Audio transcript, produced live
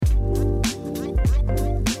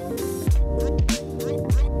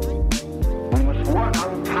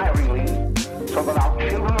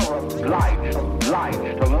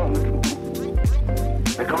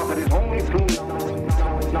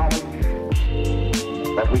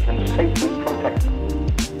that we can safely protect them.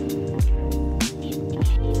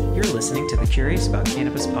 You're listening to the Curious About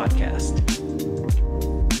Cannabis podcast.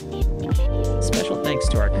 Special thanks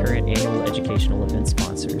to our current annual educational event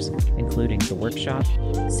sponsors, including The Workshop,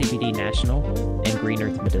 CBD National, and Green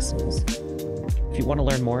Earth Medicinals. If you want to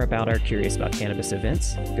learn more about our Curious About Cannabis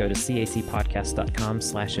events, go to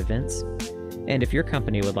cacpodcast.com/events. And if your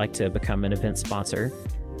company would like to become an event sponsor,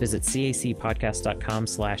 visit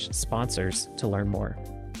cacpodcast.com/sponsors to learn more.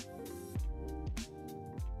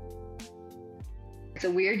 It's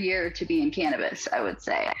a weird year to be in cannabis, I would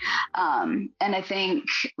say. And I think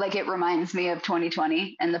like it reminds me of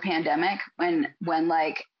 2020 and the pandemic when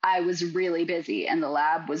like I was really busy and the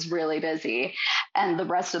lab was really busy and the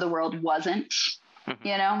rest of the world wasn't,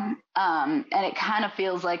 you know? And it kind of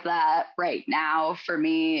feels like that right now for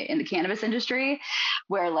me in the cannabis industry,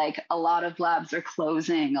 where like a lot of labs are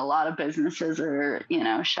closing, a lot of businesses are, you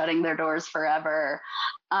know, shutting their doors forever.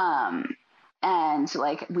 And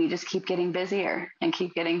like, we just keep getting busier and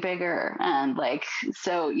keep getting bigger. And like,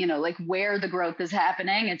 so, you know, like where the growth is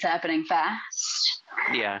happening, it's happening fast.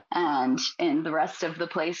 Yeah. And in the rest of the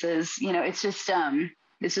places, you know, it's just a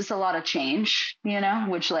lot of change, you know,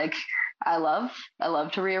 which like I love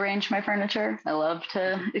to rearrange my furniture. I love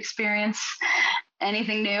to experience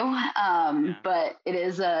anything new. But it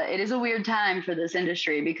is a weird time for this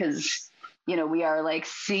industry because, you know, we are like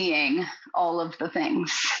seeing all of the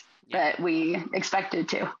things that we expected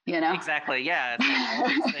to, you know? Exactly. Yeah. It's like all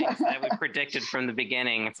these things that we predicted from the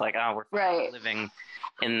beginning. It's like, oh, we're finally living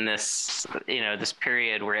in this, you know, this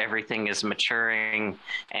period where everything is maturing,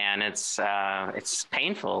 and it's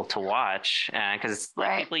painful to watch because it's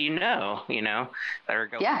like people you know, that are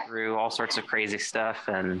going through all sorts of crazy stuff.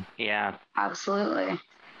 And absolutely.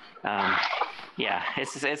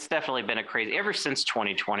 It's definitely been a crazy, ever since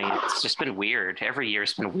 2020, it's just been weird. Every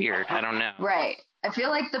year's been weird. I don't know. Right. I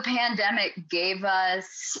feel like the pandemic gave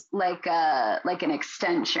us like an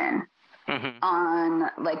extension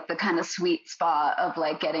on like the kind of sweet spot of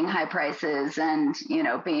like getting high prices and, you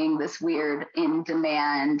know, being this weird in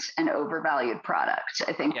demand and overvalued product.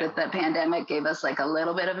 I think that the pandemic gave us like a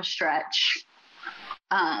little bit of a stretch,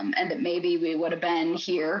 and that maybe we would have been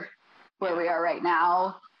here where we are right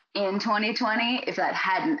now in 2020 if that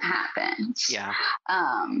hadn't happened.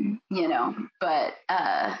 You know, but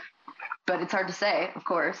it's hard to say, of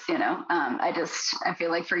course, you know. I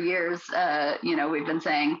feel like for years, you know, we've been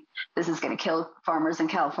saying this is going to kill farmers in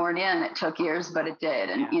California, and it took years, but it did.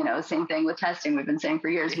 And, you know, same thing with testing. We've been saying for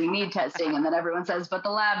years, we need testing. And then everyone says, but the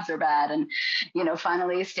labs are bad. And, you know,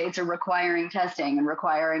 finally states are requiring testing and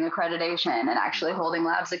requiring accreditation and actually holding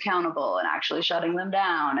labs accountable and actually shutting them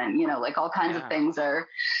down. And, you know, like all kinds of things are,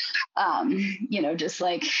 you know, just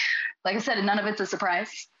like I said, none of it's a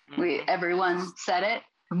surprise. Everyone said it.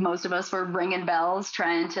 Most of us were ringing bells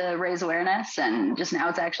trying to raise awareness, and just now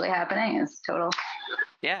it's actually happening. It's total.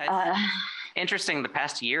 Yeah. It's interesting. The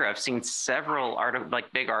past year, I've seen several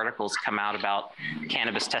big articles come out about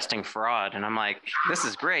cannabis testing fraud. And I'm like, this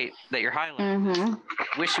is great that you're highlighting.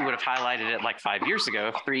 Wish you would have highlighted it like 5 years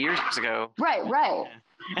ago, 3 years ago. Right.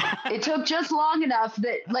 It took just long enough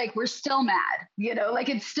that like we're still mad, you know, like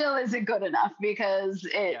it still isn't good enough because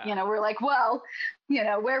you know, we're like, well, you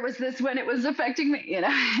know, where was this when it was affecting me, you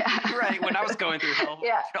know? Right, when I was going through hell.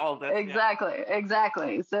 All this.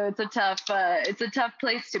 Exactly. So it's a tough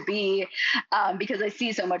place to be, because I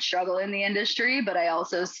see so much struggle in the industry, but I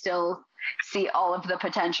also still see all of the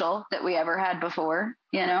potential that we ever had before.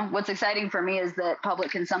 You know, what's exciting for me is that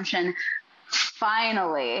public consumption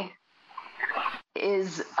finally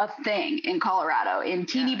is a thing in Colorado in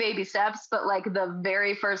teeny baby steps, but like the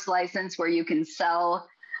very first license where you can sell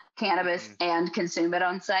cannabis and consume it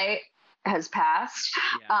on site has passed.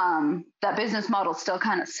 That business model still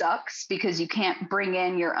kind of sucks because you can't bring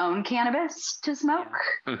in your own cannabis to smoke.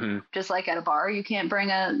 Just like at a bar, you can't bring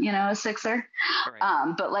a sixer.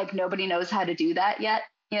 But like nobody knows how to do that yet.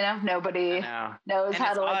 You know, nobody knows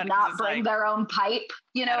how to like not bring their own pipe.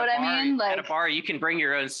 You know what I mean? Like at a bar, you can bring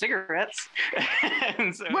your own cigarettes.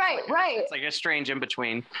 So right. It's like a strange in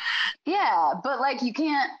between. Yeah, but like you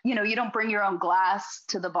can't, you know, you don't bring your own glass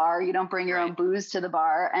to the bar. You don't bring your own booze to the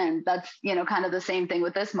bar, and that's, you know, kind of the same thing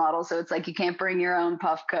with this model. So it's like you can't bring your own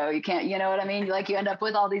Puffco. You can't, you know what I mean? Like you end up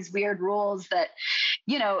with all these weird rules that,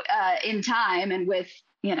 you know, in time and with,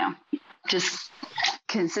 you know, just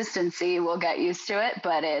consistency, we'll get used to it,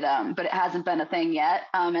 but it hasn't been a thing yet.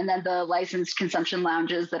 And then the licensed consumption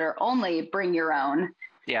lounges that are only bring your own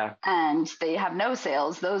Yeah. And they have no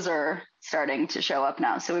sales. Those are starting to show up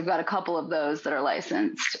now. So we've got a couple of those that are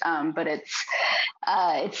licensed, but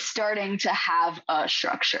it's starting to have a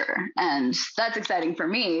structure. And that's exciting for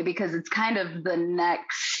me because it's kind of the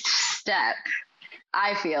next step,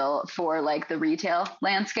 I feel, for like the retail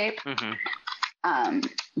landscape.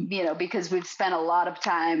 You know, because we've spent a lot of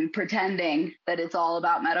time pretending that it's all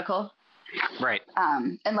about medical. Right.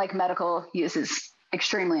 And like medical use is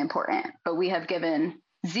extremely important, but we have given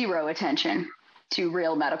zero attention to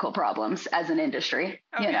real medical problems as an industry.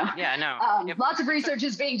 Okay. You know, yeah, no. Lots of research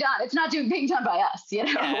is being done. It's not being done by us. You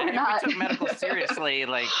know, yeah, we're not. If we took medical seriously,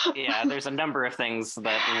 like, yeah, there's a number of things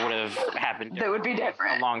that would have happened. That would be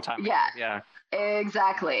different a long time ago. Yeah.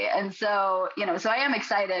 Exactly. And so, you know, so I am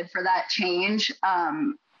excited for that change.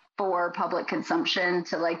 For public consumption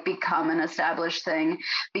to like become an established thing,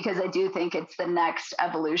 because I do think it's the next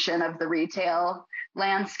evolution of the retail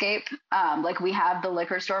landscape. Like we have the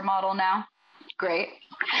liquor store model now. Great.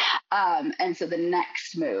 And so the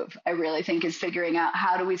next move I really think is figuring out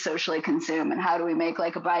how do we socially consume and how do we make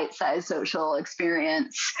like a bite-sized social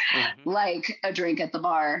experience, like a drink at the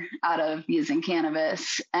bar out of using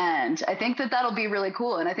cannabis. And I think that that'll be really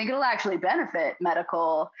cool. And I think it'll actually benefit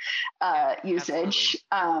medical usage,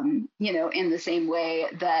 you know, in the same way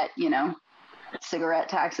that, you know, cigarette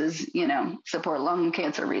taxes, you know, support lung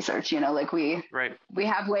cancer research, you know, like we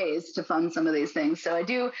have ways to fund some of these things. So I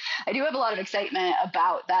do have a lot of excitement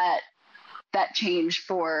about that change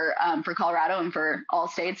for Colorado and for all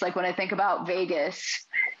states. Like when I think about Vegas,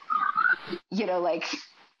 you know, like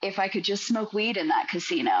if I could just smoke weed in that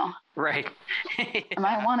casino, right. I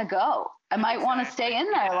might want to go. I might want to stay in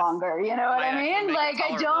there longer. You know what I mean? Like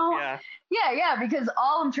I don't. Yeah, because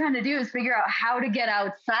all I'm trying to do is figure out how to get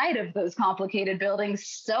outside of those complicated buildings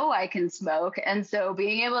so I can smoke. And so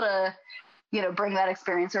being able to, you know, bring that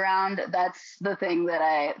experience around, that's the thing that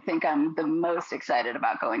I think I'm the most excited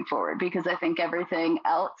about going forward, because I think everything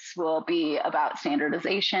else will be about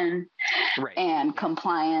standardization and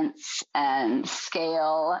compliance and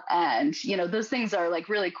scale. And, you know, those things are like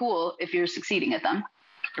really cool if you're succeeding at them.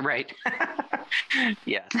 Right.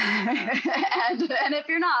 Yes. and if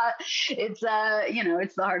you're not, it's you know,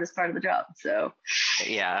 it's the hardest part of the job. So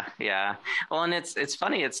yeah. Well, and it's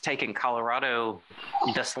funny, it's taken Colorado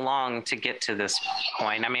this long to get to this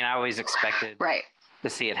point. I mean, I always expected to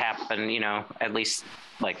see it happen, you know, at least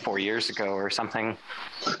like 4 years ago or something.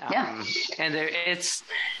 And it's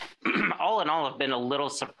all in all, I've been a little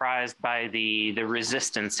surprised by the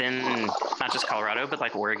resistance in not just Colorado, but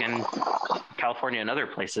like Oregon, California, and other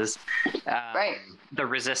places. The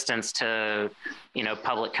resistance to, you know,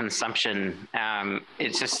 public consumption.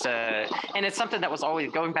 It's just, and it's something that was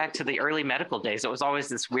always going back to the early medical days. It was always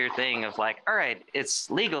this weird thing of like, all right,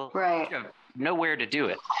 it's legal. Right. You have nowhere to do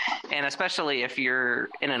it. And especially if you're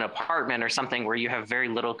in an apartment or something where you have very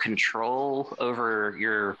little control over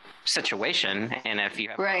your situation. And if you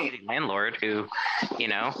have a shitty landlord who, you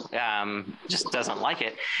know, just doesn't like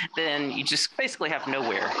it, then you just basically have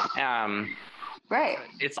nowhere.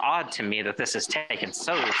 It's odd to me that this has taken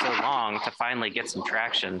so long to finally get some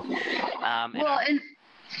traction. And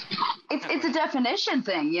it's a definition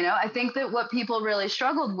thing, you know. I think that what people really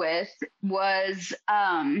struggled with was,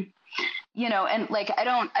 you know, and like I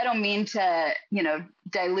don't mean to, you know,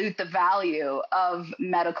 dilute the value of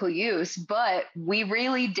medical use, but we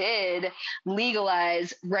really did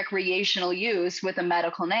legalize recreational use with a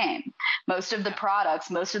medical name. Most of the products,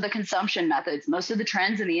 most of the consumption methods, most of the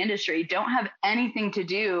trends in the industry don't have anything to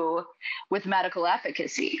do with medical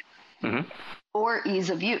efficacy. Or ease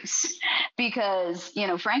of use, because, you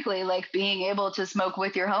know, frankly, like being able to smoke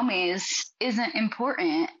with your homies isn't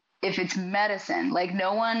important if it's medicine. Like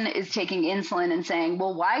no one is taking insulin and saying,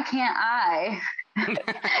 well, why can't I,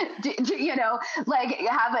 you know, like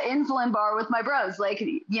have an insulin bar with my bros? Like,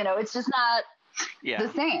 you know, it's just not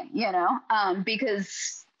the same, you know,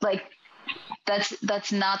 because like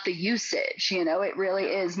that's not the usage, you know. It really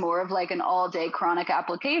is more of like an all-day chronic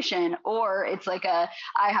application, or it's like I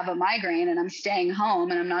have a migraine and I'm staying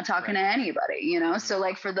home and I'm not talking to anybody, you know. So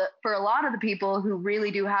like for a lot of the people who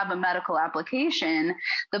really do have a medical application,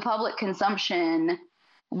 the public consumption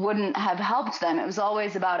wouldn't have helped them. It was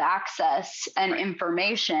always about access and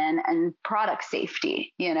information and product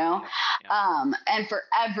safety, you know. And for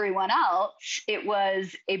everyone else, it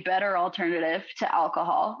was a better alternative to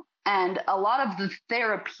alcohol. And a lot of the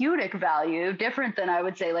therapeutic value, different than I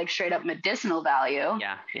would say like straight up medicinal value,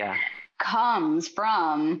 comes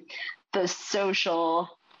from the social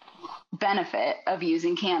benefit of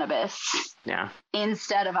using cannabis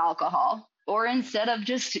instead of alcohol or instead of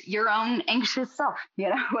just your own anxious self,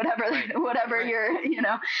 whatever Right. your,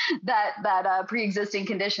 that pre-existing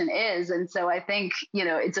condition is. And so I think,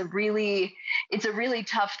 it's a really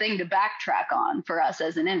tough thing to backtrack on for us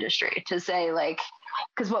as an industry to say, like,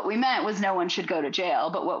 because what we meant was no one should go to jail.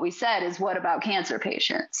 But what we said is, what about cancer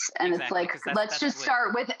patients? And Exactly, it's like, that's let's just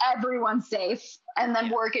start with everyone safe and then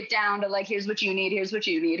work it down to like, here's what you need. Here's what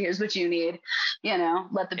you need. Here's what you need.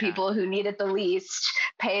 Let the people who need it the least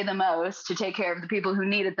pay the most to take care of the people who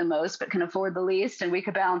need it the most, but can afford the least. And we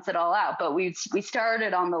could balance it all out. But we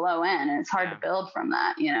started on the low end, and it's hard to build from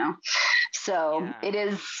that, So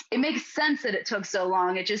it makes sense that it took so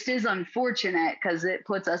long. It just is unfortunate because it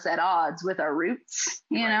puts us at odds with our roots,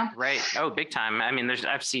 know? Right. Oh, big time. I mean,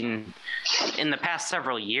 I've seen in the past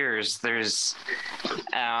several years, there's,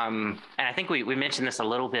 and I think we mentioned this a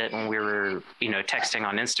little bit when we were, texting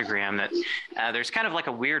on Instagram, that there's kind of like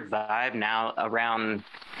a weird vibe now around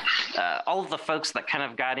all of the folks that kind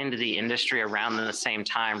of got into the industry around the same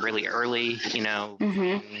time, really early,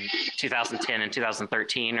 2010 and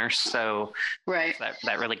 2013 or so. Right.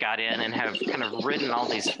 That really got in and have kind of ridden all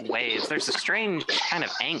these waves. There's a strange kind of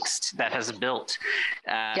angst that has built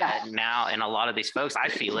now in a lot of these folks. I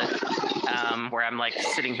feel it, where I'm like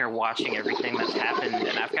sitting here watching everything that's happened,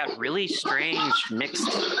 and I've got really strange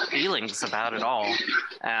mixed feelings about it all.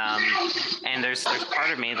 And there's part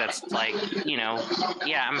of me that's like,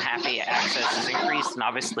 I'm happy access is increased, and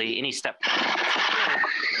obviously any step forward is good.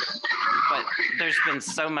 But there's been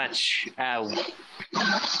so much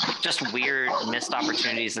just weird missed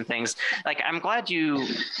opportunities and things. Like, I'm glad you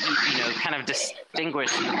kind of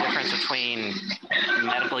distinguish the difference between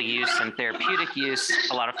medical use and therapeutic use.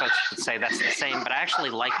 A lot of folks would say that's the same, but I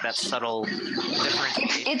actually like that subtle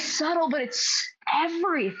differentiation. It's subtle, but it's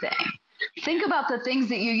everything. Think about the things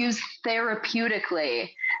that you use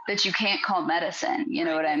therapeutically that you can't call medicine. You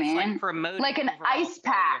know what I mean? Like an ice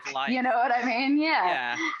pack. You know what I mean?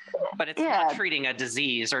 Yeah. But it's not treating a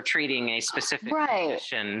disease or treating a specific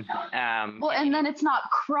condition. And then it's not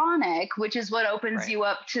chronic, which is what opens you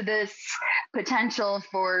up to this potential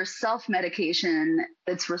for self-medication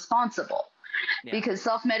that's responsible. Yeah. Because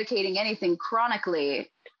self-medicating anything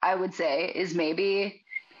chronically, I would say, is maybe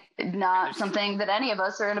not something that any of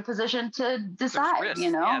us are in a position to decide,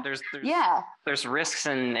 there's risks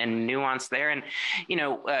and nuance there. And,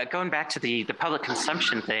 going back to the public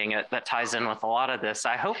consumption thing that ties in with a lot of this,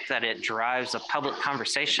 I hope that it drives a public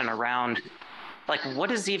conversation around, like,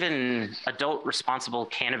 what is even adult responsible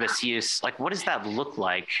cannabis use? Like, what does that look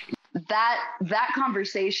like? That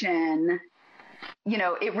conversation,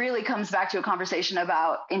 it really comes back to a conversation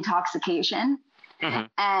about intoxication. Mm-hmm.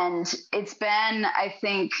 And it's been, I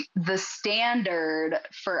think, the standard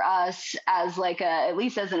for us as at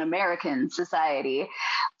least as an American society,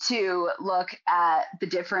 to look at the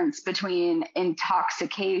difference between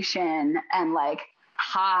intoxication and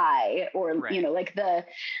high, or there's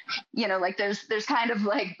kind of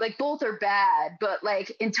like both are bad, but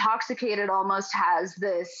intoxicated almost has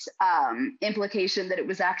this implication that it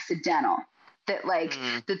was accidental, that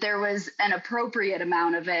that there was an appropriate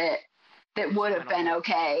amount of it that would have been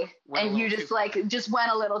okay, and you just just went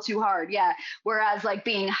a little too hard. Yeah. Whereas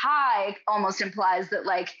being high almost implies that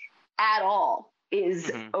at all is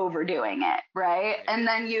overdoing it, right? And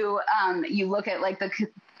then you look at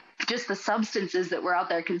just the substances that we're out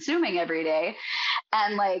there consuming every day,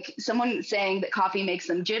 and someone saying that coffee makes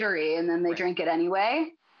them jittery and then they drink it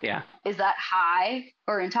anyway. Yeah. Is that high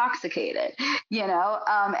or intoxicated?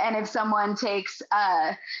 And if someone takes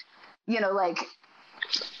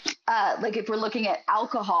if we're looking at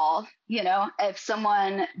alcohol, if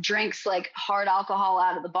someone drinks hard alcohol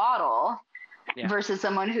out of the bottle versus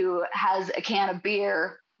someone who has a can of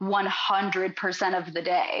beer 100% of the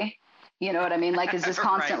day, you know what I mean? Is just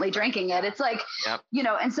constantly drinking it. It's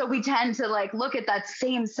and so we tend to look at that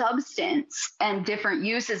same substance and different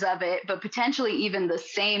uses of it, but potentially even the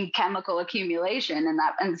same chemical accumulation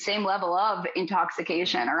and the same level of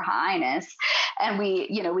intoxication or highness. And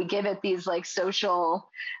we give it these social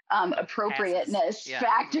appropriateness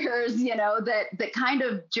factors, that kind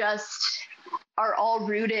of just are all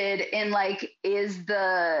rooted in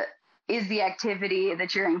is the activity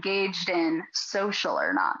that you're engaged in social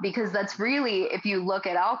or not? Because that's really, if you look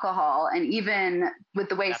at alcohol, and even with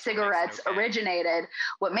the way cigarettes originated,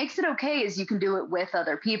 what makes it okay is you can do it with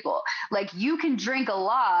other people. You can drink a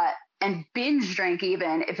lot and binge drink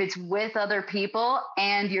even if it's with other people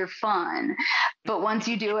and you're fun. But once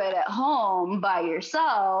you do it at home by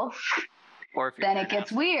yourself, then it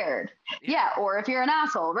gets weird. Yeah. Or if you're an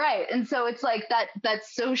asshole. Right. And so it's that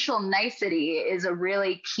social nicety is a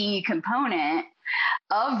really key component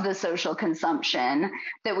of the social consumption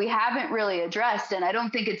that we haven't really addressed. And I don't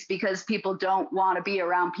think it's because people don't want to be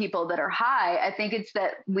around people that are high. I think it's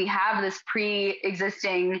that we have this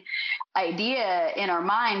pre-existing idea in our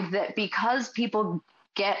mind that because people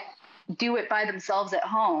do it by themselves at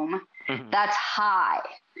home, that's high.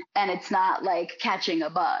 And it's not like catching a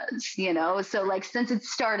buzz, you know? So like, since it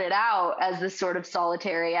started out as this sort of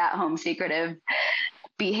solitary at-home secretive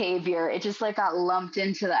behavior, it just like got lumped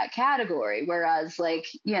into that category. Whereas like,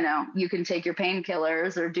 you know, you can take your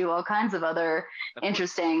painkillers or do all kinds of other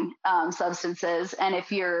interesting substances. And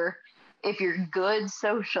if you're good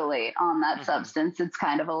socially on that substance, it's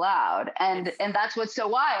kind of allowed. And that's what's so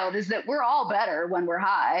wild is that we're all better when we're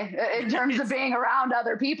high in terms of being around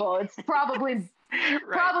other people. It's probably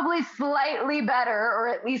probably slightly better, or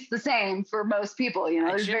at least the same for most people. You know,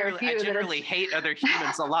 there's very few. I generally hate other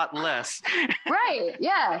humans a lot less. Right.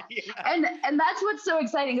 Yeah. And that's what's so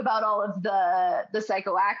exciting about all of the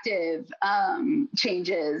psychoactive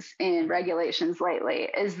changes in regulations lately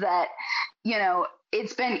is that, you know,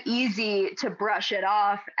 it's been easy to brush it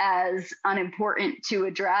off as unimportant to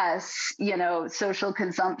address, you know, social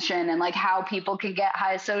consumption and like how people can get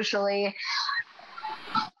high socially,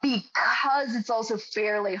 because it's also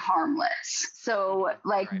fairly harmless. So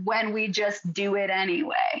like when we just do it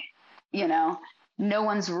anyway, you know, no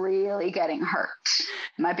one's really getting hurt.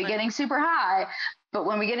 Might be getting super high, but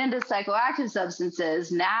when we get into psychoactive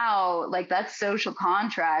substances, now like that social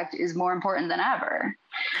contract is more important than ever.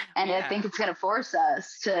 And I think it's going to force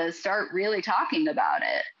us to start really talking about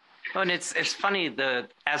it. Well, and it's funny,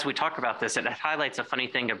 as we talk about this, it highlights a funny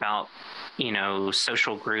thing about, you know,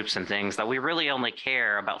 social groups and things, that we really only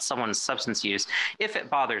care about someone's substance use if it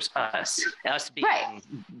bothers us being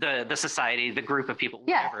the society, the group of people,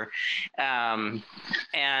 whatever. And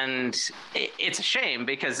it's a shame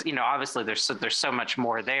because, you know, obviously there's so much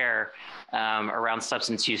more there around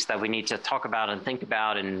substance use that we need to talk about and think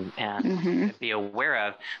about and be aware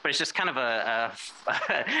of. But it's just kind of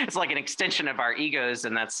it's like an extension of our egos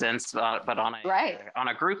in that sense. But on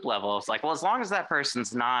a group level, it's like, well, as long as that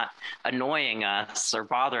person's not annoying us or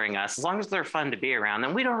bothering us, as long as they're fun to be around,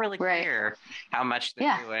 then we don't really care how much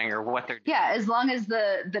they're doing or what they're doing. Yeah, as long as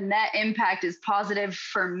the net impact is positive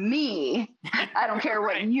for me, I don't care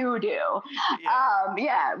what you do.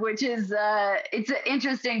 Which is it's an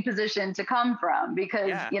interesting position to come from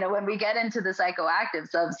because you know, when we get into the psychoactive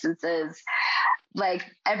substances, like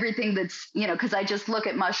everything that's, you know, because I just look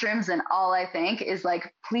at mushrooms and all I think is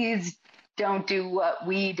like, please don't do what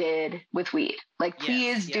we did with weed. Like,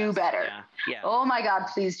 please do better. Oh my God,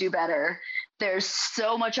 please do better. There's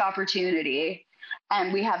so much opportunity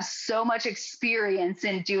and we have so much experience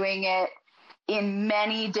in doing it in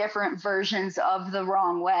many different versions of the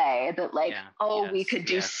wrong way that like, we could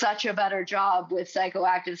do such a better job with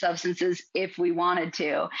psychoactive substances if we wanted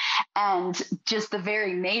to. And just the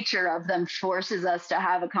very nature of them forces us to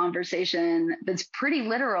have a conversation that's pretty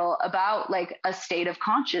literal about like a state of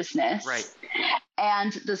consciousness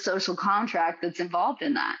and the social contract that's involved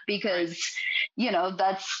in that. Because, you know,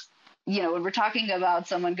 that's, you know, when we're talking about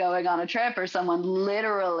someone going on a trip or someone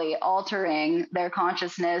literally altering their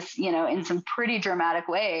consciousness, you know, in some pretty dramatic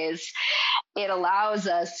ways, it allows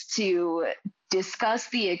us to discuss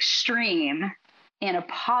the extreme in a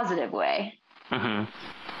positive way,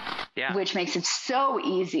 which makes it so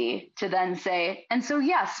ease to then say, and so,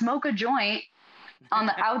 smoke a joint on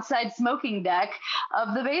the outside smoking deck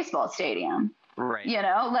of the baseball stadium. Right. You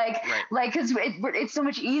know, like, because it's so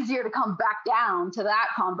much easier to come back down to that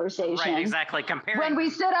conversation. Right, exactly. When we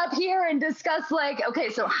sit up here and discuss, like, okay,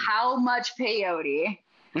 so how much peyote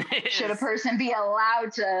should a person be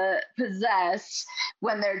allowed to possess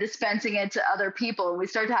when they're dispensing it to other people? And we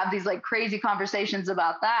start to have these like crazy conversations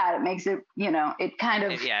about that. It makes it, you know, it kind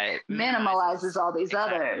of it minimalizes all these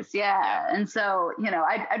others. Yeah. And so, you know,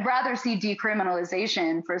 I'd rather see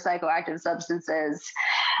decriminalization for psychoactive substances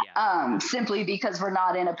simply because we're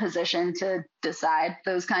not in a position to decide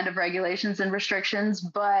those kind of regulations and restrictions.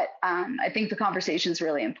 But I think the conversation is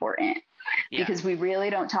really important. Because we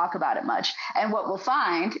really don't talk about it much. And what we'll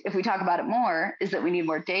find if we talk about it more is that we need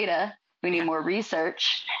more data, we need more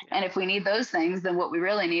research. And if we need those things, then what we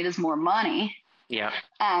really need is more money. Yeah.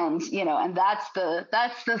 And, you know, and that's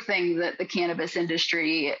the thing that the cannabis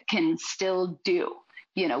industry can still do.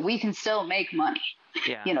 You know, we can still make money.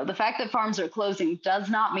 Yeah. You know, the fact that farms are closing does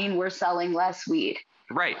not mean we're selling less weed.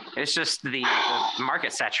 Right. It's just the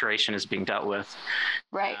market saturation is being dealt with.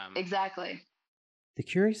 Right. Exactly. The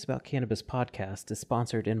Curious About Cannabis podcast is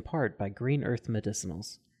sponsored in part by Green Earth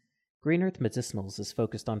Medicinals. Green Earth Medicinals is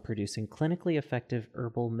focused on producing clinically effective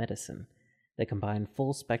herbal medicine. They combine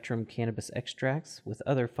full-spectrum cannabis extracts with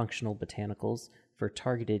other functional botanicals for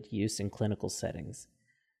targeted use in clinical settings.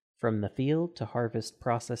 From the field to harvest,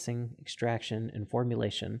 processing, extraction, and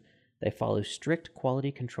formulation, they follow strict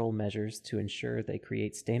quality control measures to ensure they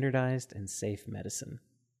create standardized and safe medicine.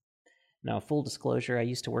 Now, full disclosure, I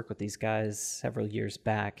used to work with these guys several years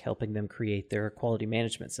back, helping them create their quality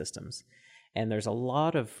management systems. And there's a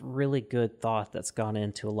lot of really good thought that's gone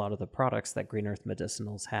into a lot of the products that Green Earth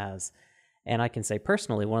Medicinals has. And I can say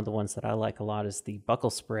personally, one of the ones that I like a lot is the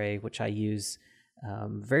buccal spray, which I use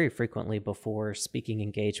very frequently before speaking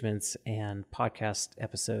engagements and podcast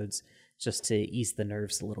episodes, just to ease the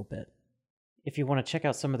nerves a little bit. If you want to check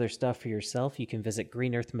out some of their stuff for yourself, you can visit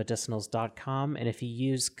greenearthmedicinals.com, and if you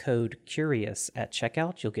use code CURIOUS at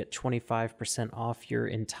checkout, you'll get 25% off your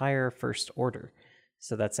entire first order.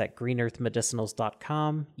 So that's at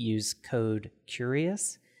greenearthmedicinals.com, use code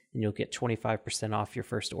CURIOUS, and you'll get 25% off your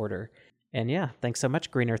first order. And yeah, thanks so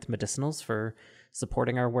much, Green Earth Medicinals, for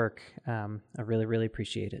supporting our work. I really, really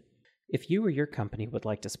appreciate it. If you or your company would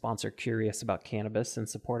like to sponsor Curious About Cannabis and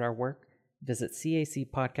support our work, visit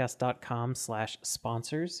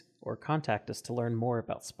cacpodcast.com/sponsors or contact us to learn more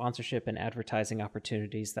about sponsorship and advertising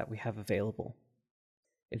opportunities that we have available.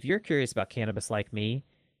 If you're curious about cannabis like me,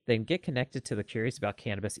 then get connected to the Curious About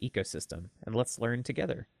Cannabis ecosystem and let's learn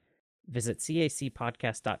together. Visit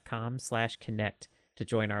cacpodcast.com/connect to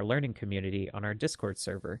join our learning community on our Discord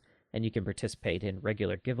server, and you can participate in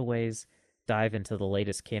regular giveaways, dive into the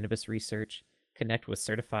latest cannabis research, connect with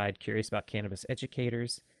certified Curious About Cannabis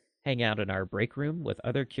educators, hang out in our break room with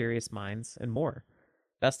other curious minds, and more.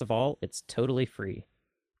 Best of all, it's totally free.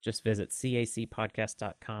 Just visit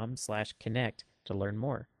cacpodcast.com/connect to learn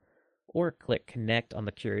more. Or click Connect on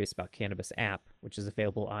the Curious About Cannabis app, which is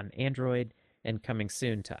available on Android and coming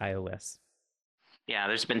soon to iOS. Yeah,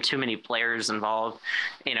 there's been too many players involved,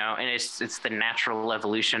 and it's the natural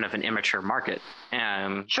evolution of an immature market.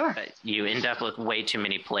 Sure. That you end up with way too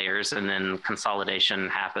many players, and then consolidation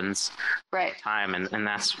happens right. over time, and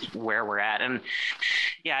that's where we're at. And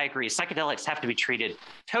yeah, I agree. Psychedelics have to be treated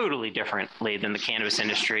totally differently than the cannabis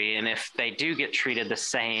industry, and if they do get treated the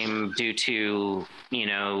same due to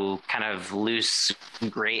kind of loose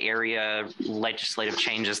gray area legislative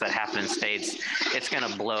changes that happen in states, it's going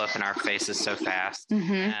to blow up in our faces so fast.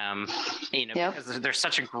 Mm-hmm. Because there's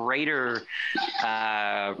such a greater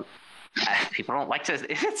people don't like to,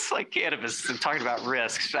 it's like cannabis and talking about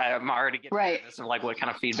risks. I'm already getting this of like what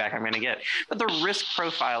kind of feedback I'm going to get, but the risk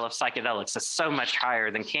profile of psychedelics is so much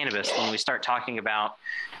higher than cannabis when we start talking about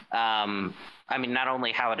not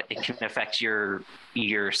only how it can affect your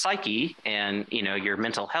psyche and your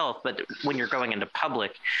mental health, but when you're going into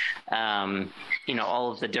public,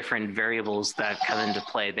 all of the different variables that come into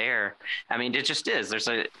play there. It just is.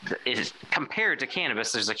 Compared to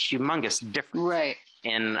cannabis, there's a humongous difference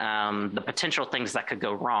in the potential things that could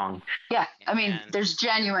go wrong. Yeah, there's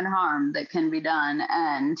genuine harm that can be done,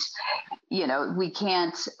 and we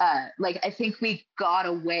can't. I think we got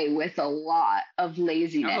away with a lot of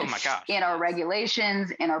laziness in our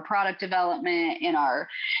regulations, in our product development, in our,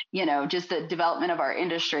 just the development of our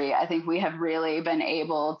industry. I think we have really been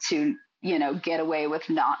able to get away with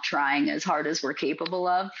not trying as hard as we're capable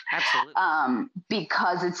of. Absolutely.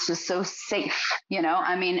 Because it's just so safe,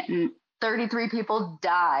 33 people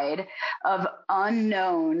died of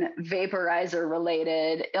unknown vaporizer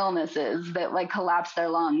related illnesses that collapsed their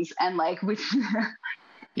lungs. And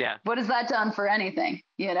yeah, what has that done for anything?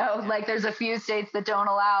 There's a few states that don't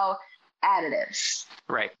allow additives.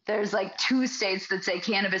 Right. There's 2 states that say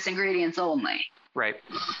cannabis ingredients only. Right.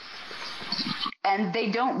 And they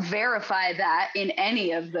don't verify that in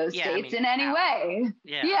any of those states in any way.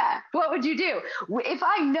 Yeah. What would you do? If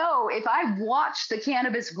I watch the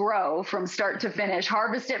cannabis grow from start to finish,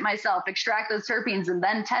 harvest it myself, extract those terpenes, and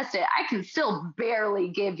then test it, I can still barely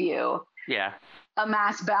give you a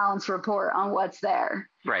mass balance report on what's there.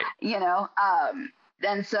 Right.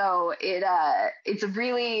 And so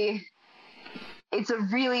it's a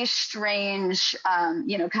really strange,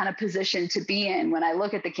 kind of position to be in when I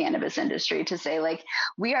look at the cannabis industry, to say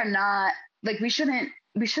we are not we shouldn't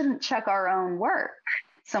check our own work.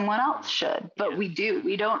 Someone else should, but we do.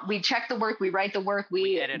 We don't. We check the work. We write the work.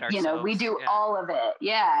 We edit ourselves. We do all of it.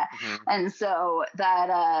 Yeah. Mm-hmm. And so that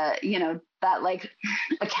that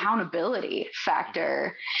accountability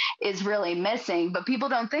factor is really missing, but people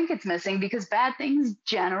don't think it's missing because bad things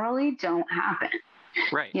generally don't happen.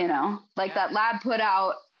 Right. That lab put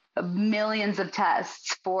out millions of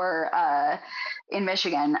tests for in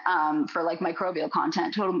Michigan for microbial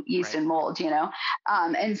content, total yeast and mold,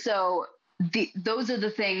 and so those are the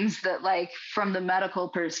things that from the medical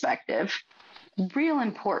perspective, real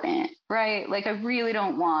important, right? Like I really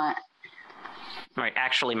don't want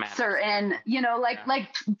actually matters. Certain, like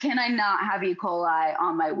can I not have E. coli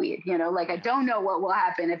on my weed? Like I don't know what will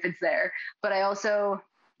happen if it's there, but I also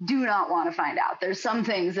do not want to find out. There's some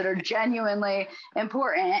things that are genuinely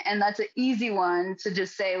important, and that's an easy one to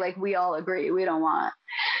just say, like, we all agree we don't want,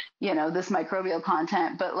 this microbial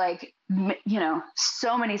content, but like,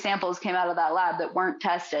 so many samples came out of that lab that weren't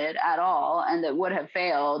tested at all and that would have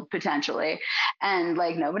failed potentially, and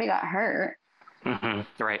like nobody got hurt. Mm-hmm.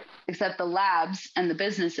 Right. Except the labs and the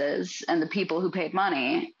businesses and the people who paid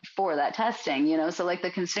money for that testing, so like the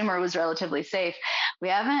consumer was relatively safe. We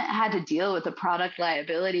haven't had to deal with a product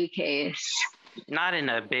liability case. Not in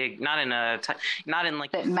like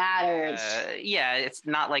that matters. It's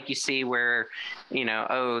not like you see where,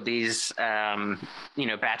 these,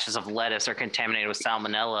 batches of lettuce are contaminated with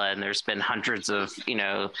salmonella, and there's been hundreds of,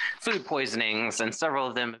 food poisonings, and several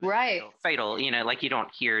of them have been fatal. Like you don't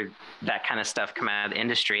hear that kind of stuff come out of the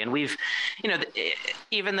industry. And we've,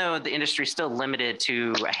 even though the industry is still limited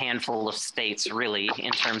to a handful of states, really,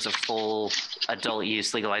 in terms of full adult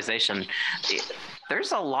use legalization,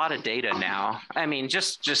 there's a lot of data now. I mean,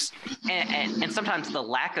 and sometimes the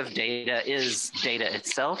lack of data is data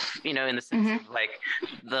itself, in the sense of like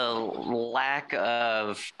the lack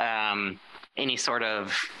of any sort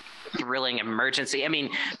of thrilling emergency. I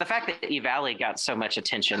mean, the fact that E-Valley got so much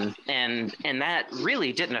attention and that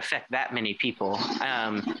really didn't affect that many people.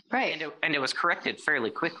 Right. And it was corrected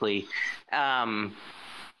fairly quickly.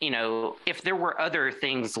 If there were other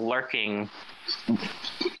things lurking,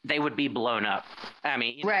 they would be blown up. I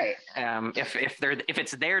mean, right. If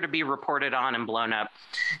it's there to be reported on and blown up,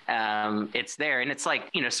 it's there. And it's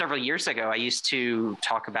like, several years ago, I used to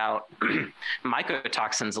talk about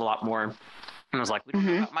mycotoxins a lot more. And I was like, we don't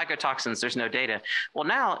know about mycotoxins. There's no data. Well,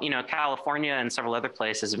 now, California and several other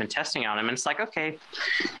places have been testing on them. And it's like, okay,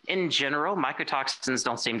 in general, mycotoxins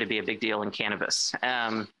don't seem to be a big deal in cannabis.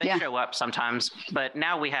 They show up sometimes, but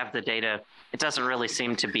now we have the data. It doesn't really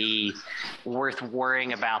seem to be worth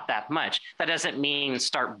worrying about that much. That doesn't mean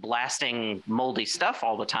start blasting moldy stuff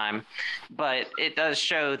all the time, but it does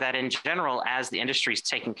show that in general, as the industry is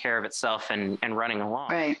taking care of itself and running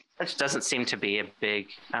along, right, which doesn't seem to be a big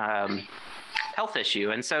health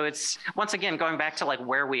issue. And so it's, once again, going back to like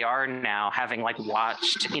where we are now, having like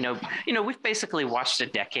watched, we've basically watched a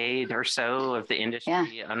decade or so of the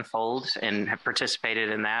industry unfold and have participated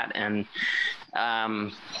in that. And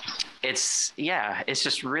it's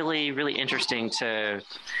just really, really interesting to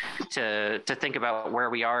think about where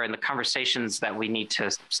we are and the conversations that we need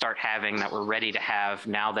to start having, that we're ready to have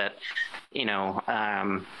now that,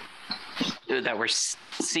 that we're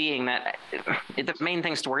seeing that the main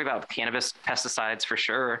things to worry about with cannabis, pesticides for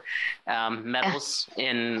sure, metals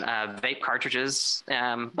in vape cartridges.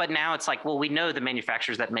 But now it's like, well, we know the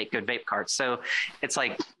manufacturers that make good vape carts. So it's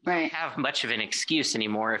like, you don't have much of an excuse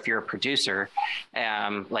anymore if you're a producer.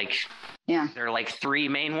 There are like three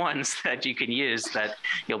main ones that you can use that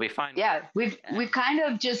you'll be fine. Yeah, we've kind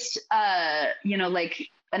of just,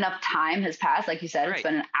 enough time has passed. Like you said, It's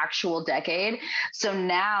been an actual decade. So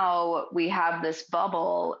now we have this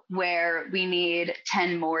bubble where we need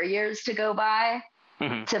 10 more years to go by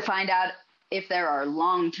to find out if there are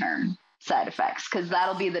long-term side effects, because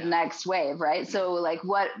that'll be the next wave, right? So like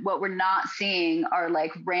what we're not seeing are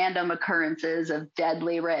like random occurrences of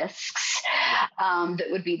deadly risks that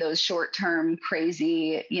would be those short-term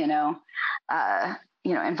crazy,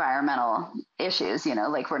 environmental issues,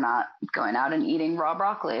 like we're not going out and eating raw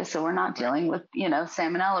broccoli. So we're not dealing with,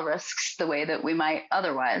 salmonella risks the way that we might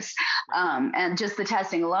otherwise. And just the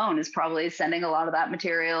testing alone is probably sending a lot of that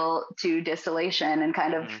material to distillation and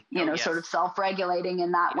kind of, sort of self-regulating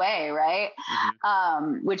in that way. Right.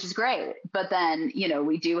 Which is great. But then,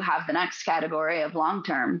 we do have the next category of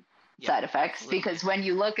long-term side effects, because when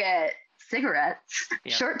you look at cigarettes,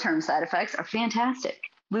 short-term side effects are fantastic.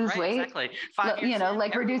 Lose weight, exactly.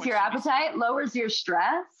 Reduce your appetite, lowers your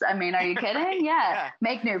stress. I mean, are you kidding?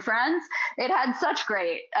 Make new friends. It had such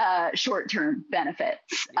great short-term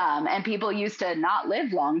benefits. And people used to not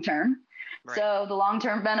live long-term. Right. So the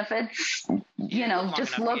long-term benefits,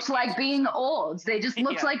 just looks like being old. They just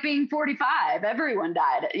looks like being 45. Everyone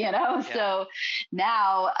died, So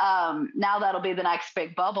now that'll be the next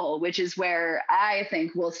big bubble, which is where I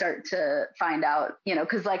think we'll start to find out,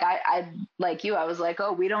 because like I like you, I was like,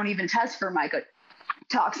 oh, we don't even test for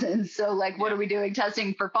mycotoxins. So like, what are we doing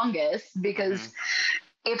testing for fungus? Because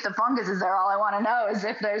if the fungus is there, all I want to know is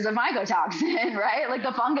if there's a mycotoxin, right? Like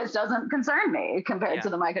the fungus doesn't concern me compared to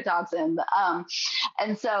the mycotoxin.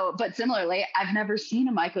 And so, but similarly, I've never seen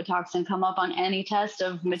a mycotoxin come up on any test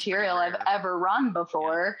of material I've ever run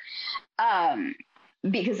before.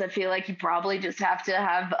 Because I feel like you probably just have to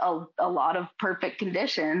have a lot of perfect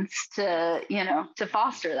conditions to, you know, to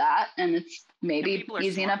foster that. And it's maybe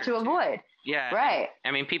easy enough to avoid. Yeah. Right. I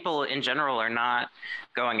mean, people in general are not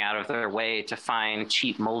going out of their way to find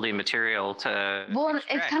cheap moldy material to. Well,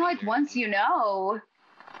 it's kind of like once you know,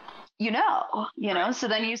 so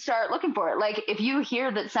then you start looking for it. Like if you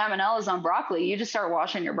hear that salmonella is on broccoli, you just start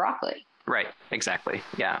washing your broccoli. Right. Exactly.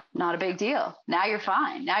 Yeah. Not a big deal. Now you're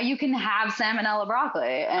fine. Now you can have salmonella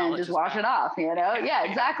broccoli and just wash it off, you know? Yeah,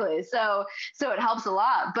 exactly. So it helps a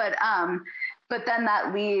lot. But then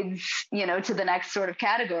that leads, you know, to the next sort of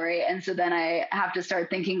category. And so then I have to start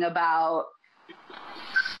thinking about,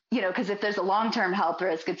 you know, because if there's a long-term health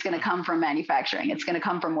risk, it's going to come from manufacturing. It's going to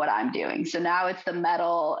come from what I'm doing. So now it's the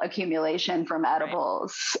metal accumulation from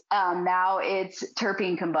edibles. Now it's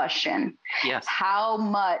terpene combustion. Yes. How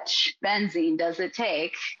much benzene does it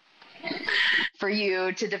take for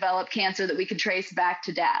you to develop cancer that we could trace back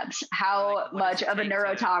to dabs? How much of a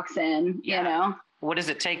neurotoxin, you know? What does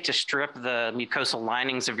it take to strip the mucosal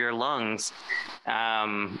linings of your lungs?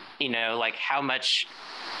 You know, like how much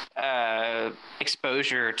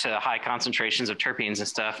exposure to high concentrations of terpenes and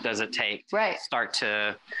stuff does it take to start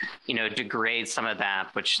to, you know, degrade some of that,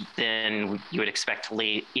 which then you would expect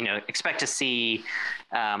to see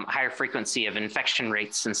higher frequency of infection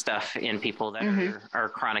rates and stuff in people that are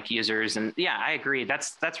chronic users. And yeah, I agree.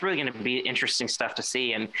 That's really going to be interesting stuff to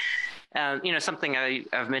see. And you know, something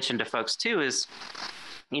I've mentioned to folks too is,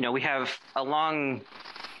 you know, we have a long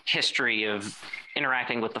history of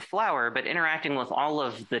interacting with the flower, but interacting with all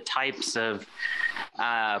of the types of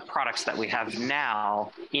products that we have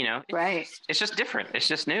now, you know, it's just different. It's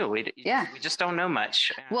just new. We just don't know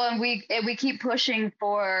much. Well, and we keep pushing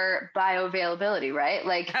for bioavailability, right?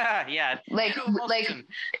 Like,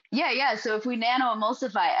 So if we nano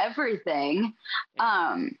emulsify everything,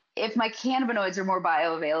 if my cannabinoids are more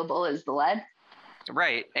bioavailable as the lead.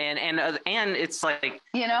 Right. And it's like,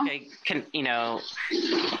 you know,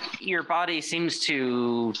 your body seems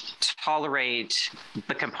to tolerate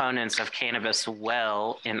the components of cannabis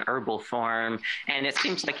well in herbal form. And it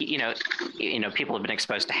seems like, you know, people have been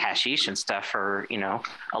exposed to hashish and stuff for, you know,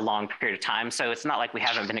 a long period of time. So it's not like we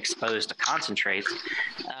haven't been exposed to concentrates.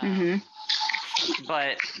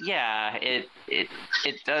 But yeah, it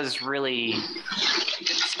does really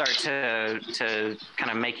start to kind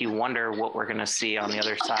of make you wonder what we're going to see on the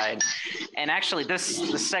other side. And actually, this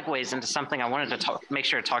segues into something I wanted to make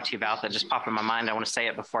sure to talk to you about that just popped in my mind. I want to say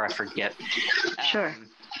it before I forget. Sure.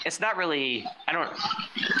 It's not really,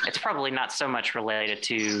 it's probably not so much related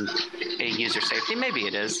to user safety. Maybe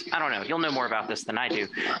it is. I don't know. You'll know more about this than I do.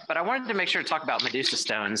 But I wanted to make sure to talk about Medusa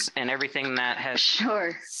stones and everything that has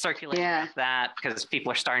circulated with that, because people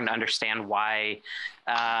are starting to understand why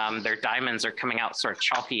their diamonds are coming out sort of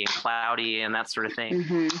chalky and cloudy and that sort of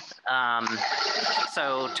thing.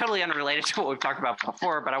 So totally unrelated to what we've talked about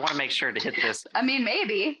before, but I want to make sure to hit this. I mean,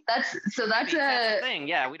 maybe that's a thing.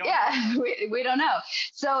 Yeah, we don't know. We don't know.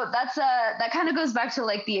 So that kind of goes back to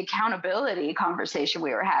like the accountability conversation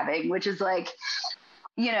we were having, which is like,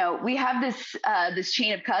 you know, we have this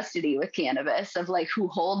chain of custody with cannabis of like who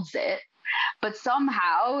holds it, but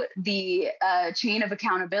somehow the chain of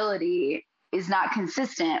accountability is not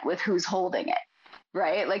consistent with who's holding it,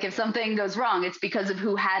 right? Like if something goes wrong, it's because of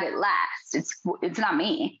who had it last. It's not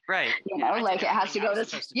me, right? You know, like it has to go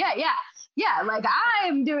to yeah. Like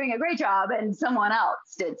I'm doing a great job and someone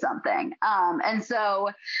else did something. And so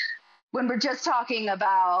when we're just talking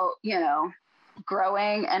about, you know,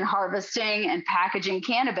 growing and harvesting and packaging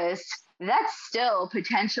cannabis, that's still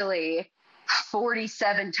potentially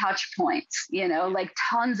 47 touch points, you know, like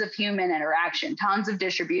tons of human interaction, tons of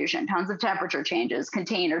distribution, tons of temperature changes,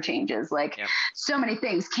 container changes, like so many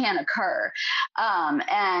things can occur.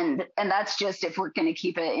 And that's just if we're going to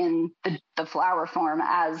keep it in the flower form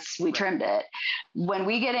as we trimmed it. When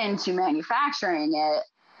we get into manufacturing it,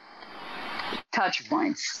 touch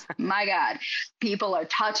points, my God, people are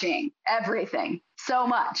touching everything so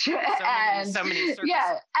much. So many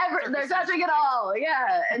they're touching it all.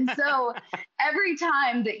 Yeah. And so every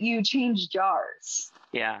time that you change jars,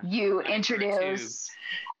 you introduce,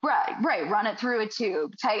 run it through a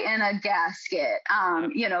tube, tighten a gasket,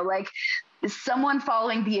 you know, like someone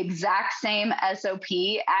following the exact same SOP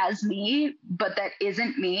as me, but that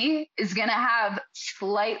isn't me, is going to have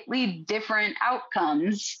slightly different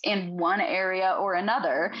outcomes in one area or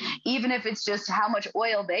another, even if it's just how much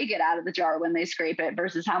oil they get out of the jar when they scrape it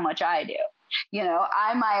versus how much I do. You know,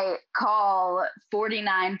 I might call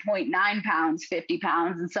 49.9 pounds 50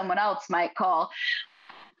 pounds, and someone else might call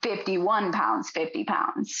 51 pounds 50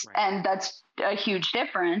 pounds. Right. And that's a huge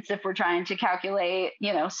difference if we're trying to calculate,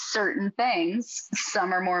 you know, certain things.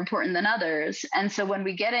 Some are more important than others. And so when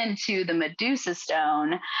we get into the Medusa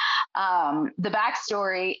stone, the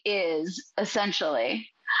backstory is essentially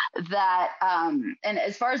that, and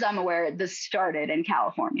as far as I'm aware, this started in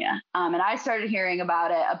California. And I started hearing about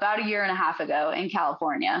it about a year and a half ago in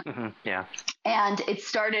California. Mm-hmm. Yeah. And it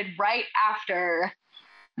started right after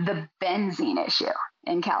the benzene issue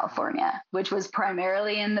in California, which was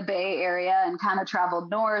primarily in the Bay Area and kind of traveled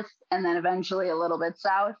north and then eventually a little bit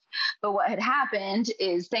south. But what had happened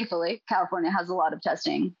is, thankfully, California has a lot of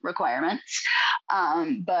testing requirements.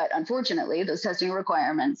 But unfortunately, those testing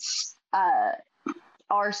requirements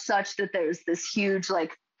are such that there's this huge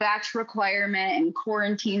like batch requirement and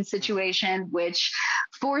quarantine situation, which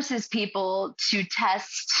forces people to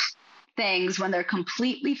test things when they're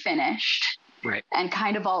completely finished. Right. And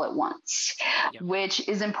kind of all at once, yep. Which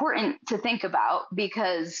is important to think about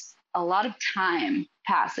because a lot of time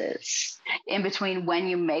passes in between when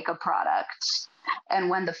you make a product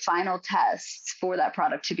and when the final tests for that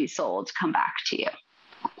product to be sold come back to you.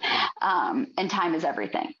 And time is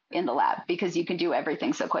everything in the lab because you can do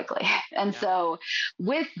everything so quickly. And so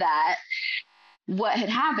with that, what had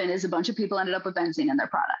happened is a bunch of people ended up with benzene in their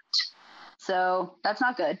product. So that's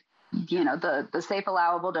not good. You know, the safe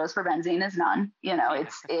allowable dose for benzene is none. You know, it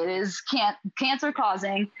is cancer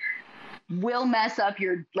causing, will mess up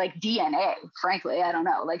your like DNA. Frankly, I don't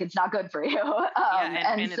know. Like it's not good for you.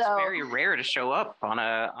 And it's very rare to show up on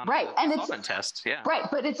a solvent test. Yeah. Right,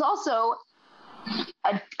 but it's also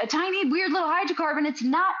a tiny weird little hydrocarbon. It's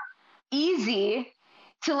not easy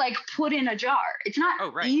to like put in a jar. It's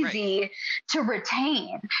not easy to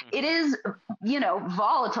retain. Mm-hmm. It is, you know,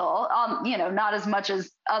 volatile, you know, not as much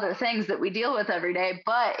as other things that we deal with every day,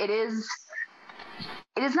 but it is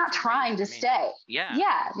not trying to stay. Yeah.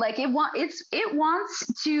 Yeah. Like it wants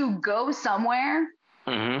to go somewhere.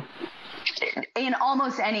 Mm-hmm. In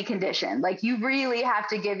almost any condition. Like you really have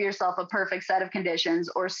to give yourself a perfect set of conditions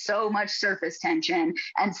or so much surface tension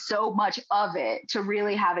and so much of it to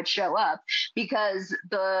really have it show up, because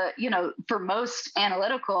for most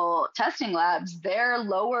analytical testing labs, their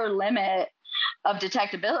lower limit of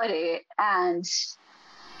detectability and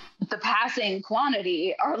the passing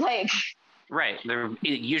quantity are like, right. They're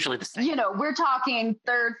usually the same. You know, we're talking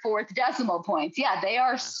third, fourth decimal points. Yeah. They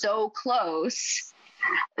are so close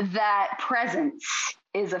that presence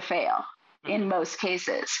is a fail in most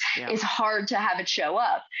cases. Yeah. It's hard to have it show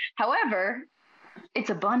up. However, it's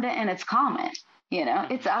abundant and it's common. You know,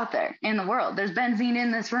 it's out there in the world. There's benzene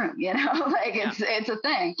in this room, you know, like it's a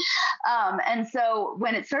thing. And so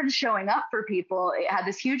when it started showing up for people, it had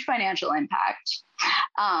this huge financial impact.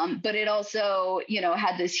 But it also, you know,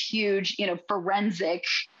 had this huge, you know, forensic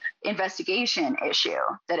investigation issue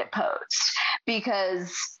that it posed,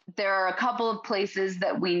 because there are a couple of places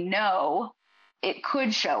that we know it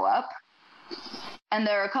could show up, and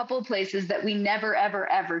there are a couple of places that we never, ever,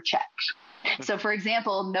 ever check. So, for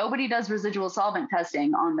example, nobody does residual solvent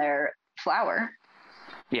testing on their flour.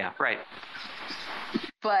 Yeah, right.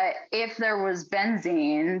 But if there was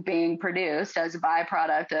benzene being produced as a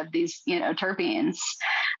byproduct of these, you know, terpenes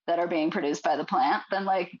that are being produced by the plant, then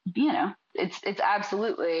like, you know, it's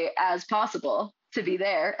absolutely as possible to be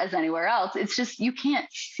there as anywhere else. It's just, you can't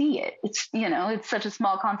see it. It's, you know, it's such a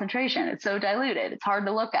small concentration. It's so diluted. It's hard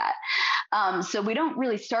to look at. So we don't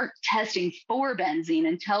really start testing for benzene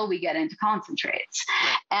until we get into concentrates.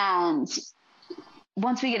 And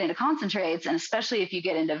once we get into concentrates, and especially if you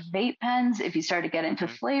get into vape pens, if you start to get into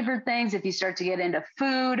flavored things, if you start to get into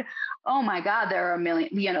food, oh my God, there are a million,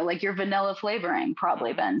 you know, like your vanilla flavoring,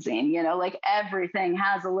 probably benzene, you know, like everything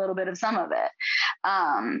has a little bit of some of it.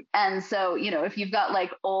 And so, you know, if you've got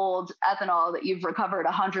like old ethanol that you've recovered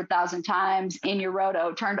 100,000 times in your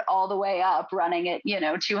roto, turned all the way up, running at, you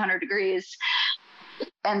know, 200 degrees,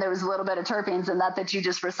 and there was a little bit of terpenes in that you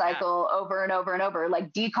just recycle over and over and over,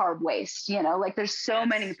 like decarb waste, you know, like there's so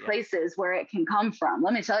many places where it can come from.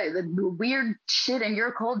 Let me tell you, the weird shit in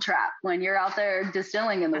your cold trap when you're out there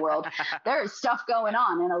distilling in the world, there's stuff going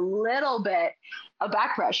on, and a little bit of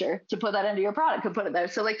back pressure to put that into your product could put it there.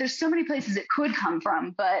 So like there's so many places it could come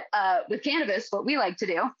from, but with cannabis, what we like to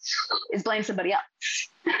do is blame somebody else.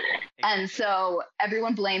 And so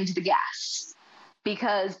everyone blamed the gas.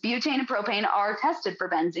 because butane and propane are tested for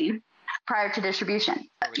benzene prior to distribution.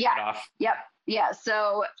 Yeah. Yep. Yeah.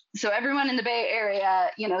 So everyone in the Bay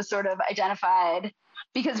Area, sort of identified,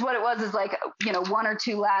 because what it was is like, one or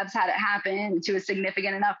two labs had it happen to a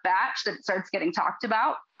significant enough batch that it starts getting talked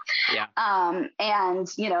about. Yeah. And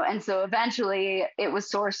so eventually it was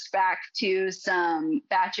sourced back to some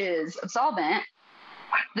batches of solvent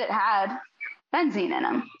that had benzene in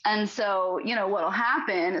them. And so, what'll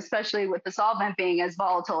happen, especially with the solvent being as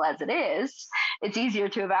volatile as it is, it's easier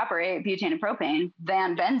to evaporate butane and propane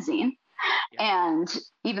than benzene. Yeah. And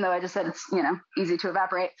even though I just said it's, easy to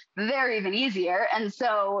evaporate, they're even easier. And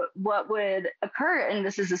so what would occur, and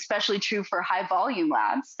this is especially true for high volume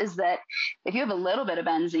labs, is that if you have a little bit of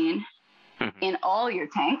benzene in all your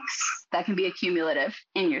tanks, that can be accumulative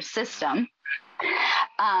in your system.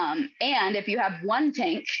 And if you have one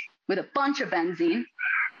tank with a bunch of benzene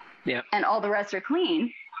and all the rest are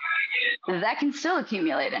clean, that can still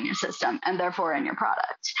accumulate in your system and therefore in your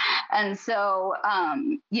product. And so,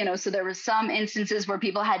 so there were some instances where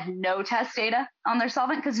people had no test data on their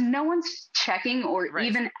solvent because no one's checking or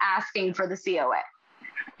even asking for the COA.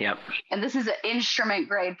 Yep. And this is an instrument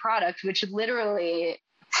grade product, which literally,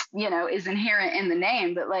 is inherent in the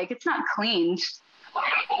name, but like it's not cleaned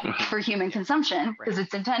for human consumption because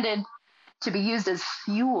it's intended to be used as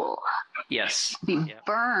fuel. Yes. Be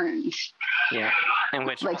burned. Yeah. And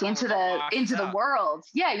which like into the world.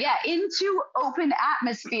 Yeah. Into open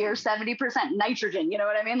atmosphere, 70% nitrogen. You know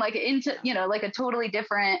what I mean? Like into, like a totally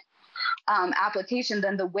different application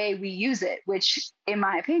than the way we use it, which in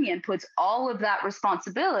my opinion puts all of that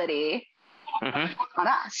responsibility on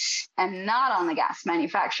us and not on the gas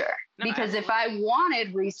manufacturer. Because if I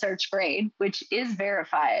wanted research grade, which is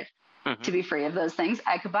verified to be free of those things,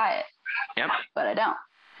 I could buy it. Yep. But I don't.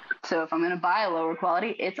 So if I'm going to buy a lower quality,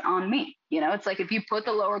 it's on me. It's like if you put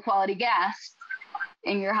the lower quality gas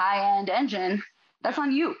in your high end engine, that's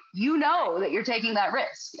on you. You know that you're taking that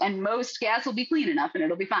risk, and most gas will be clean enough and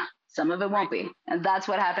it'll be fine. Some of it won't be. And that's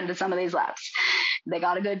what happened to some of these labs. They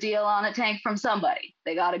got a good deal on a tank from somebody.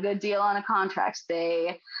 They got a good deal on a contract.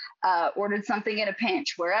 They ordered something in a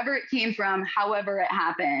pinch. Wherever it came from, however it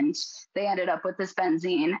happened, they ended up with this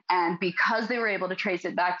benzene. And because they were able to trace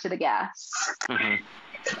it back to the gas,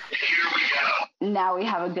 now we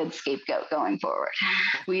have a good scapegoat going forward.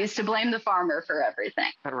 We used to blame the farmer for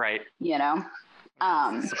everything. Right.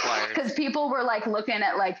 Because people were like looking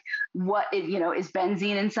at like what is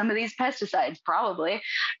benzene in some of these pesticides, probably,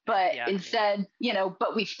 but instead,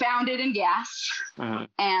 but we found it in gas,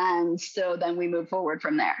 and so then we move forward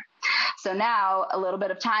from there. So now a little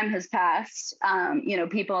bit of time has passed.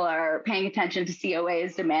 People are paying attention to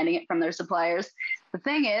COAs, demanding it from their suppliers. The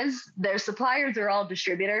thing is, their suppliers are all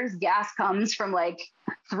distributors. Gas comes from like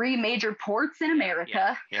 3 major ports in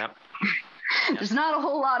America. There's not a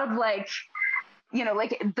whole lot of like,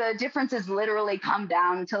 like the differences literally come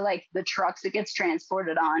down to like the trucks it gets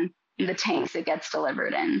transported on, the tanks it gets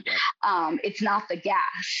delivered in. It's not the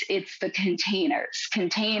gas, it's the containers.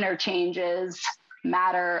 Container changes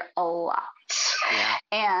matter a lot.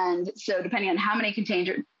 And so depending on how many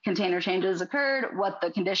container changes occurred, what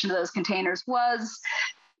the condition of those containers was,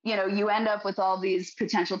 you end up with all these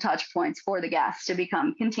potential touch points for the gas to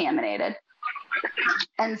become contaminated.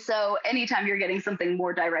 And so anytime you're getting something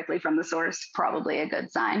more directly from the source, probably a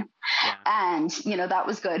good sign. And, that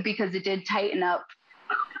was good because it did tighten up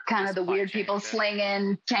kind of the weird people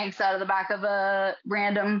slinging tanks out of the back of a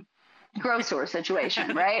random grow store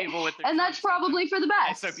situation, right? And that's probably for the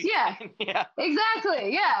best. Yeah,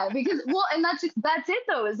 exactly. Yeah, because and that's it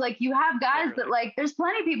though, is like you have guys that like there's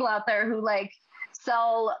plenty of people out there who like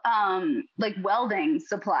sell like welding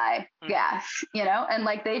supply gas, and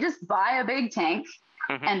like they just buy a big tank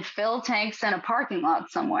and fill tanks in a parking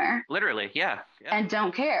lot somewhere. Literally, and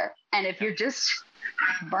don't care. And if you're just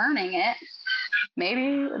burning it,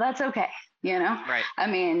 maybe that's okay. Right. I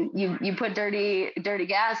mean, you put dirty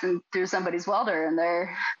gas in through somebody's welder, and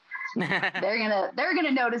they're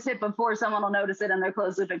gonna notice it before someone will notice it in their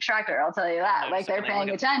closed loop extractor. I'll tell you that. Like they're paying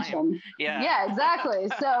attention. Yeah, exactly.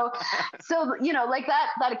 So like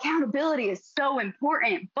that accountability is so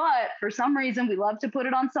important. But for some reason, we love to put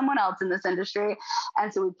it on someone else in this industry,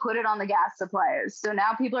 and so we put it on the gas suppliers. So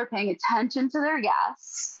now people are paying attention to their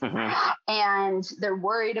gas, and they're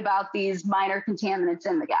worried about these minor contaminants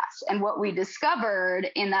in the gas. And what we discovered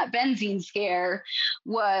in that benzene scare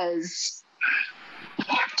was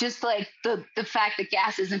just like the fact that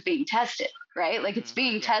gas isn't being tested, right? Like it's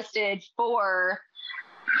being tested for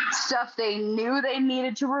stuff they knew they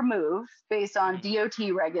needed to remove based on DOT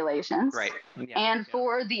regulations, right? And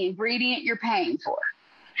for the ingredient you're paying for.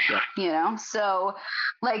 So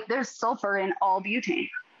like there's sulfur in all butane.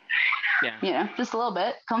 Just a little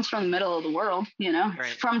bit comes from the middle of the world,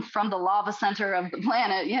 from the lava center of the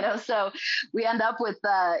planet, so we end up with,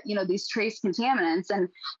 these trace contaminants and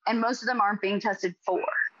most of them aren't being tested for.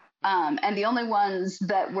 And the only ones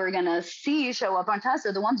that we're going to see show up on tests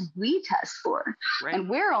are the ones we test for. Right. And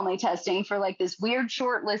we're only testing for like this weird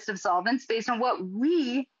short list of solvents based on what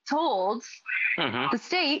we told the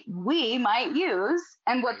state we might use,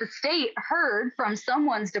 and what the state heard from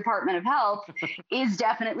someone's Department of Health is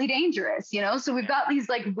definitely dangerous, So we've got these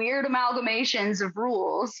like weird amalgamations of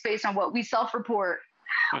rules based on what we self-report,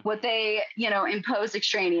 what they, impose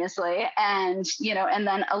extraneously, and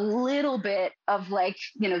then a little bit of like,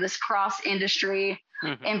 this cross-industry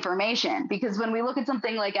information. Because when we look at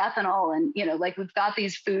something like ethanol and, like we've got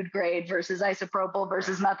these food grade versus isopropyl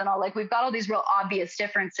versus methanol, like we've got all these real obvious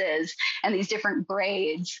differences and these different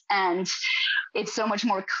grades, and it's so much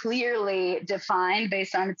more clearly defined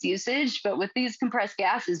based on its usage. But with these compressed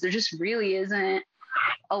gases, there just really isn't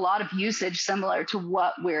a lot of usage similar to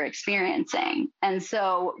what we're experiencing. And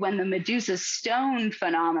so when the Medusa stone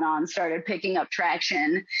phenomenon started picking up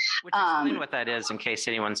traction, which explain what that is in case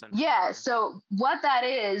anyone's unfamiliar. Yeah. So what that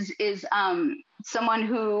is someone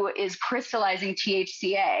who is crystallizing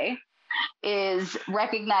THCA is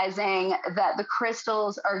recognizing that the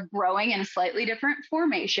crystals are growing in a slightly different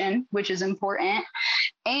formation, which is important.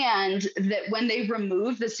 And that when they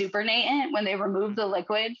remove the supernatant, when they remove the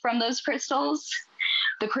liquid from those crystals,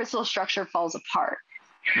 the crystal structure falls apart.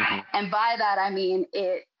 And by that, I mean,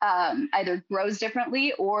 it either grows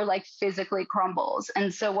differently or like physically crumbles.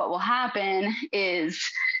 And so what will happen is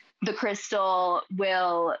the crystal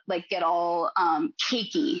will like get all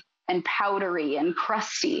cakey and powdery and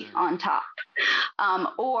crusty on top.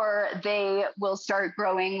 Or they will start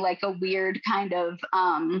growing like a weird kind of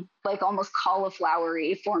like almost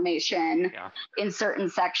cauliflowery formation in certain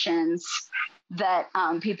sections that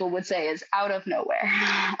people would say is out of nowhere.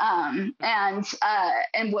 And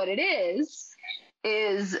what it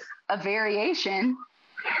is a variation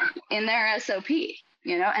in their SOP,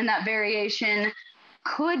 and that variation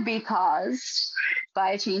could be caused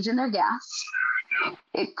by a change in their gas.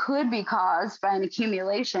 It could be caused by an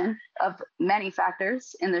accumulation of many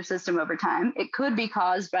factors in their system over time. It could be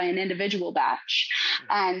caused by an individual batch.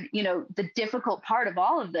 And, the difficult part of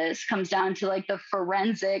all of this comes down to like the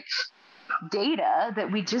forensic data that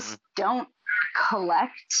we just don't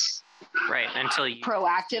collect until you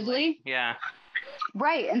proactively.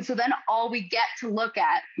 Right. And so then all we get to look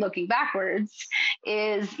at looking backwards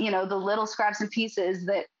is, the little scraps and pieces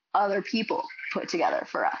that other people put together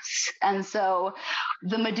for us. And so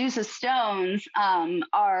the Medusa stones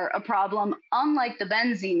are a problem, unlike the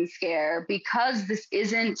benzene scare, because this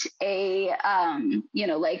isn't a,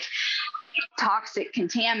 like toxic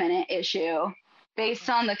contaminant issue based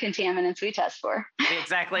on the contaminants we test for.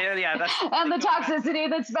 Exactly. Yeah. That's and the toxicity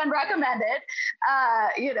that's been recommended.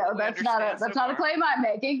 That's not a claim I'm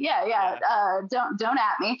making. Don't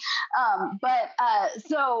at me.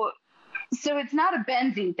 So it's not a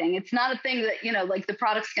benzene thing. It's not a thing that, like the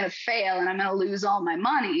product's going to fail and I'm going to lose all my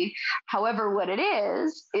money. However, what it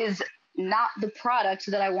is not the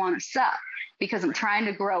product that I want to sell, because I'm trying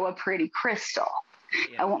to grow a pretty crystal.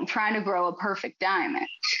 I'm trying to grow a perfect diamond.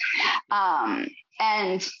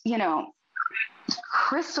 And,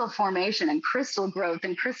 crystal formation and crystal growth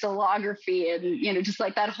and crystallography and, just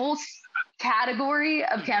like that whole category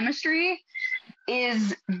of chemistry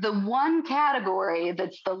is the one category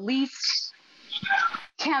that's the least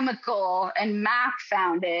chemical and math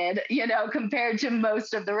founded, compared to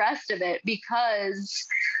most of the rest of it, because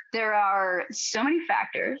there are so many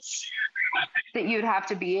factors that you'd have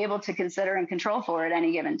to be able to consider and control for at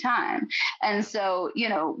any given time. And so,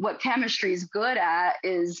 what chemistry is good at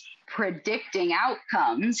is predicting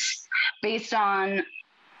outcomes based on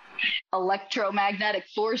electromagnetic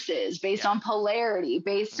forces, based on polarity,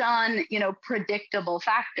 based on, predictable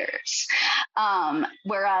factors.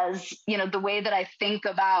 Whereas, the way that I think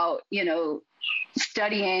about,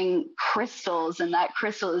 studying crystals and that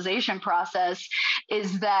crystallization process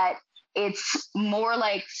is that it's more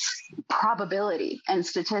like probability and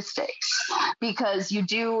statistics, because you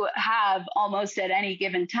do have almost at any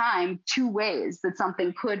given time two ways that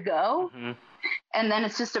something could go. And then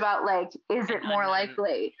it's just about like, is it more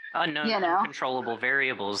likely? Unknown, uncontrollable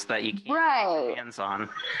variables that you can't get your hands on.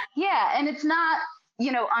 Yeah, and it's not,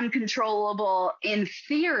 uncontrollable in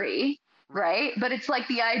theory, right? But it's like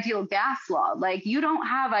the ideal gas law. Like you don't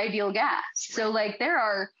have ideal gas. So like there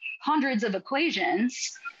are hundreds of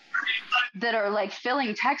equations that are like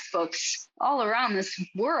filling textbooks all around this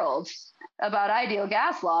world about ideal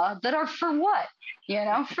gas law that are for what?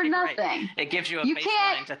 for nothing. Right. It gives you a you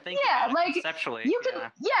baseline to think about it conceptually. You can,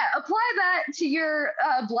 apply that to your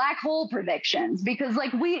black hole predictions, because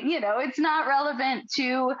it's not relevant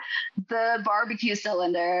to the barbecue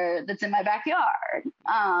cylinder that's in my backyard.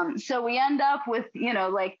 So we end up with,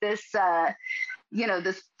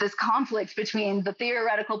 this conflict between the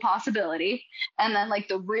theoretical possibility and then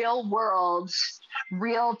the real world,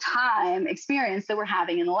 real time experience that we're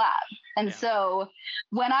having in the lab. And so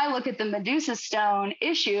when I look at the Medusa stone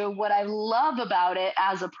issue, what I love about it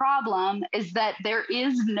as a problem is that there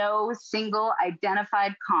is no single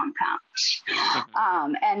identified compound.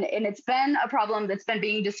 And it's been a problem that's been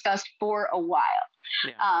being discussed for a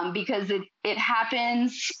while, because it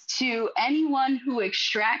happens to anyone who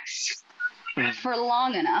extracts for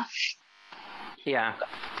long enough, at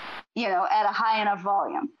a high enough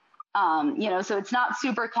volume. So it's not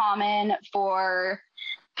super common for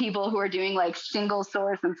people who are doing single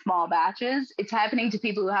source and small batches. It's happening to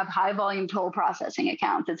people who have high volume toll processing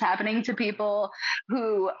accounts. It's happening to people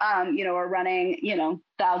who, are running,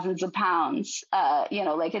 thousands of pounds.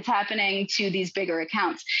 It's happening to these bigger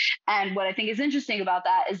accounts. And what I think is interesting about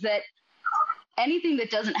that is that anything that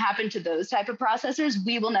doesn't happen to those type of processors,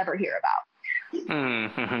 we will never hear about.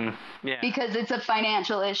 Because it's a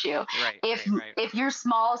financial issue. If your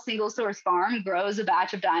small single source farm grows a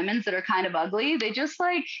batch of diamonds that are kind of ugly, they just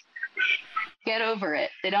get over it.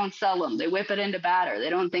 They don't sell them. They whip it into batter. They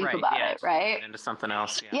don't think about it, right? Into something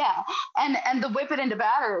else. And the whip it into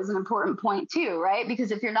batter is an important point too, right?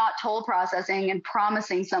 Because if you're not toll processing and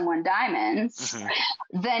promising someone diamonds,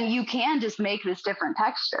 then you can just make this different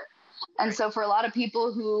texture. And so for a lot of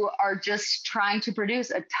people who are just trying to produce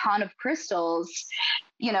a ton of crystals,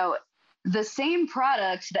 the same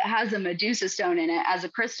product that has a Medusa stone in it as a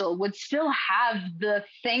crystal would still have the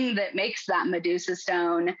thing that makes that Medusa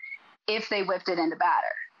stone if they whipped it into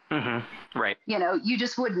batter. Right. You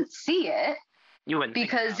just wouldn't see it. You wouldn't,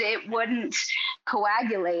 because it wouldn't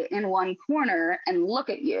coagulate in one corner and look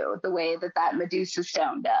at you the way that Medusa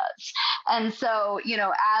stone does. And so,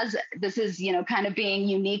 as this is, kind of being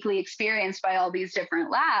uniquely experienced by all these different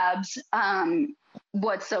labs,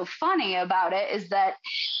 what's so funny about it is that,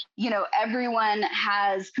 everyone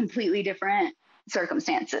has completely different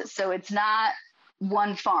circumstances. So it's not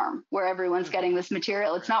one farm where everyone's getting this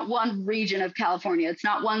material. It's not one region of California. It's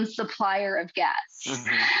not one supplier of gas.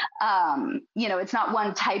 It's not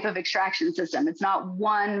one type of extraction system. It's not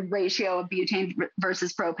one ratio of butane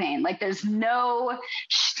versus propane. There's no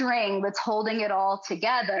string that's holding it all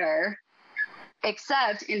together,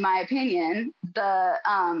 except, in my opinion,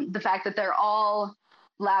 the fact that they're all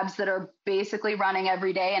labs that are basically running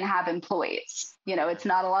every day and have employees. It's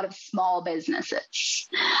not a lot of small businesses.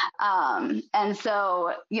 And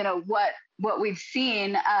so, what we've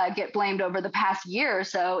seen get blamed over the past year or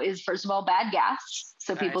so is, first of all, bad gas.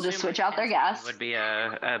 So people just switch out their gas. Would be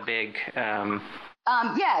a big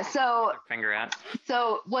finger at.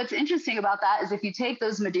 So what's interesting about that is if you take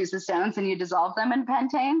those Medusa stones and you dissolve them in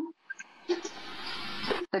pentane,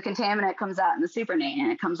 the contaminant comes out in the supernatant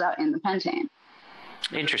and it comes out in the pentane.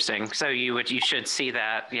 Interesting. So you should see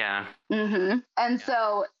that. Yeah. And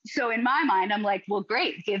so in my mind, I'm like, well,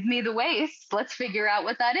 great. Give me the waste. Let's figure out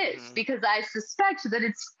what that is, because I suspect that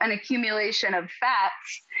it's an accumulation of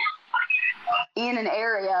fats in an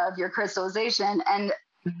area of your crystallization. And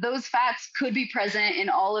those fats could be present in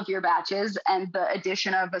all of your batches, and the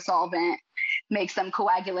addition of a solvent makes them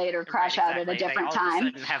coagulate or crash out at a different time. All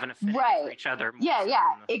of a sudden have an affinity for each other.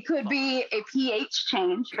 It could be a pH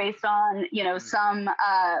change based on, some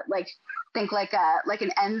think like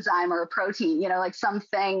an enzyme or a protein,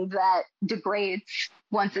 something that degrades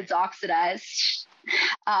once it's oxidized.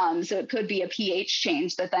 So it could be a pH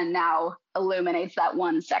change that then now illuminates that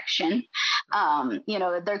one section.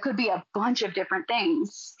 There could be a bunch of different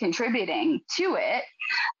things contributing to it.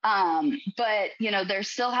 But, there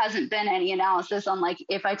still hasn't been any analysis on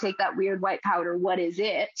if I take that weird white powder, what is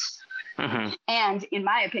it? And in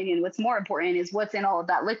my opinion, what's more important is what's in all of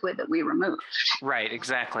that liquid that we remove. Right,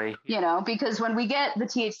 exactly. Because when we get the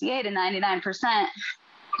THCA to 99%,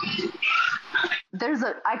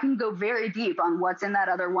 I can go very deep on what's in that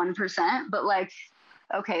other 1%, but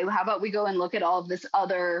okay, how about we go and look at all of this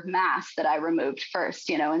other mass that I removed first,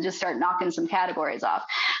 and just start knocking some categories off.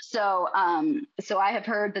 So I have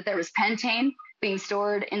heard that there was pentane being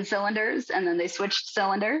stored in cylinders, and then they switched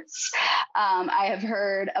cylinders. I have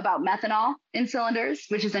heard about methanol in cylinders,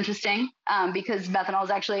 which is interesting, because methanol is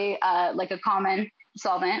actually a common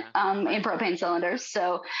solvent in propane cylinders.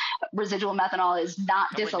 So residual methanol is not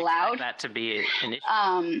disallowed. That to be an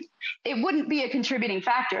issue. It wouldn't be a contributing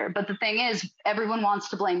factor, but the thing is, everyone wants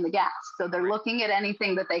to blame the gas. So they're looking at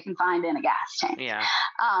anything that they can find in a gas tank. Yeah.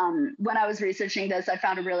 When I was researching this, I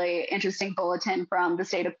found a really interesting bulletin from the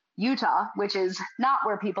state of Utah, which is not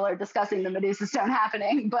where people are discussing the Medusa stone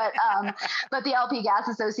happening, but the LP Gas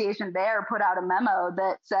Association there put out a memo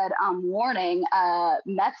that said, warning,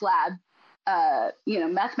 meth lab,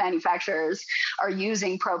 meth manufacturers are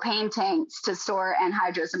using propane tanks to store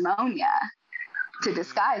anhydrous ammonia to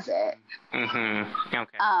disguise it. Mm-hmm.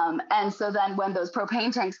 Okay. And so then when those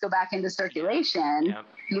propane tanks go back into circulation,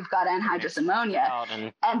 you've got anhydrous ammonia.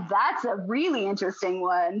 And that's a really interesting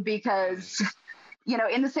one because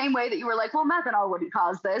in the same way that you were like, well, methanol wouldn't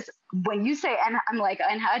cause this. When you say, and I'm like,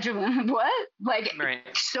 anhydrous, what? Like,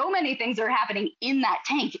 so many things are happening in that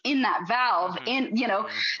tank, in that valve,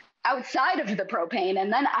 outside of the propane.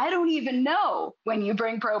 And then I don't even know when you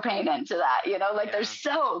bring propane into that, there's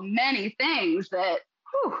so many things that,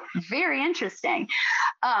 very interesting.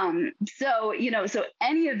 So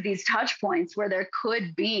any of these touch points where there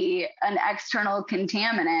could be an external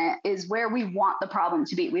contaminant is where we want the problem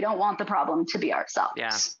to be. We don't want the problem to be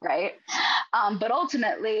ourselves, right? But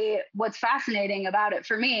ultimately, what's fascinating about it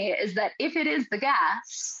for me is that if it is the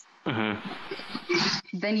gas,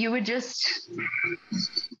 then you would just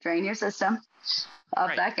drain your system of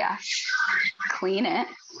that gas, clean it,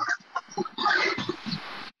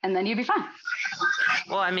 and then you'd be fine.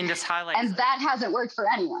 Well, I mean, this highlights, and that hasn't worked for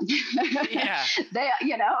anyone.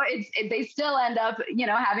 They still end up,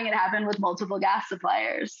 having it happen with multiple gas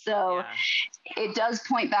suppliers. So it does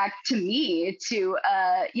point back to me to,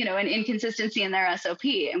 an inconsistency in their SOP.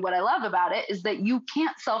 And what I love about it is that you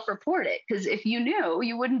can't self-report it, because if you knew,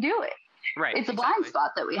 you wouldn't do it. Right. It's a blind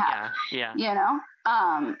spot that we have.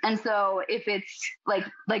 And so if it's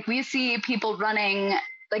like we see people running,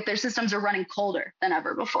 like their systems are running colder than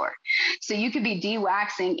ever before. So you could be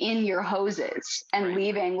de-waxing in your hoses and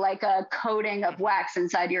leaving like a coating of wax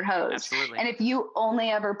inside your hose. Absolutely. And if you only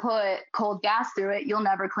ever put cold gas through it, you'll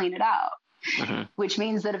never clean it out, which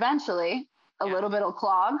means that eventually a little bit will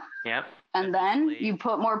clog. Yep. And then you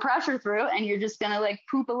put more pressure through and you're just going to like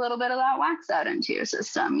poop a little bit of that wax out into your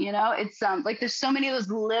system. It's like, there's so many of those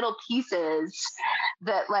little pieces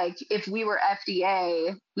that like, if we were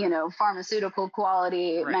FDA, pharmaceutical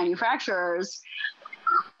quality manufacturers,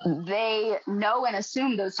 they know and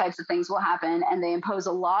assume those types of things will happen. And they impose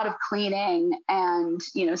a lot of cleaning and,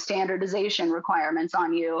 standardization requirements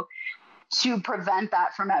on you to prevent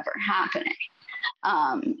that from ever happening.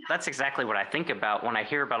 That's exactly what I think about when I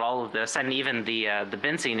hear about all of this, and even the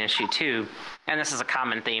benzene issue too. And this is a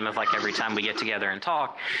common theme of like every time we get together and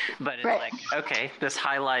talk. But it's like, okay, this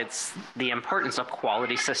highlights the importance of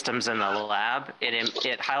quality systems in the lab.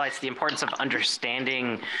 It highlights the importance of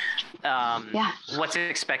understanding what's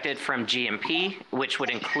expected from GMP, which would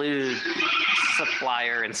include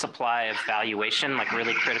supplier and supply evaluation, like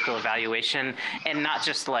really critical evaluation, and not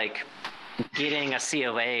just like getting a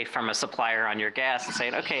COA from a supplier on your gas and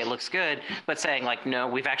saying, okay, it looks good, but saying like, no,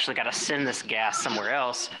 we've actually got to send this gas somewhere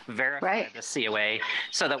else, verify the COA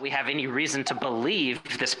so that we have any reason to believe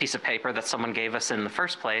this piece of paper that someone gave us in the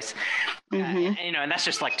first place. And that's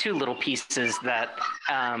just like two little pieces that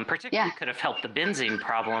particularly could have helped the benzene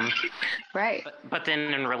problem. Right. But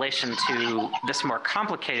then in relation to this more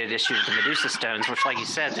complicated issue of the Medusa stones, which like you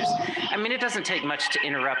said, it doesn't take much to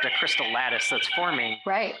interrupt a crystal lattice that's forming.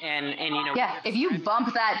 Right. And if you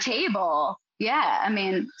bump that table,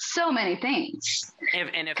 so many things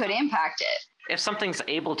could impact it. If something's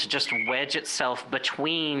able to just wedge itself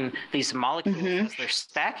between these molecules as they're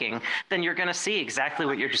stacking, then you're going to see exactly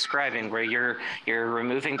what you're describing, where you're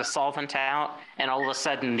removing the solvent out, and all of a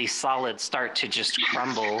sudden these solids start to just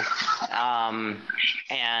crumble.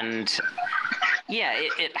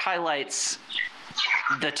 It highlights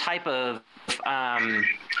the type of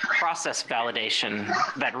process validation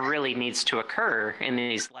that really needs to occur in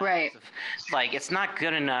these labs. Right. Like, it's not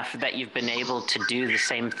good enough that you've been able to do the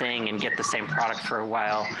same thing and get the same product for a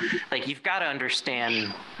while. Like, you've got to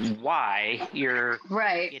understand why you're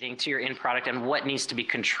getting to your end product and what needs to be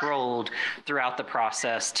controlled throughout the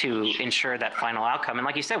process to ensure that final outcome. And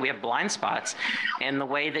like you said, we have blind spots. And the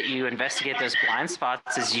way that you investigate those blind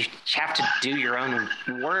spots is you have to do your own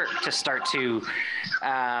work to start to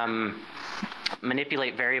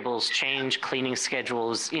manipulate variables, change cleaning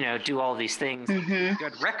schedules, do all these things.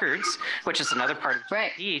 Good records, which is another part of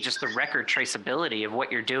GP, just the record traceability of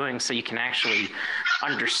what you're doing so you can actually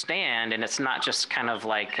understand. And it's not just kind of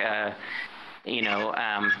like, I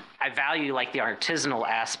value like the artisanal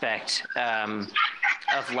aspect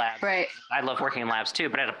of labs. Right. I love working in labs too,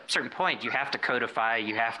 but at a certain point, you have to codify,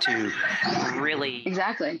 you have to really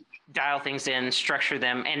exactly dial things in, structure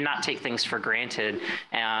them, and not take things for granted.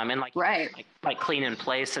 And like clean in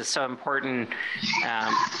place is so important.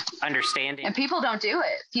 Understanding. And people don't do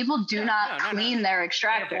it. People do not clean their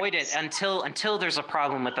extractors. They avoid it until there's a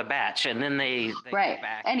problem with the batch, and then they right. go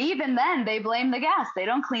back. And even then, they blame the gas. They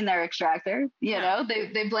don't clean their extractor. You know,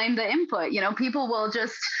 they blame the input. You know, people will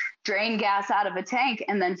just drain gas out of a tank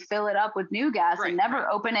and then fill it up with new gas and never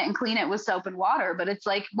open it and clean it with soap and water. But it's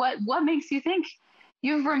like, what makes you think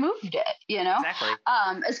you've removed it, you know? Exactly.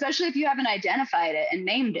 Especially if you haven't identified it and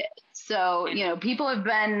named it. So, you know, people have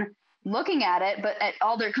been looking at it, but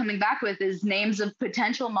all they're coming back with is names of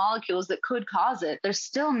potential molecules that could cause it. There's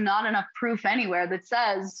still not enough proof anywhere that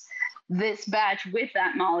says this batch with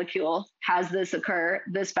that molecule has this occur.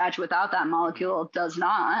 This batch without that molecule does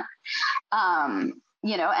not.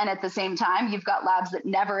 You know, and at the same time, you've got labs that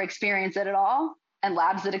never experience it at all and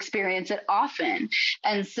labs that experience it often.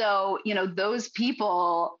 And so, you know, those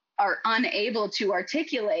people are unable to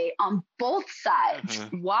articulate on both sides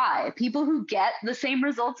why people who get the same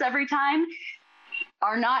results every time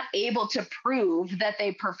are not able to prove that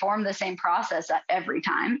they perform the same process at every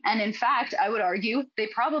time. And in fact, I would argue they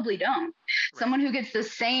probably don't. Right. Someone who gets the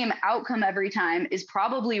same outcome every time is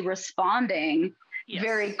probably responding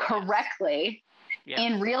very correctly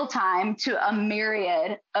in real time to a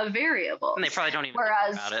myriad of variables. And they probably don't even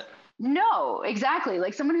think about it. No, exactly.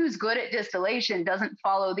 Like someone who's good at distillation doesn't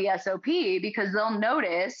follow the SOP because they'll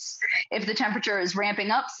notice if the temperature is ramping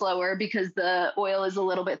up slower because the oil is a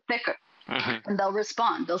little bit thicker. And they'll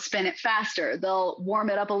respond. They'll spin it faster. They'll warm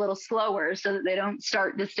it up a little slower so that they don't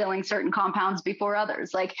start distilling certain compounds before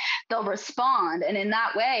others. Like they'll respond. And in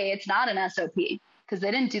that way, it's not an SOP because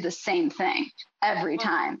they didn't do the same thing every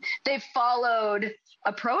time. They followed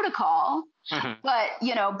a protocol, but,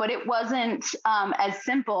 you know, but it wasn't as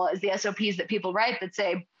simple as the SOPs that people write that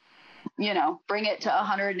say, you know, bring it to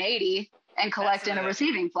 180 and collect in a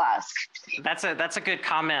receiving flask. That's a good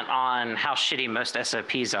comment on how shitty most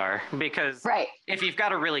SOPs are, because if you've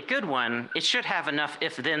got a really good one, it should have enough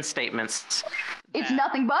if-then statements. It's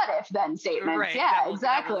nothing but if-then statements. Right. Yeah,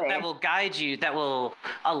 exactly. That will guide you, that will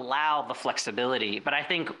allow the flexibility. But I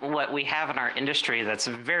think what we have in our industry that's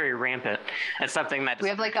very rampant, and something that we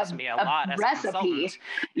have like me a lot as recipe.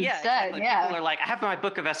 Yeah, exactly. People are like, I have my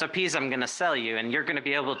book of SOPs I'm going to sell you, and you're going to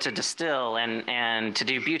be able to distill and to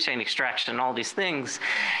do butane extraction, all these things.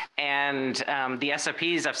 And the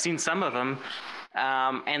SOPs, I've seen some of them,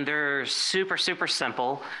 and they're super, super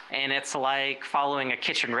simple. And it's like following a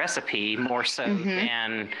kitchen recipe more so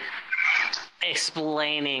than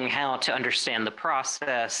explaining how to understand the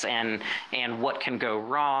process and what can go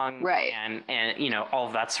wrong, and you know, all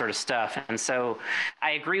of that sort of stuff. And so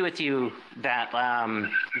I agree with you that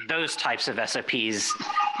those types of SOPs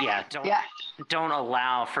don't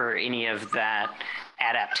allow for any of that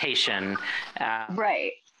adaptation.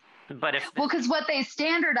 But because what they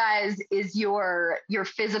standardize is your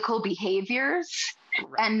physical behaviors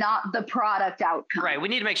and not the product outcome. Right. We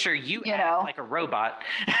need to make sure you act like a robot.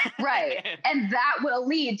 And that will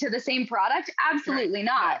lead to the same product? Absolutely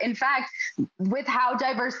not. In fact, with how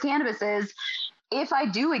diverse cannabis is, if I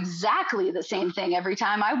do exactly the same thing every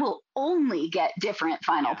time, I will only get different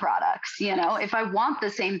final products. You know, if I want the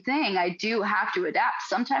same thing, I do have to adapt.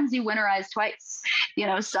 Sometimes you winterize twice, you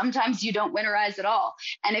know, sometimes you don't winterize at all.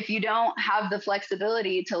 And if you don't have the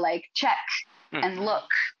flexibility to like check and look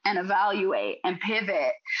and evaluate and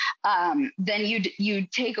pivot, then you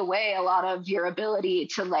take away a lot of your ability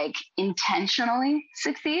to like intentionally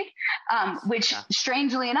succeed, which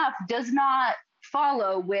strangely enough does not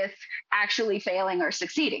follow with actually failing or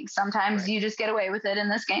succeeding. Sometimes you just get away with it in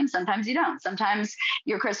this game. Sometimes you don't. Sometimes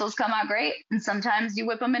your crystals come out great and sometimes you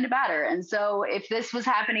whip them into batter. And so if this was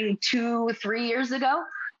happening 2-3 years ago,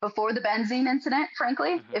 before the benzene incident,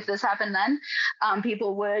 frankly, if this happened then,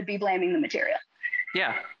 people would be blaming the material.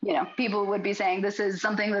 Yeah. You know, people would be saying this is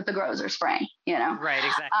something that the growers are spraying, you know? Right,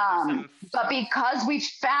 exactly. But because we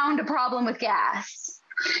found a problem with gas,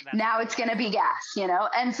 now it's going to be gas, you know?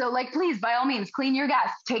 And so like, please, by all means, clean your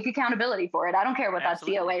gas, take accountability for it. I don't care what that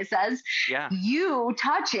COA says. You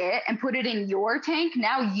touch it and put it in your tank.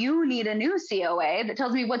 Now you need a new COA that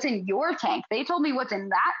tells me what's in your tank. They told me what's in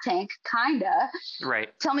that tank, kinda.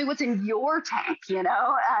 Tell me what's in your tank, you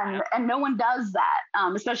know? And no one does that,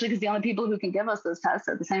 especially because the only people who can give us those tests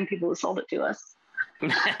are the same people who sold it to us. Boo.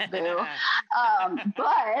 But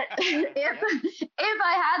if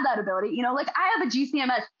I had that ability, you know, like I have a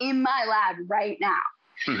GCMS in my lab right now.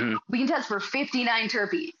 We can test for 59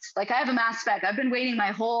 terpenes. Like I have a mass spec. I've been waiting my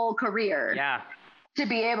whole career to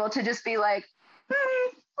be able to just be like,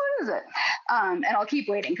 what is it? And I'll keep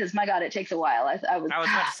waiting because my God, it takes a while. I was about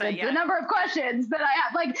to say, the number of questions that I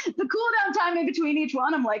have, like the cool down time in between each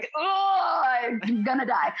one, I'm like, oh, I'm gonna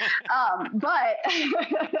die. But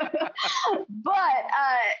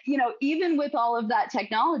you know, even with all of that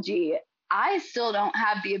technology, I still don't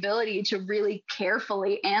have the ability to really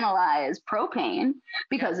carefully analyze propane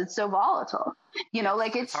because it's so volatile. You know,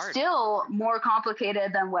 like it's still more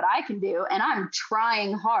complicated than what I can do. And I'm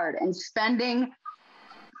trying hard and spending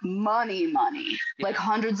money, like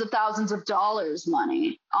hundreds of thousands of dollars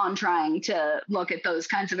money on trying to look at those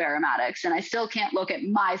kinds of aromatics. And I still can't look at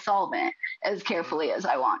my solvent as carefully as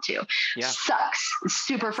I want to. Sucks. It's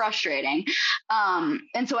super frustrating.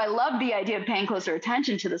 And so I love the idea of paying closer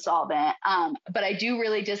attention to the solvent. But I do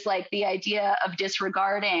really dislike the idea of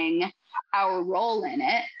disregarding our role in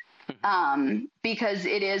it. Because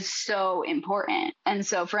it is so important. And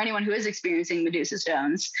so for anyone who is experiencing Medusa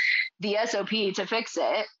stones, the SOP to fix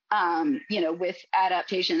it, you know, with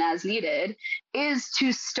adaptation as needed, is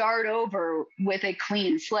to start over with a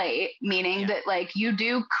clean slate, meaning that like you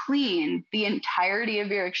do clean the entirety of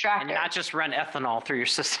your extractor. And not just run ethanol through your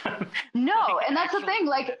system. No, like, and that's the thing,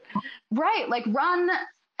 like, right, like run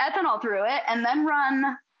ethanol through it and then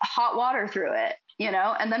run hot water through it, you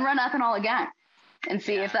know, and then run ethanol again. And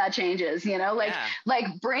see if that changes, you know, like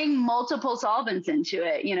bring multiple solvents into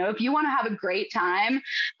it. You know, if you want to have a great time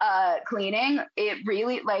cleaning, it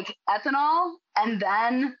really like ethanol and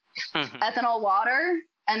then ethanol water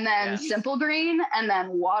and then simple green and then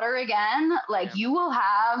water again, like you will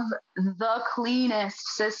have the cleanest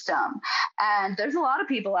system. And there's a lot of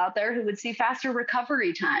people out there who would see faster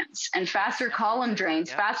recovery times and faster column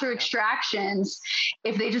drains, faster extractions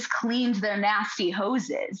if they just cleaned their nasty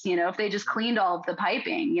hoses, you know, if they just cleaned all of the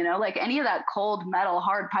piping, you know, like any of that cold metal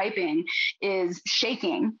hard piping is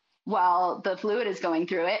shaking while the fluid is going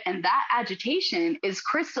through it. And that agitation is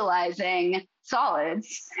crystallizing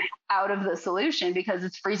solids out of the solution because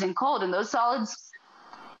it's freezing cold. And those solids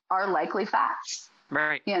are likely fats.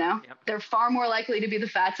 Right. You know, they're far more likely to be the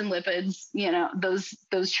fats and lipids, you know,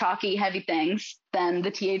 those chalky, heavy things than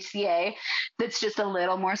the THCA that's just a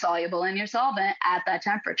little more soluble in your solvent at that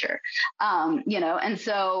temperature. You know, and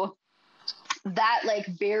so that like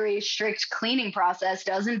very strict cleaning process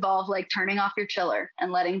does involve like turning off your chiller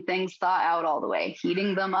and letting things thaw out all the way,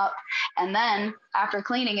 heating them up. And then after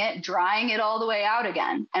cleaning it, drying it all the way out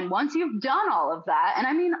again. And once you've done all of that, and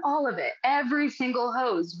I mean all of it, every single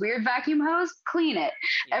hose, weird vacuum hose, clean it.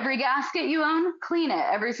 Every gasket you own, clean it.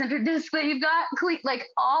 Every center disc that you've got, clean, like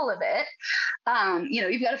all of it. You know,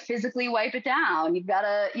 you've got to physically wipe it down. You've got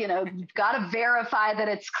to, you know, you've got to verify that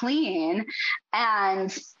it's clean.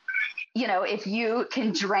 And you know, if you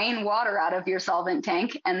can drain water out of your solvent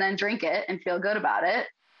tank and then drink it and feel good about it,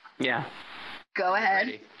 go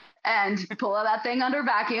ahead and pull that thing under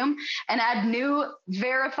vacuum and add new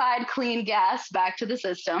verified clean gas back to the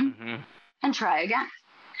system and try again.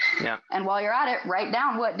 And while you're at it, write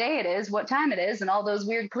down what day it is, what time it is, and all those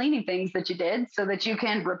weird cleaning things that you did so that you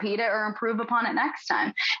can repeat it or improve upon it next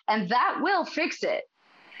time. And that will fix it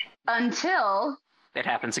until it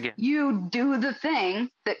happens again. You do the thing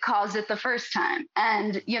that caused it the first time.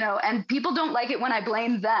 And, you know, and people don't like it when I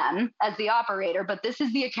blame them as the operator, but this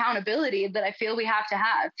is the accountability that I feel we have to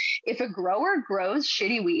have. If a grower grows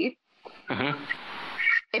shitty weed,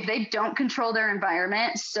 if they don't control their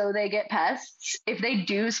environment, so they get pests, if they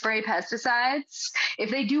do spray pesticides, if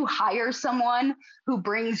they do hire someone who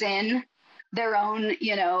brings in their own,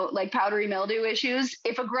 you know, like powdery mildew issues.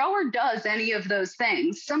 If a grower does any of those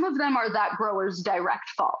things, some of them are that grower's direct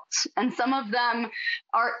fault, and some of them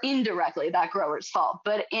are indirectly that grower's fault.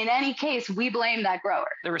 But in any case, we blame that grower.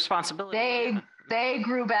 The responsibility. They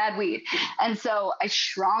grew bad weed. And so I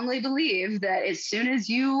strongly believe that as soon as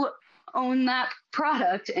you own that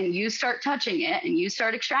product and you start touching it and you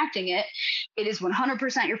start extracting it, it is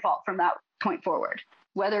 100% your fault from that point forward,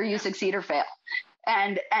 whether you succeed or fail.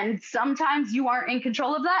 And sometimes you aren't in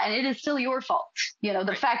control of that, and it is still your fault. You know,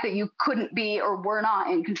 the fact that you couldn't be or were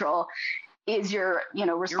not in control is your, you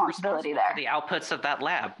know, responsibility there. For the outputs of that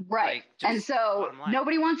lab. Right. Like, and so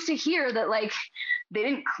nobody wants to hear that, like, they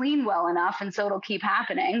didn't clean well enough, and so it'll keep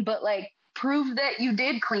happening. But, like, prove that you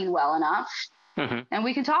did clean well enough, and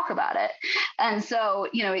we can talk about it. And so,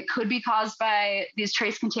 you know, it could be caused by these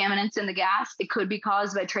trace contaminants in the gas. It could be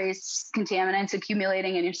caused by trace contaminants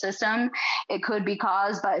accumulating in your system. It could be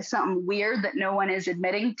caused by something weird that no one is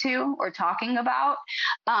admitting to or talking about.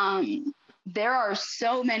 There are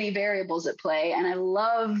so many variables at play, and I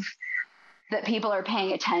love that people are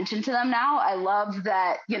paying attention to them now. I love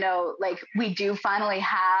that, you know, like we do finally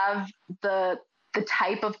have the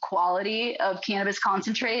type of quality of cannabis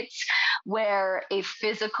concentrates where a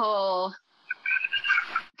physical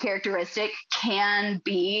characteristic can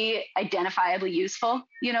be identifiably useful,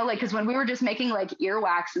 you know, like, because when we were just making like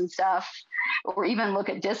earwax and stuff, or even look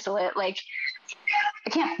at distillate, like I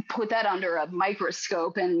can't put that under a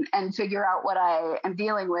microscope and figure out what I am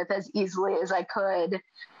dealing with as easily as I could,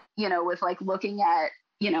 you know, with like looking at,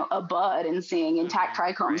 you know, a bud and seeing intact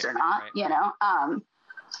trichomes or not, you know.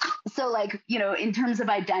 So like, you know, in terms of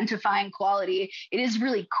identifying quality, it is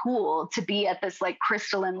really cool to be at this like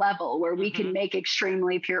crystalline level where we can make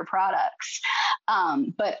extremely pure products.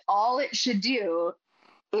 But all it should do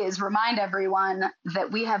is remind everyone that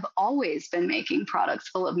we have always been making products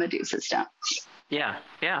full of Medusa stones. Yeah.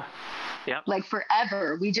 Like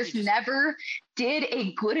forever. We just never did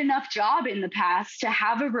a good enough job in the past to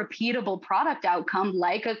have a repeatable product outcome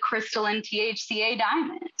like a crystalline THCA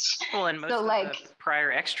diamond. Well, and most of the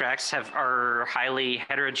prior extracts are highly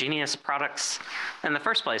heterogeneous products in the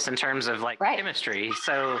first place in terms of like chemistry.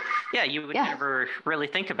 So yeah, you would never really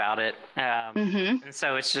think about it. And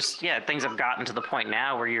so it's just, things have gotten to the point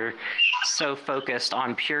now where you're so focused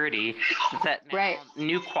on purity that now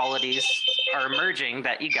new qualities are emerging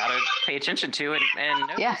that you got to pay attention to and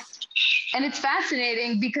notice. Yeah. And it's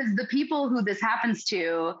fascinating because the people who this happens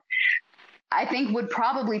to, I think, would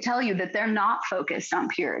probably tell you that they're not focused on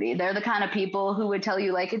purity. They're the kind of people who would tell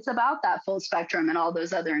you like it's about that full spectrum and all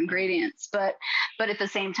those other ingredients. But at the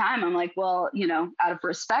same time, I'm like, well, you know, out of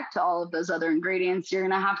respect to all of those other ingredients, you're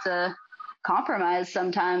going to have to compromise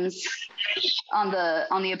sometimes on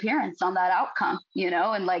the appearance, on that outcome, you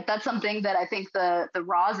know. And like that's something that I think the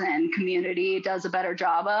rosin community does a better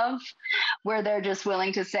job of, where they're just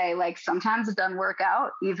willing to say like sometimes it doesn't work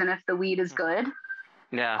out even if the weed is good,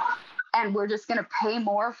 and we're just going to pay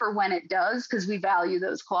more for when it does because we value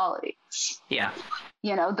those qualities.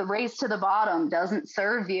 You know, the race to the bottom doesn't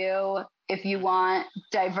serve you if you want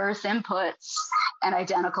diverse inputs and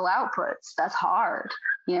identical outputs. That's hard.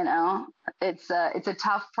 You know, it's a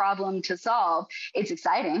tough problem to solve. It's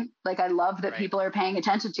exciting. Like, I love that people are paying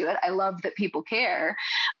attention to it. I love that people care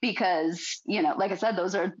because, you know, like I said,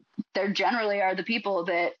 there generally are the people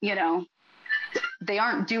that, you know, they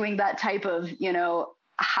aren't doing that type of, you know,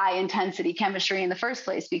 high intensity chemistry in the first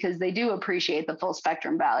place because they do appreciate the full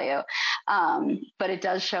spectrum value. But it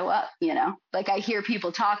does show up, you know, like I hear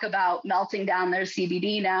people talk about melting down their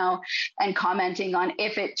CBD now and commenting on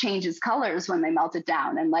if it changes colors when they melt it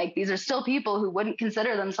down. And like, these are still people who wouldn't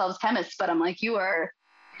consider themselves chemists, but I'm like, you are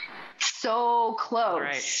so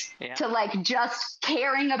close to like just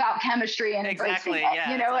caring about chemistry and embracing it.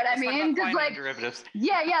 You know what I mean? Because like,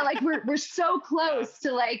 like we're so close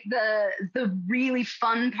to like the really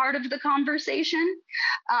fun part of the conversation.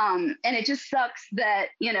 And it just sucks that,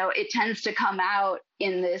 you know, it tends to come out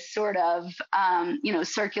in this sort of, you know,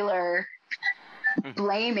 circular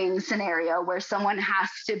blaming scenario where someone has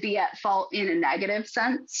to be at fault in a negative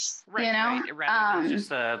sense, you know, rather than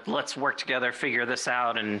just let's work together, figure this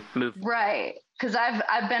out and move. Because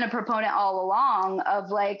I've been a proponent all along of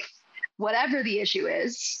like, whatever the issue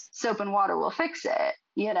is, soap and water will fix it,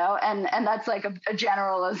 you know, and that's like a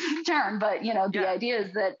general term, but you know, the idea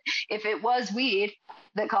is that if it was weed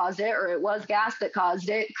that caused it, or it was gas that caused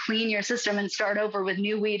it, clean your system and start over with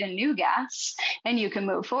new weed and new gas, and you can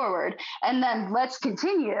move forward. And then let's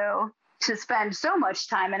continue to spend so much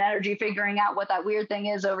time and energy figuring out what that weird thing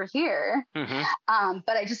is over here.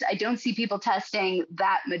 But I don't see people testing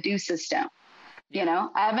that Medusa stone. You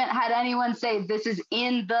know, I haven't had anyone say this is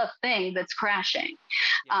in the thing that's crashing.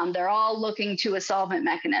 They're all looking to a solvent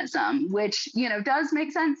mechanism, which, you know, does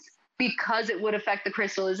make sense because it would affect the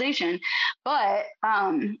crystallization. But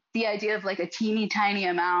the idea of like a teeny tiny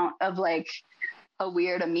amount of like a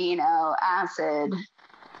weird amino acid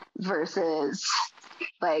versus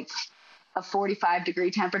like a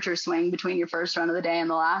 45-degree temperature swing between your first run of the day and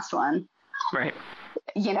the last one.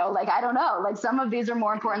 You know, like, I don't know, like some of these are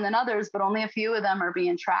more important than others, but only a few of them are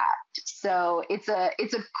being tracked. So it's a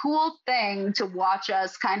cool thing to watch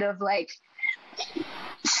us kind of like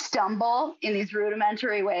stumble in these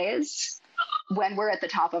rudimentary ways when we're at the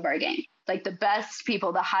top of our game. Like the best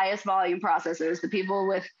people, the highest volume processors, the people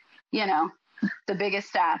with, you know, the biggest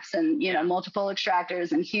staffs and, you know, multiple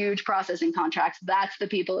extractors and huge processing contracts, that's the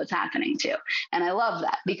people it's happening to. And I love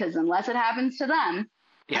that because unless it happens to them,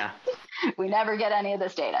 we never get any of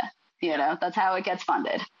this data. You know, that's how it gets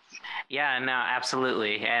funded. Yeah, no,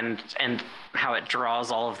 absolutely. And how it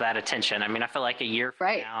draws all of that attention. I mean, I feel like a year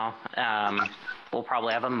from now, we'll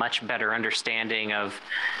probably have a much better understanding of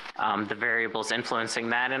the variables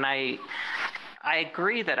influencing that. And I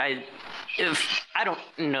agree that if I don't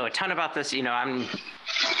know a ton about this, you know,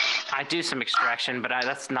 I do some extraction, but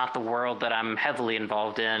that's not the world that I'm heavily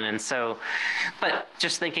involved in. And so, but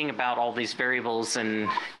just thinking about all these variables and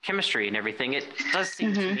chemistry and everything, it does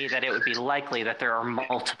seem to me that it would be likely that there are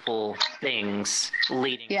multiple things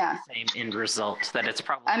leading to the same end result, that it's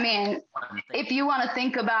probably... I mean, if you want to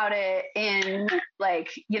think about it in like,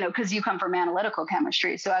 you know, because you come from analytical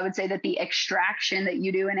chemistry. So I would say that the extraction that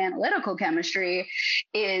you do in analytical chemistry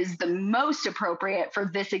is the most appropriate for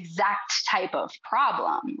this exact type of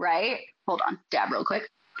problem, right? Hold on, dab real quick.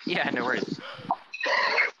 Yeah, no worries.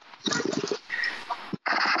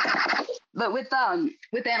 But with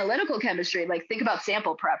analytical chemistry, like think about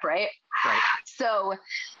sample prep, right? Right. So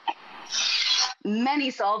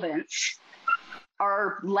many solvents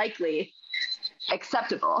are likely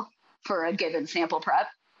acceptable for a given sample prep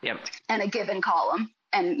and a given column,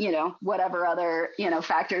 and, you know, whatever other, you know,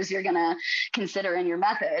 factors you're going to consider in your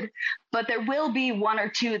method. But there will be one or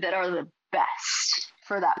two that are the best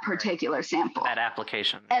for that particular sample. That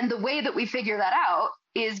application. And the way that we figure that out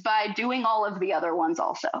is by doing all of the other ones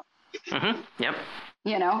also. Yep.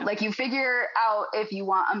 You know, like you figure out if you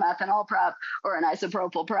want a methanol prep or an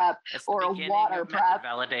isopropyl prep or a water prep.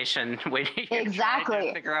 Validation. When you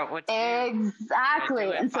exactly. Figure out what to exactly.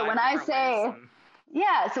 do. And so when I say,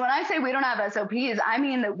 so when I say we don't have SOPs, I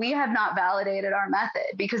mean that we have not validated our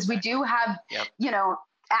method, because we do have, you know,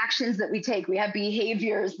 actions that we take. We have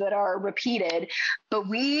behaviors that are repeated, but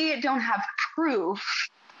we don't have proof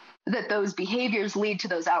that those behaviors lead to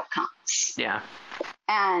those outcomes. Yeah.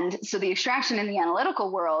 And so the extraction in the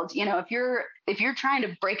analytical world, you know, if you're trying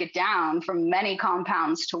to break it down from many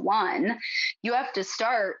compounds to one, you have to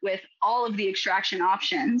start with all of the extraction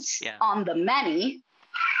options on the many.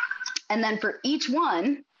 And then for each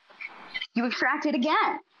one, you extract it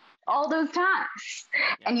again, all those times.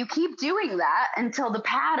 And you keep doing that until the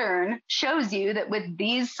pattern shows you that with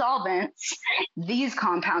these solvents, these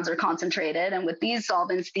compounds are concentrated. And with these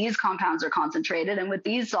solvents, these compounds are concentrated. And with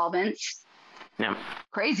these solvents,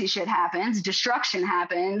 crazy shit happens, destruction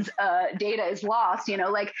happens, data is lost, you know,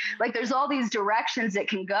 like there's all these directions it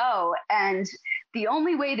can go. And the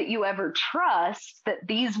only way that you ever trust that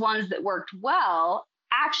these ones that worked well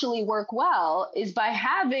actually work well is by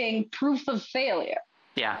having proof of failure.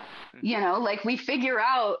 Yeah. You know, like we figure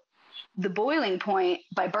out the boiling point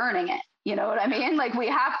by burning it. You know what I mean? Like we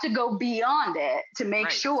have to go beyond it to make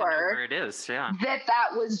sure to know where it is. Yeah. that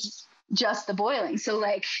was just the boiling. So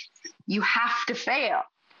like you have to fail.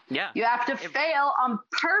 Yeah. You have to fail on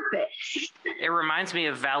purpose. It reminds me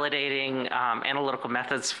of validating analytical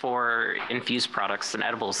methods for infused products and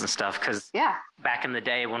edibles and stuff. Because back in the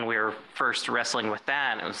day when we were first wrestling with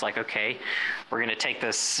that, it was like, okay, we're going to take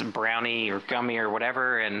this brownie or gummy or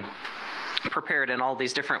whatever and prepare it in all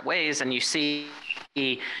these different ways. And you see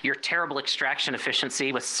your terrible extraction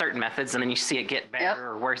efficiency with certain methods, and then you see it get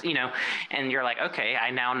better or worse, you know, and you're like, okay, I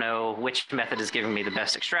now know which method is giving me the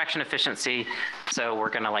best extraction efficiency. So we're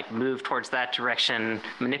going to like move towards that direction,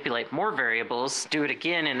 manipulate more variables, do it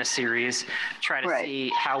again in a series, try to see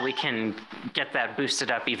how we can get that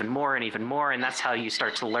boosted up even more and even more. And that's how you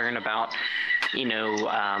start to learn about, you know,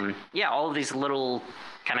 all of these little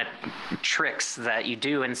kind of tricks that you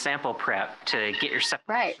do in sample prep to get your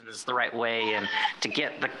separations the right way and to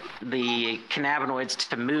get the cannabinoids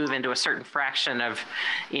to move into a certain fraction of,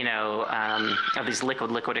 you know, of these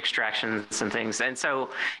liquid extractions and things. And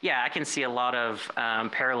so, I can see a lot of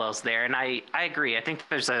parallels there. And I agree. I think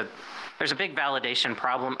there's a big validation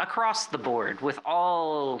problem across the board with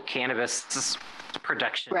all cannabis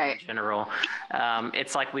production in general.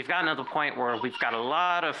 It's like we've gotten to the point where we've got a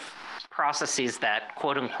lot of processes that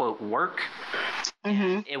quote unquote work.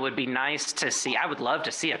 It would be nice to see, I would love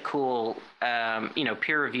to see a cool,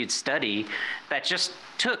 peer-reviewed study that just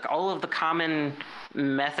took all of the common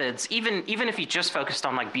methods, even if you just focused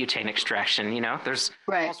on like butane extraction, you know, there's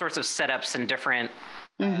all sorts of setups and different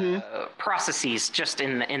processes just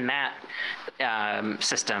in that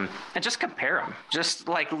system, and just compare them, just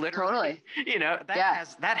like literally, you know,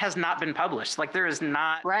 that has not been published. Like there is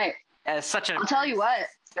not such a, I'll tell you what,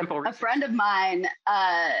 simple a friend of mine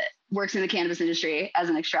works in the cannabis industry as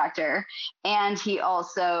an extractor, and he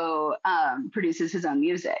also produces his own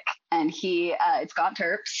music, and it's got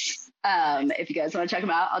terps. If you guys want to check him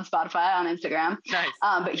out on Spotify, on Instagram.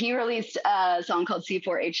 But he released a song called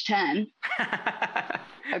C4H10.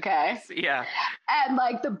 Okay. Yeah. And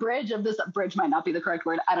like the bridge might not be the correct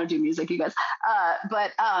word. I don't do music, you guys.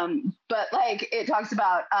 But like it talks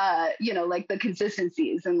about, like the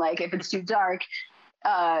consistencies, and like if it's too dark,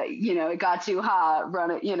 it got too hot, run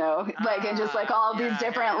it, and just like all of these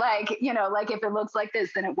different, like if it looks like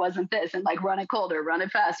this, then it wasn't this, and like run it colder, run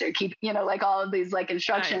it faster, keep, like all of these like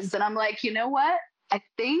instructions. And I'm like, you know what? I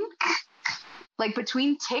think like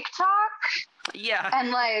between TikTok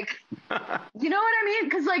and like, you know what I mean?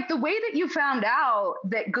 Because like the way that you found out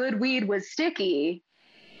that good weed was sticky,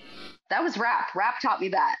 that was rap. Rap taught me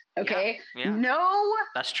that. Okay. Yeah. No,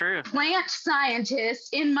 that's true. Plant scientist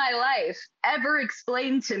in my life ever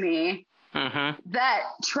explained to me that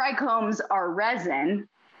trichomes are resin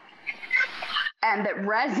and that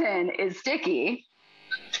resin is sticky.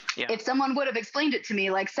 Yeah. If someone would have explained it to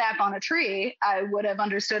me like sap on a tree, I would have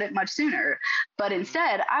understood it much sooner. But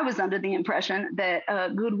instead, I was under the impression that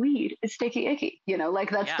good weed is sticky icky. You know, like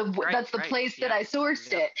that's the place that I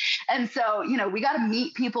sourced it. And so, you know, we got to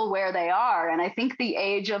meet people where they are. And I think the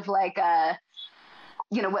age of like,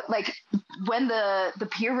 you know, what, like when the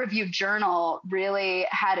peer-reviewed journal really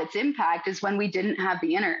had its impact is when we didn't have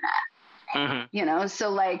the internet. You know, so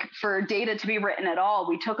like for data to be written at all,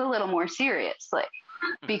 we took a little more seriously,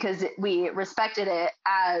 because we respected it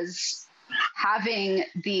as having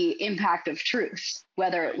the impact of truth,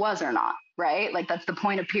 whether it was or not, right? Like that's the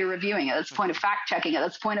point of peer reviewing it. That's the point of fact checking it.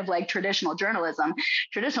 That's the point of like traditional journalism.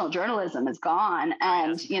 Traditional journalism is gone.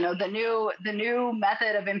 And, you know, the new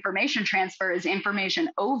method of information transfer is information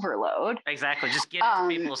overload. Exactly. Just get it to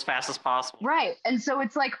people as fast as possible. Right. And so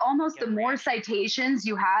it's like almost the more citations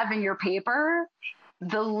you have in your paper,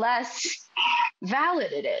 the less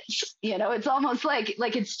valid it is. You know, it's almost like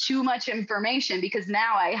it's too much information because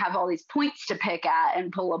now I have all these points to pick at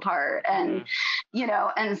and pull apart. And, you know,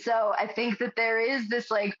 and so I think that there is this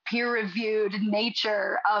like peer reviewed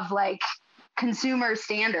nature of like consumer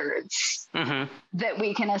standards that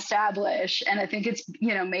we can establish. And I think it's,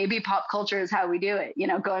 you know, maybe pop culture is how we do it. You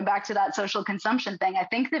know, going back to that social consumption thing, I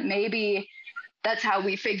think that maybe that's how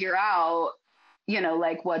we figure out, you know,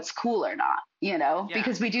 like what's cool or not, you know,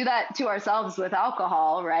 because we do that to ourselves with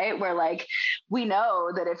alcohol, right? Where like, we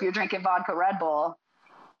know that if you're drinking vodka Red Bull,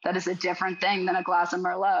 that is a different thing than a glass of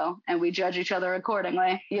Merlot, and we judge each other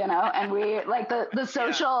accordingly, you know, and we like the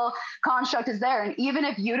social construct is there. And even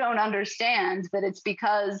if you don't understand that it's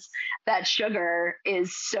because that sugar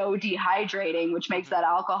is so dehydrating, which makes that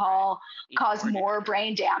alcohol cause more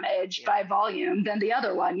brain damage by volume than the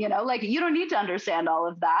other one, you know, like you don't need to understand all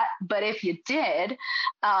of that. But if you did,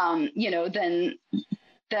 you know, then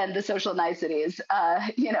the social niceties,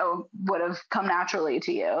 you know, would have come naturally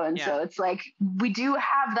to you. And so it's like, we do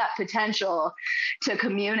have that potential to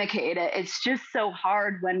communicate it. It's just so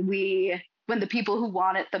hard when the people who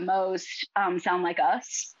want it the most sound like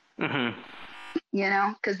us, you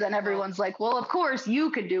know, because then everyone's like, well, of course you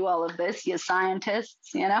could do all of this, you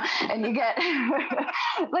scientists, you know, and you get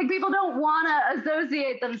like people don't want to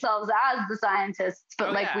associate themselves as the scientists,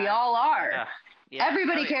 but we all are. Yeah,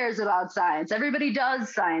 everybody cares about science. Everybody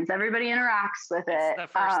does science. Everybody interacts with it. The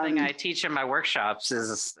first thing I teach in my workshops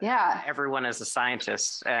is everyone is a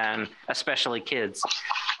scientist, and especially kids.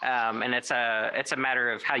 And it's a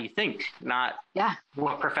matter of how you think, not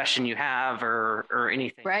what profession you have or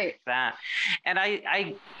anything like that. And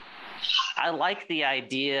I like the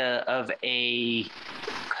idea of a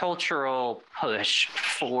cultural push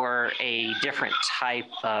for a different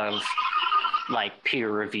type of like peer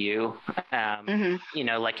review, you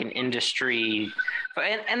know, like an industry.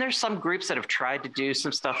 And there's some groups that have tried to do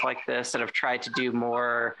some stuff like this, that have tried to do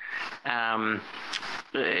more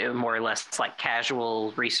or less like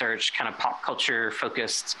casual research, kind of pop culture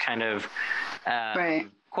focused kind of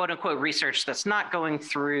quote unquote research that's not going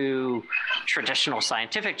through traditional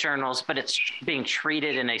scientific journals, but it's being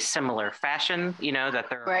treated in a similar fashion, you know, that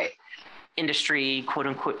there are industry quote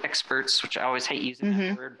unquote experts, which I always hate using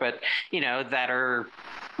that word, but you know, that are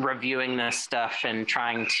reviewing this stuff and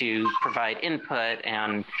trying to provide input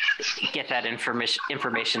and get that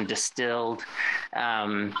information distilled.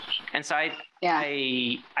 And so I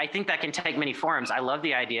think that can take many forms. I love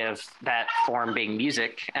the idea of that form being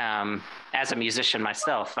music. As a musician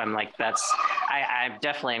myself, I'm like, I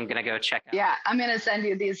definitely am going to go check out. Yeah, I'm going to send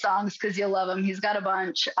you these songs because you'll love them. He's got a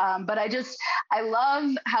bunch. But I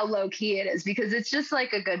love how low key it is because it's just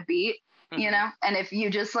like a good beat. You know, and if you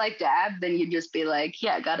just like dab, then you just be like,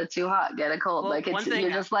 yeah, got it too hot, get it cold. Well, like you're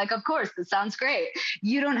just like, of course, this sounds great.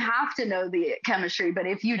 You don't have to know the chemistry, but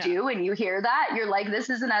if you do and you hear that, you're like, this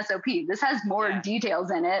is an SOP. This has more details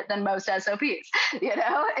in it than most SOPs. You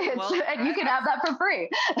know, and you can have that for free.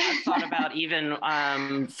 I've thought about even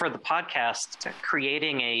for the podcast,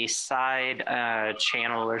 creating a side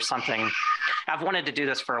channel or something. I've wanted to do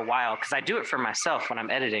this for a while because I do it for myself when I'm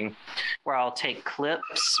editing, where I'll take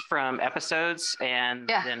clips from episodes and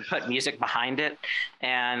then put music behind it,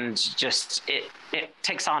 and just it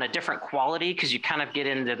takes on a different quality because you kind of get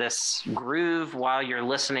into this groove while you're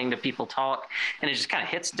listening to people talk, and it just kind of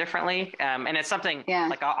hits differently. And it's something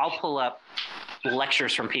like I'll pull up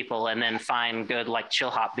lectures from people and then find good like chill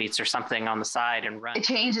hop beats or something on the side and run. It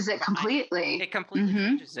changes it completely. It completely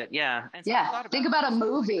changes it. Yeah. And so yeah. Think about a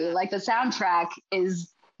movie, like the soundtrack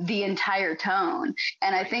is the entire tone.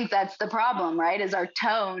 And I think that's the problem, right? Is our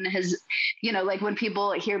tone has, like when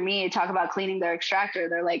people hear me talk about cleaning their extractor,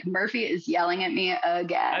 they're like, Murphy is yelling at me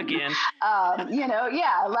again.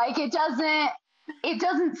 Like it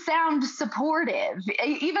doesn't sound supportive,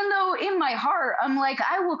 even though in my heart, I'm like,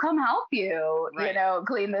 I will come help you,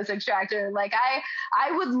 clean this extractor. Like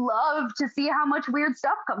I would love to see how much weird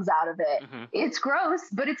stuff comes out of it. It's gross,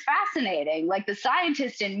 but it's fascinating. Like the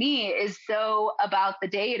scientist in me is so about the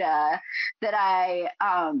data that I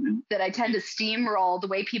tend to steamroll the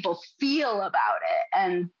way people feel about it.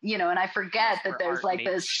 And, and I forget that there's like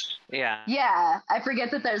this. Yeah. I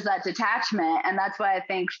forget that there's that detachment. And that's why I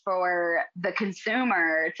think for the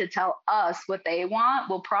consumer to tell us what they want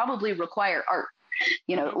will probably require art.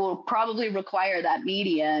 It will probably require that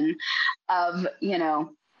median of,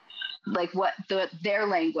 like what their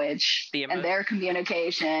language and their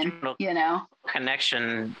communication,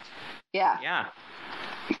 connection. Yeah.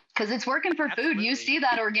 Because it's working for food. You see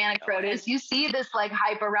that organic produce. You see this like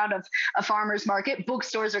hype around a farmer's market.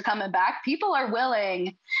 Bookstores are coming back. People are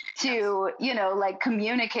willing to, like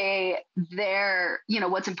communicate their,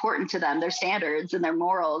 what's important to them, their standards and their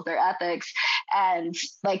morals, their ethics. And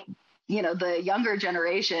like, the younger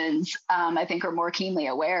generations, I think are more keenly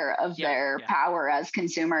aware of their power as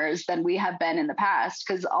consumers than we have been in the past.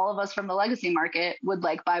 Because all of us from the legacy market would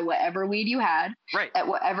like buy whatever weed you had at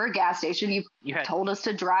whatever gas station you told us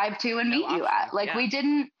to drive to and meet you at. Like we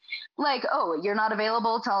didn't like, oh, you're not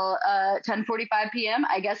available till 10:45 p.m.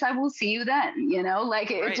 I guess I will see you then.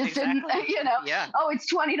 Like it just didn't. Oh,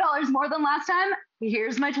 it's $20 more than last time.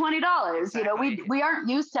 Here's my $20. Exactly. We aren't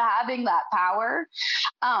used to having that power.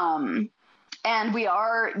 And we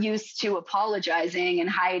are used to apologizing and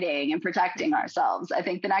hiding and protecting ourselves. I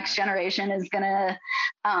think the next generation is going to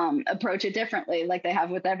approach it differently, like they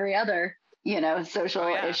have with every other,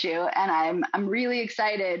 social issue. And I'm really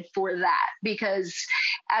excited for that because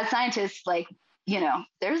as scientists, like,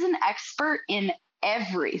 there's an expert in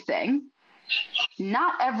everything.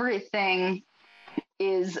 Not everything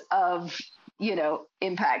is of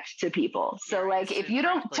impact to people. So like, if you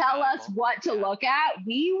don't tell us what to look at,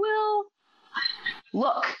 we will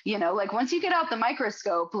look, like once you get out the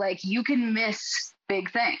microscope, like you can miss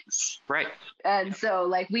big things. Right. And so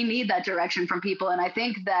like, we need that direction from people. And I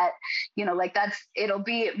think that, like it'll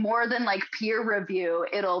be more than like peer review.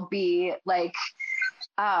 It'll be like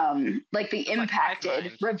the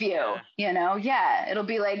impacted review, it'll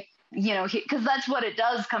be like, because that's what it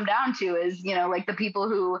does come down to is, like the people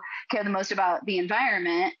who care the most about the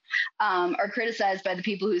environment are criticized by the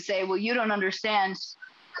people who say, well, you don't understand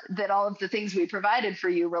that all of the things we provided for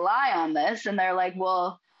you rely on this. And they're like,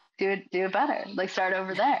 well, do it better. Like start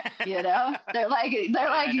over there, they're like,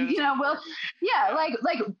 well, yeah,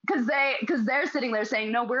 like, cause they're sitting there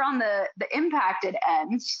saying, no, we're on the impacted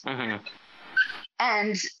end.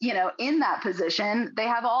 And, in that position, they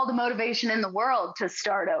have all the motivation in the world to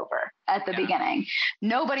start over at the beginning.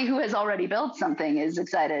 Nobody who has already built something is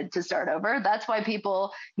excited to start over. That's why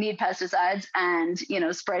people need pesticides and,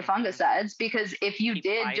 spray fungicides, because if you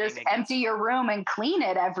did just empty your room and clean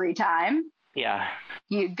it every time,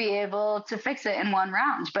 you'd be able to fix it in one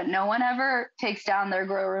round. But no one ever takes down their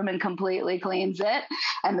grow room and completely cleans it.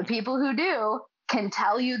 And the people who do can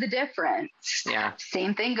tell you the difference.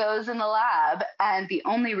 Same thing goes in the lab. And the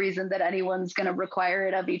only reason that anyone's going to require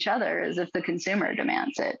it of each other is if the consumer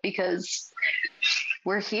demands it, because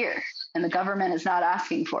we're here and the government is not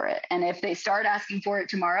asking for it. And if they start asking for it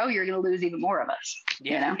tomorrow, you're going to lose even more of us.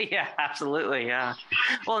 Yeah, absolutely. Yeah.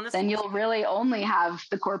 Well, then you'll really only have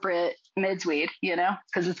the corporate mids weed,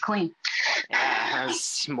 because it's clean.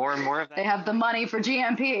 Has more and more of that. They have the money for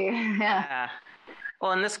GMP. Yeah.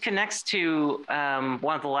 Well, and this connects to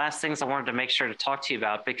one of the last things I wanted to make sure to talk to you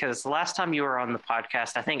about, because the last time you were on the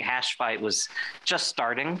podcast, I think Hash Fight was just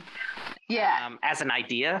starting as an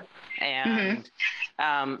idea. And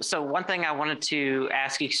so one thing I wanted to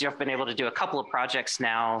ask you, because you've been able to do a couple of projects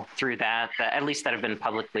now through that at least that have been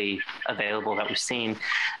publicly available that we've seen.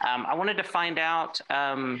 I wanted to find out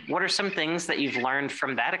what are some things that you've learned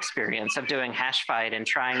from that experience of doing Hash Fight and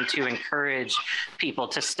trying to encourage people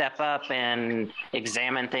to step up and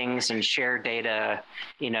examine things and share data,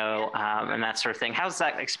 and that sort of thing. How's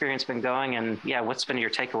that experience been going? And what's been your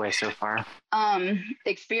takeaway so far?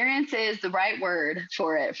 Experience is the right word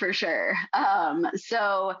for it, for sure.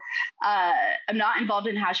 So I'm not involved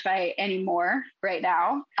in Hash Fight anymore right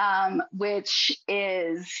now, which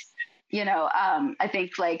is I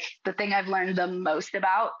think like the thing I've learned the most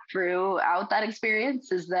about throughout that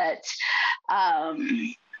experience is that,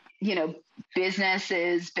 business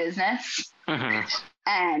is business,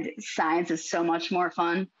 and science is so much more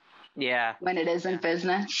fun. Yeah. When it isn't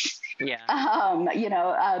business. Yeah.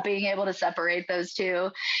 Being able to separate those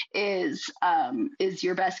two is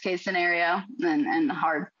your best case scenario and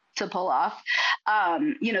hard to pull off.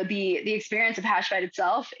 The experience of Hashbite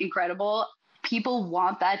itself, incredible. People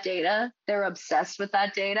want that data. They're obsessed with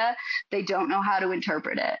that data. They don't know how to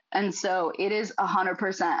interpret it. And so it is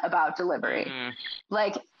 100% about delivery.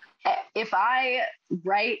 Like if I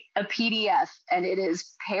write a PDF and it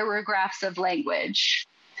is paragraphs of language,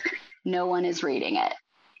 no one is reading it.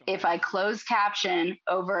 If I close caption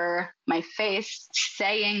over my face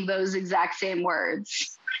saying those exact same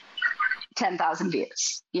words, 10,000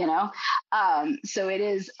 views, So it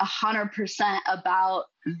is 100% about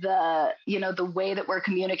the way that we're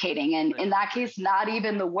communicating. And in that case, not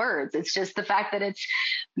even the words. It's just the fact that it's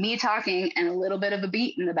me talking and a little bit of a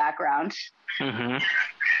beat in the background.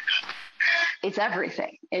 It's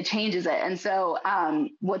everything. It changes it. And so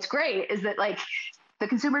what's great is that like the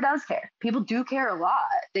consumer does care. People do care a lot.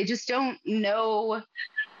 They just don't know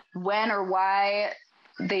when or why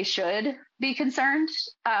they should be concerned.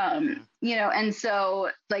 And so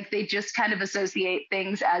like they just kind of associate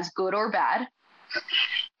things as good or bad.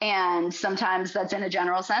 And sometimes that's in a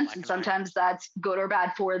general sense, and sometimes that's good or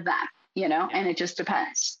bad for them, and it just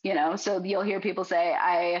depends, So you'll hear people say,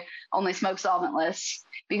 I only smoke solventless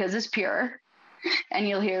because it's pure. And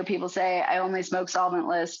you'll hear people say, I only smoke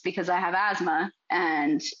solventless because I have asthma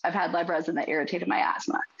and I've had live resin that irritated my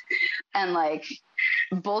asthma. And like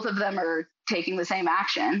both of them are taking the same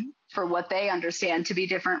action for what they understand to be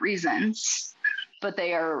different reasons, but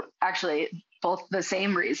they are actually both the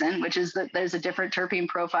same reason, which is that there's a different terpene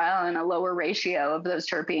profile and a lower ratio of those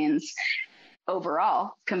terpenes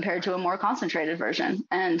overall compared to a more concentrated version.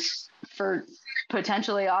 And for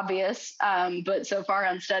potentially obvious, but so far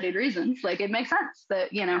unstudied reasons, like it makes sense that,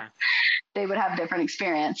 they would have different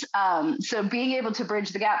experience. So being able to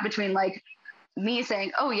bridge the gap between like me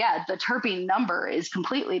saying, oh yeah, the terpene number is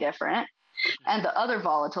completely different and the other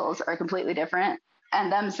volatiles are completely different,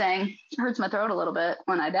 and them saying it hurts my throat a little bit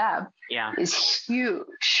when I dab is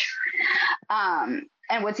huge.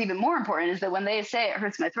 And what's even more important is that when they say it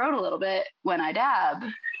hurts my throat a little bit when I dab,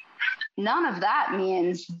 none of that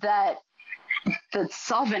means that the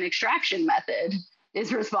solvent extraction method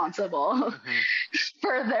is responsible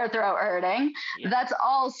for their throat hurting. That's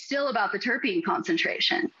all still about the terpene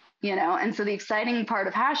concentration, And so the exciting part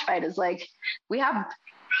of Hashbite is like, we have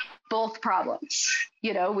both problems.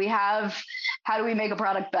 We have, how do we make a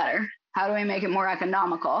product better? How do we make it more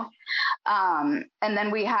economical? And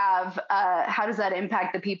then we have, how does that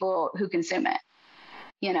impact the people who consume it,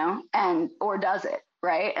 or does it,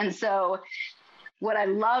 right? And so what I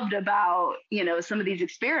loved about, some of these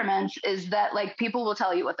experiments is that like people will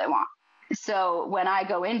tell you what they want. So when I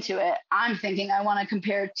go into it, I'm thinking I want to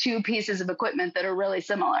compare two pieces of equipment that are really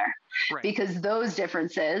similar, because those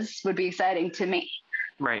differences would be exciting to me.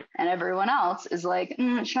 Right. And everyone else is like,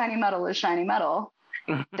 shiny metal is shiny metal.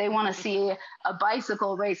 They want to see a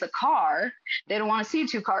bicycle race a car. They don't want to see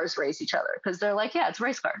two cars race each other because they're like, yeah, it's a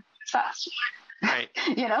race car. It's fast. Right.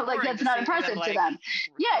 Like that's not impressive to them.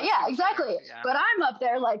 Yeah, exactly. Yeah. But I'm up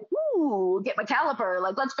there like, ooh, get my caliper.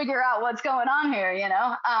 Like, let's figure out what's going on here,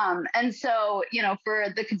 And so, for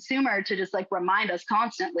the consumer to just like remind us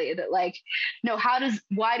constantly that like, no,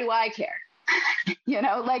 why do I care?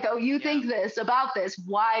 Like, oh, you think this about this,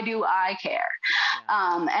 why do I care?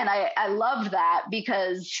 And I love that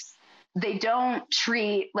because they don't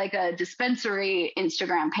treat like a dispensary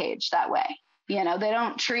Instagram page that way. They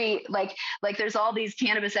don't treat like there's all these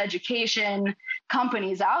cannabis education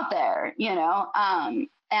companies out there,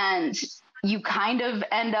 and you kind of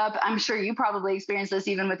end up, I'm sure you probably experience this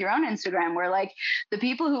even with your own Instagram, where like the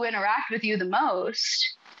people who interact with you the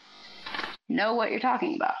most know what you're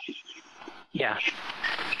talking about. Yeah.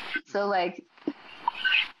 So like,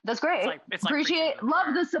 that's great.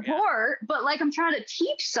 Love the support, but like I'm trying to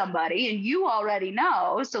teach somebody and you already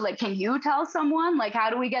know. So like, can you tell someone like, how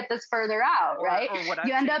do we get this further out? Right.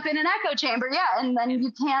 You end up in an echo chamber. Yeah. And then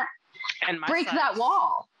you can't break that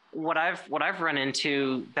wall. What I've run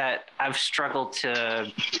into that I've struggled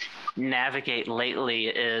to navigate lately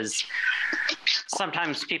is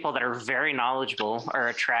sometimes people that are very knowledgeable are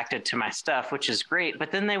attracted to my stuff, which is great,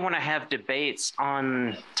 but then they want to have debates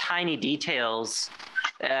on tiny details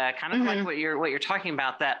kind of like what you're talking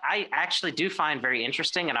about, that I actually do find very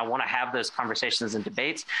interesting, and I want to have those conversations and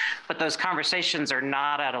debates, but those conversations are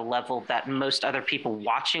not at a level that most other people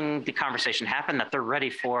watching the conversation happen that they're ready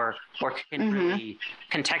for or can really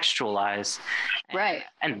contextualize. Right.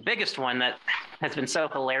 And the biggest one that has been so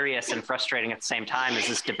hilarious and frustrating at the same time is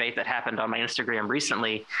this debate that happened on my Instagram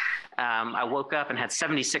recently. I woke up and had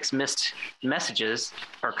 76 missed messages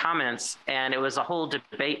or comments, and it was a whole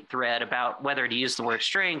debate thread about whether to use the word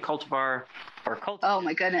strain, cultivar, or cultivar. Oh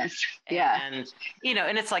my goodness. Yeah. And,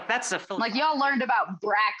 and it's like, that's a like y'all learned about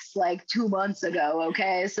Brax like 2 months ago.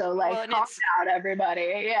 Okay. So like, calm out,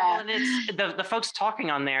 everybody. Yeah. Well, and it's the folks talking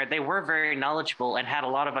on there, they were very knowledgeable and had a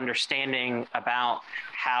lot of understanding about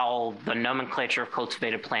how the nomenclature of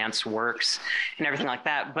cultivated plants works and everything like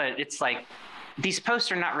that. But it's like, these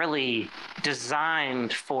posts are not really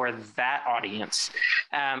designed for that audience.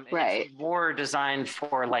 Right. It's more designed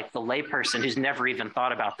for like the layperson who's never even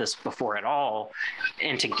thought about this before at all,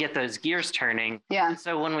 and to get those gears turning. Yeah. And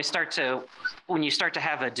so when you start to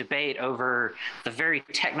have a debate over the very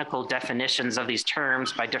technical definitions of these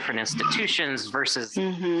terms by different institutions versus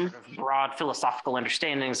sort of broad philosophical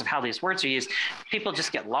understandings of how these words are used, people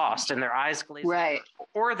just get lost and their eyes glaze over,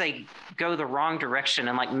 or they go the wrong direction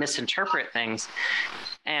and like misinterpret things.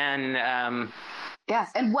 And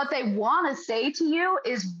and what they want to say to you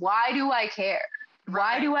is, why do I care?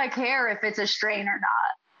 Why do I care if it's a strain or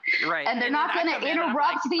not? Right. And they're not going to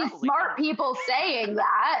interrupt these smart people saying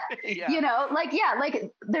that,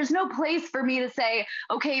 like there's no place for me to say,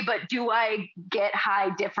 okay, but do I get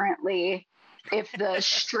high differently if the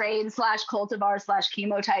strain / cultivar /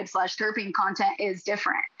 chemotype / terpene content is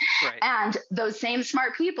different? Right. And those same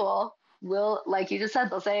smart people will, like you just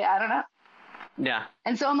said, they'll say, I don't know. Yeah.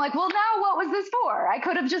 And so I'm like, well, now what was this for? I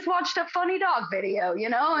could have just watched a funny dog video,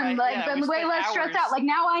 and been way less stressed out. Like,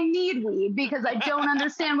 now I need weed because I don't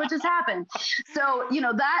understand what just happened. So,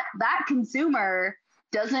 that consumer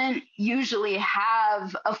doesn't usually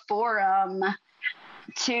have a forum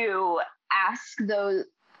to ask the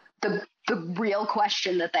real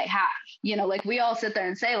question that they have. Like, we all sit there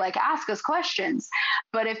and say, like, ask us questions.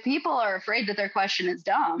 But if people are afraid that their question is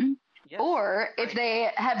dumb, or if they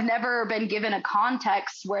have never been given a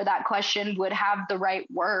context where that question would have the right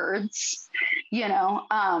words,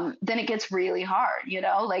 then it gets really hard,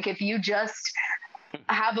 like if you just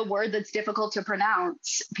have a word that's difficult to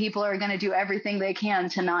pronounce, people are going to do everything they can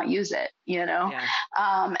to not use it,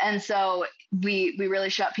 and so we really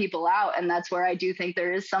shut people out. And that's where I do think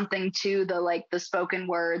there is something to the spoken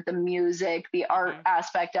word, the music, the art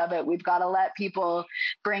aspect of it. We've got to let people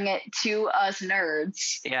bring it to us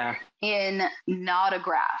nerds in not a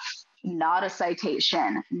graph, not a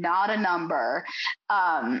citation, not a number.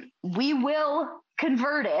 We will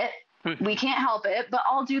convert it. We can't help it, but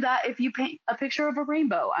I'll do that if you paint a picture of a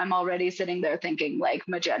rainbow. I'm already sitting there thinking like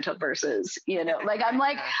magenta versus,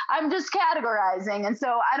 I'm just categorizing. And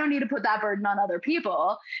so I don't need to put that burden on other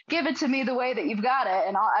people. Give it to me the way that you've got it.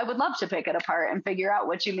 And I would love to pick it apart and figure out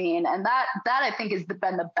what you mean. And that I think has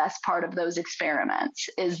been the best part of those experiments,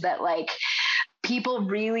 is that like people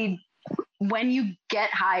really, when you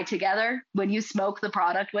get high together, when you smoke the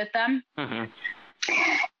product with them,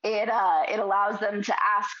 it allows them to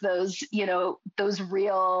ask those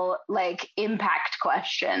real like impact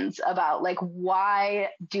questions about like, why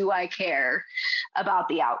do I care about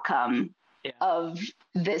the outcome of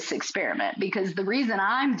this experiment? Because the reason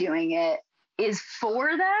I'm doing it is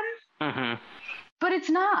for them. But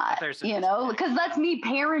it's not, because that's me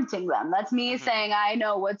parenting them. That's me saying, I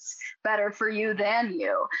know what's better for you than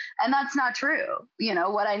you. And that's not true.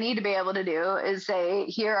 What I need to be able to do is say,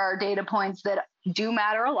 here are data points that do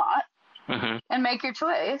matter a lot, and make your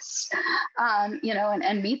choice, and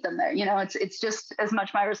meet them there. It's just as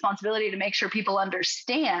much my responsibility to make sure people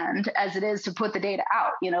understand as it is to put the data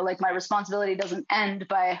out. Like, my responsibility doesn't end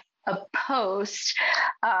by a post,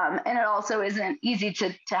 and it also isn't easy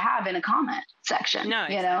to have in a comment section. No,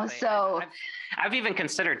 exactly. So I've even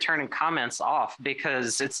considered turning comments off,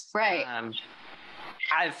 because it's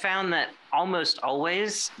I've found that almost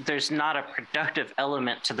always there's not a productive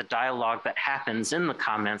element to the dialogue that happens in the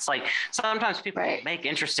comments. Like, sometimes people make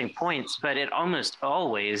interesting points, but it almost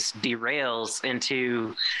always derails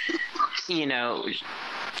into,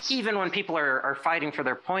 even when people are fighting for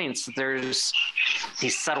their points, there's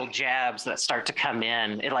these subtle jabs that start to come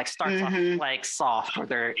in. It like starts off like soft, or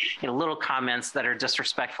there little comments that are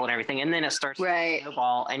disrespectful and everything, and then it starts to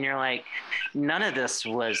snowball, and you're like, none of this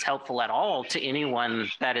was helpful at all to anyone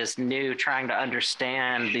that is new trying to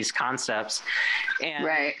understand these concepts. And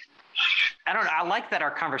I don't know. I like that our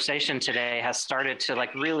conversation today has started to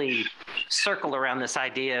like really circle around this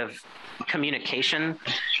idea of communication,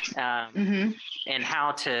 and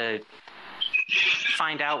how to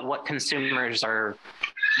find out what consumers are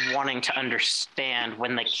wanting to understand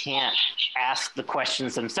when they can't ask the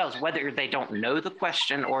questions themselves, whether they don't know the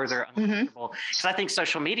question or they're uncomfortable. Because I think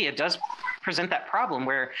social media does present that problem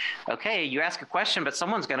where, okay, you ask a question, but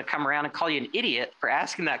someone's going to come around and call you an idiot for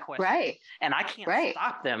asking that question. Right. And I can't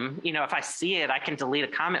stop them. You know, if I see it, I can delete a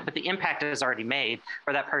comment, but the impact is already made,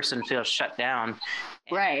 or that person feels shut down.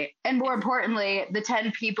 Right. And more importantly, the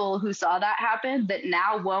 10 people who saw that happen that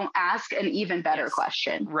now won't ask an even better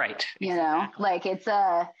question. Right. You know, like it's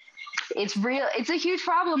a huge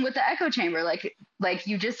problem with the echo chamber. Like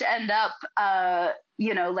you just end up,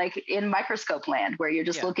 you know, like in microscope land where you're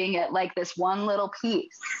just looking at like this one little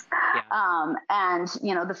piece. And,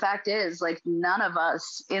 you know, the fact is like none of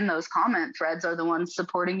us in those comment threads are the ones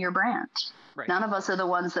supporting your brand. Right. None of us are the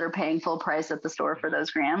ones that are paying full price at the store for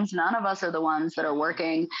those grams. None of us are the ones that are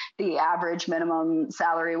working the average minimum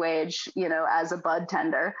salary wage, you know, as a bud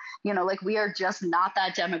tender. You know, like we are just not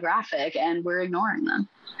that demographic and we're ignoring them.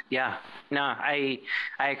 Yeah, no, I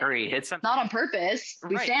agree. It's not on purpose.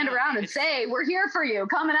 We stand around and say, we're here for you.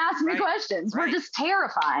 Come and ask me questions. We're just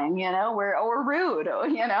terrifying, you know, or rude,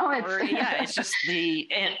 you know. It's just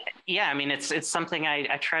I mean, it's something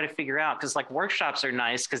I try to figure out because like workshops are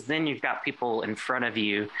nice because then you've got people in front of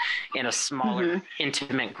you in a smaller,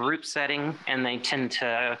 intimate group setting and they tend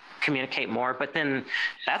to communicate more. But then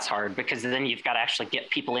that's hard because then you've got to actually get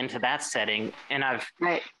people into that setting. And I've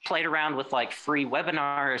played around with like free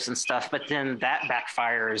webinars and stuff, but then that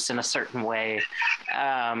backfires in a certain way.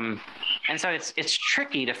 And so it's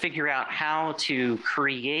tricky to figure out how to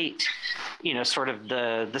create, you know, sort of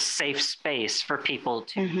the safe space for people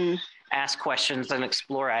to ask questions and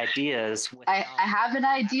explore ideas. I have an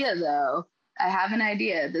idea though.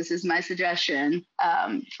 This is my suggestion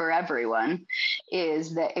for everyone,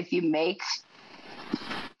 is that if you make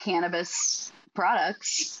cannabis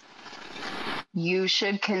products, you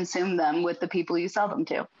should consume them with the people you sell them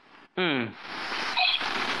to.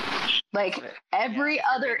 Like every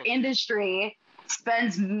other industry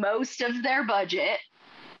spends most of their budget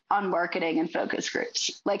on marketing and focus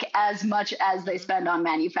groups, like as much as they spend on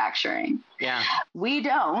manufacturing. Yeah. We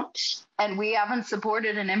don't, and we haven't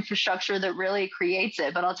supported an infrastructure that really creates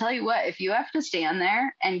it. But I'll tell you what, if you have to stand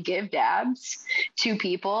there and give dabs to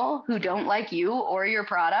people who don't like you or your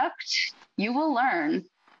product, you will learn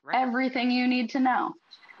everything you need to know.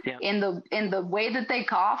 Yeah. In the way that they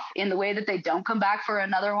cough, in the way that they don't come back for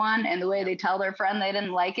another one, and the way they tell their friend they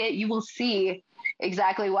didn't like it, you will see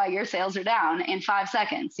exactly why your sales are down in 5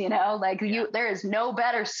 seconds. You know, like there is no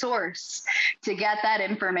better source to get that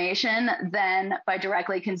information than by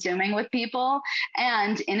directly consuming with people.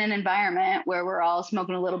 And in an environment where we're all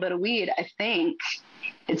smoking a little bit of weed, I think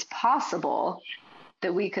it's possible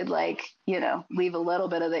that we could, like, you know, leave a little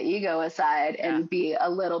bit of the ego aside and be a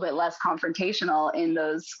little bit less confrontational in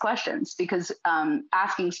those questions, because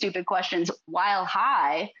asking stupid questions while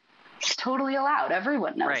high is totally allowed.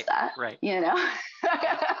 Everyone knows that, you know?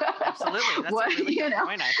 Absolutely. That's a really good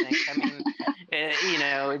point, I think. I mean, you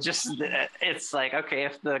know, it's like, okay,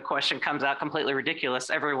 if the question comes out completely ridiculous,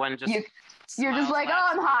 everyone just... You're just like, oh,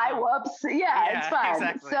 I'm high. Whoops. Yeah, it's fine.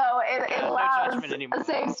 Exactly. So it allows a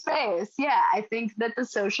safe space. Yeah, I think that the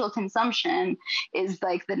social consumption is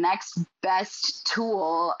like the next best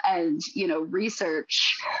tool and, you know,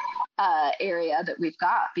 research area that we've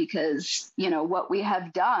got, because, you know, what we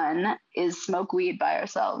have done is smoke weed by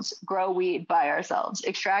ourselves, grow weed by ourselves,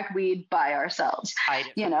 extract weed by ourselves, hide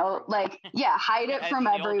it from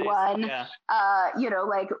everyone, you know,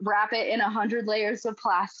 like wrap it in 100 layers of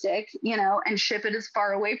plastic, you know, and ship it as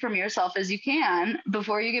far away from yourself as you can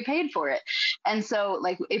before you get paid for it. And so,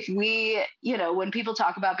 like, if we, you know, when people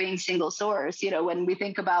talk about being single source, you know, when we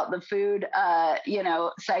think about the food, you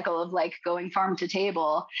know, cycle of like going farm to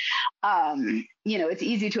table, you know, it's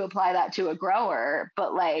easy to apply that to a grower,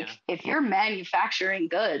 but like if you're manufacturing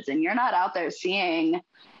goods and you're not out there seeing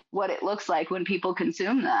what it looks like when people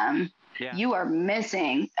consume them, you are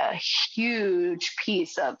missing a huge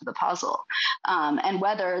piece of the puzzle. And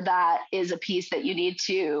whether that is a piece that you need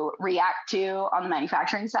to react to on the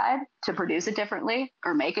manufacturing side to produce it differently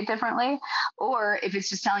or make it differently, or if it's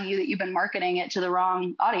just telling you that you've been marketing it to the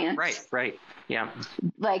wrong audience. Right. Yeah.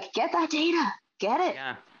 Like, get that data, get it.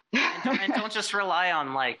 Yeah. And don't just rely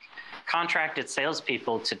on like contracted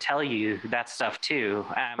salespeople to tell you that stuff too.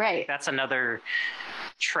 That's another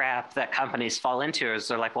trap that companies fall into, is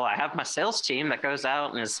they're like, well, I have my sales team that goes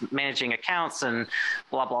out and is managing accounts and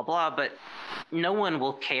blah, blah, blah. But no one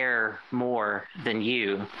will care more than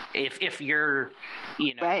you if you're,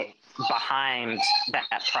 you know, behind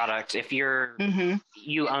that product. If you're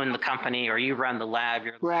you own the company or you run the lab,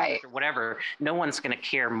 you're right, or whatever, no one's going to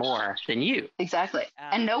care more than you. Exactly.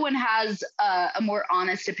 And no one has a more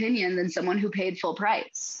honest opinion than someone who paid full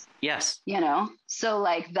price. Yes. You know, so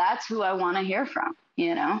like that's who I want to hear from,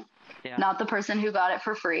 you know, not the person who got it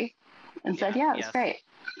for free and said, yeah, it was great.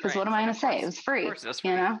 Because what am I going to say? It was free. It was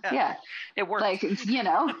free. You know? Yeah. It worked. Like, you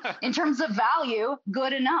know, in terms of value,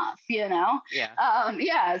 good enough, you know?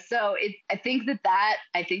 Yeah. So I think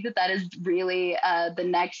that is really the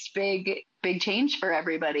next big change for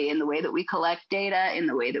everybody in the way that we collect data, in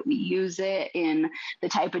the way that we use it, in the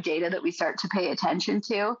type of data that we start to pay attention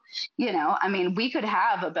to. You know, I mean, we could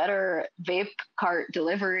have a better vape cart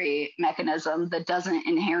delivery mechanism that doesn't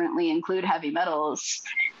inherently include heavy metals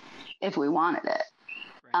if we wanted it.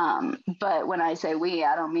 But when I say we,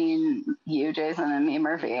 I don't mean you, Jason, and me,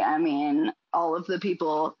 Murphy. I mean all of the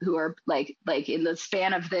people who are like in the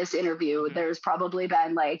span of this interview, there's probably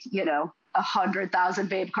been 100,000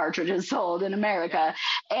 vape cartridges sold in America,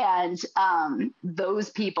 and those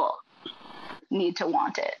people need to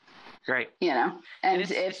want it. Right. You know, and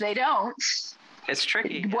if they don't, it's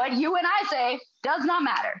tricky. What you and I say does not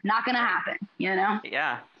matter. Not going to happen, you know?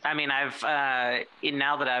 Yeah. I mean, I've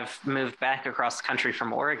now that I've moved back across the country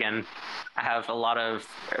from Oregon, I have a lot of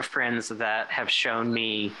friends that have shown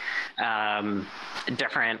me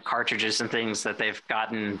different cartridges and things that they've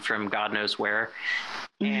gotten from God knows where.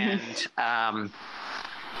 And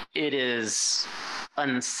it is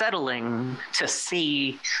unsettling to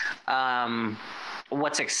see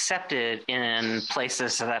what's accepted in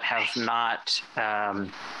places that have not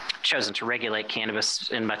chosen to regulate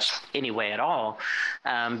cannabis in much any way at all,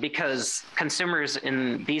 because consumers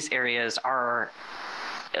in these areas are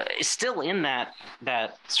still in that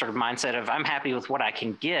sort of mindset of I'm happy with what I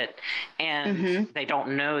can get, and they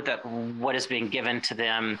don't know that what is being given to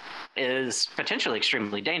them is potentially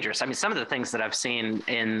extremely dangerous. I mean, some of the things that I've seen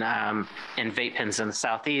in vape pens in the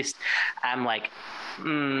Southeast, I'm like,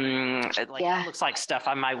 that looks like stuff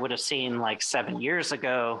I might would have seen like 7 years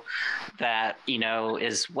ago that, you know,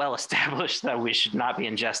 is well established that we should not be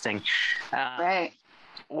ingesting. Right.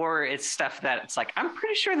 Or it's stuff that it's like, I'm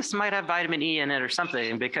pretty sure this might have vitamin E in it or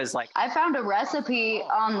something, because like I found a recipe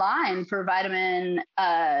online for vitamin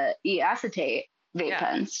E acetate vape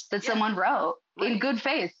pens that someone wrote in good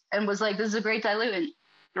faith and was like, this is a great diluent.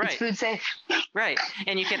 Right. It's food safe. Right.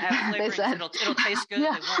 And you can have flavorings. It'll taste good. They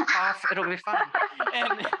won't cough. It'll be fine.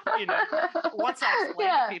 And, you know, once I explain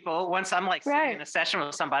to people, once I'm like sitting in a session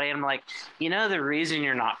with somebody, and I'm like, you know, the reason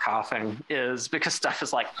you're not coughing is because stuff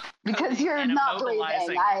is like. Because you're not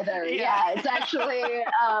breathing either. Yeah. It's actually,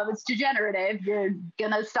 it's degenerative. You're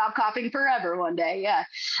going to stop coughing forever one day. Yeah.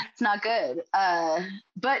 It's not good.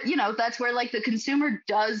 But, you know, that's where like the consumer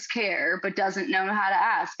does care, but doesn't know how to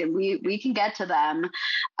ask. And we can get to them.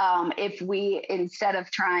 If we, instead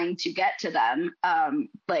of trying to get to them,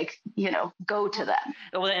 go to them.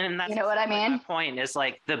 Well, and that's, you know what I mean? My point is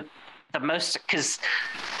like the most, because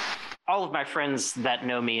all of my friends that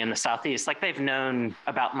know me in the Southeast, like they've known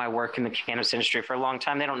about my work in the cannabis industry for a long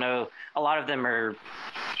time. They don't know, a lot of them are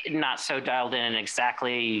not so dialed in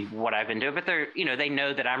exactly what I've been doing, but they're, you know, they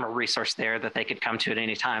know that I'm a resource there that they could come to at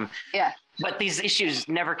any time. Yeah. But these issues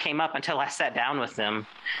never came up until I sat down with them,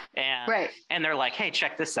 and and they're like, "Hey,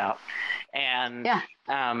 check this out," and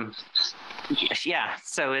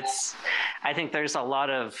so it's. I think there's a lot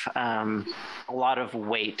of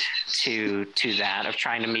weight to that of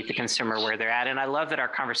trying to meet the consumer where they're at, and I love that our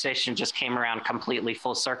conversation just came around completely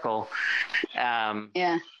full circle.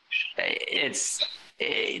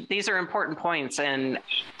 These are important points. And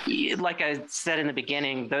like I said in the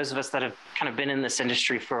beginning, those of us that have kind of been in this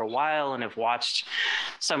industry for a while and have watched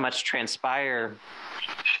so much transpire,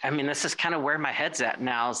 I mean, this is kind of where my head's at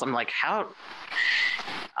now. Is I'm like, how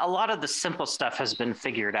a lot of the simple stuff has been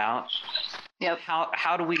figured out. Yep.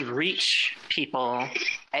 How do we reach people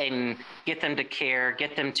and get them to care,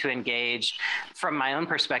 get them to engage? From my own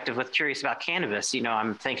perspective, with Curious About Cannabis, you know,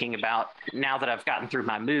 I'm thinking about, now that I've gotten through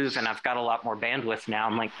my move and I've got a lot more bandwidth now,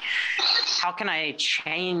 I'm like, how can I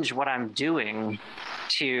change what I'm doing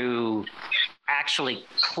to actually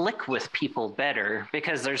click with people better?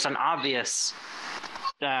 Because there's an obvious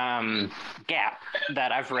gap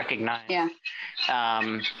that I've recognized. Yeah.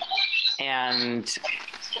 And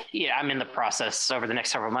yeah, I'm in the process over the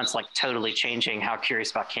next several months, like totally changing how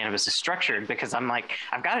Curious About Cannabis is structured, because I'm like,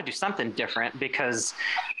 I've got to do something different, because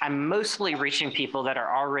I'm mostly reaching people that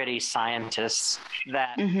are already scientists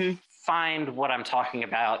that find what I'm talking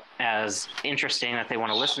about as interesting, that they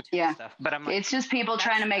want to listen to and stuff. But it's just people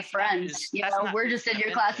trying to make friends. We're just in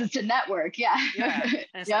your classes to network. Yeah.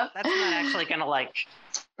 And like, that's not actually going to like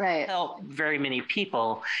help very many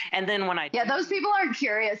people. And then when those people aren't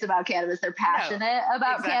curious about cannabis. They're passionate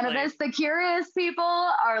about cannabis. The curious people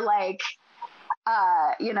are like,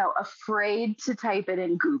 afraid to type it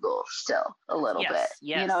in Google still a little bit.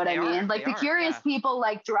 Yes, you know what I mean? Like the curious people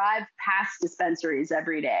like drive past dispensaries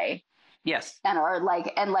every day. Yes. And are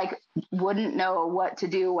like, wouldn't know what to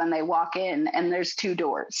do when they walk in and there's 2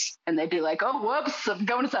 doors and they'd be like, oh, whoops, I'm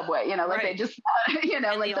going to Subway. They just,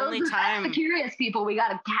 like those are the curious people we got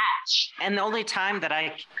to catch. And the only time that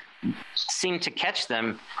I seem to catch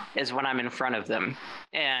them is when I'm in front of them.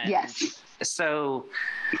 And so,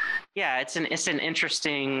 it's an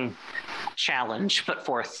interesting challenge put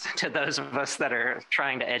forth to those of us that are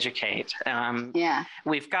trying to educate.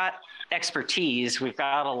 We've got expertise, we've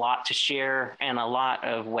got a lot to share and a lot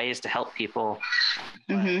of ways to help people.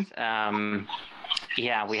 But,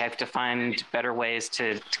 we have to find better ways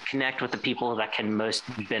to connect with the people that can most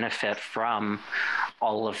benefit from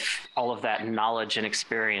all of that knowledge and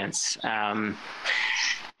experience.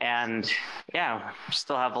 And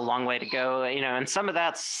still have a long way to go, and some of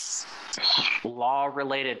that's law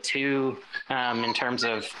related too, in terms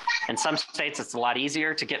of, in some states, it's a lot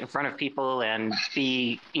easier to get in front of people and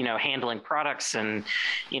be, handling products and,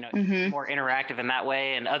 more interactive in that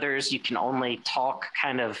way. And others, you can only talk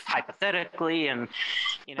kind of hypothetically and,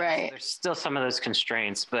 so there's still some of those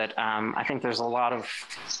constraints, but I think there's a lot of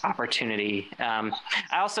opportunity. I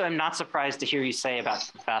also am not surprised to hear you say about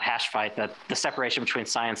Hash Fight that the separation between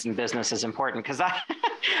science and business is important, because I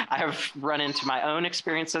have run into my own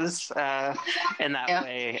experiences in that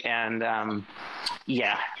way, and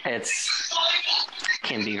it's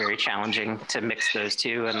can be very challenging to mix those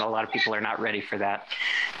two, and a lot of people are not ready for that.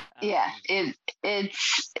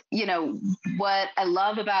 It's what I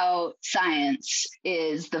love about science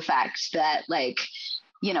is the fact that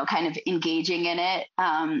kind of engaging in it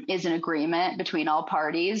is an agreement between all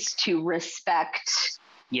parties to respect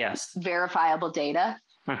verifiable data.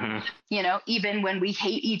 Even when we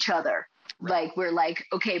hate each other, we're like,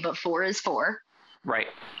 okay, but 4 is 4. Right.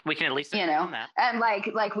 We can at least agree on that. And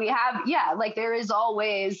we have, there is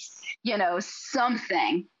always,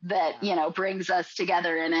 something that, brings us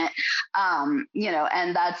together in it.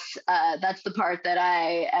 And that's the part that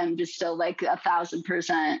I am just still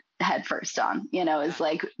 1,000% head first on, is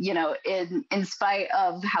in spite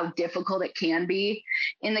of how difficult it can be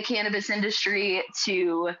in the cannabis industry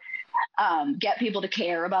to get people to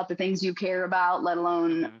care about the things you care about, let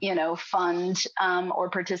alone, fund or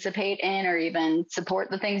participate in or even support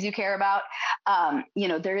the things you care about.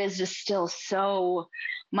 There is just still so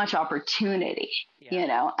much opportunity,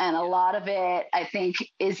 and a lot of it, I think,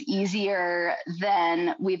 is easier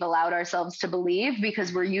than we've allowed ourselves to believe,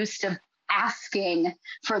 because we're used to asking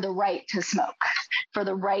for the right to smoke, for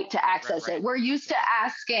the right to access it. We're used to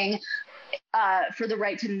asking for the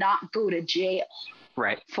right to not go to jail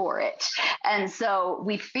for it. And so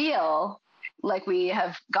we feel like we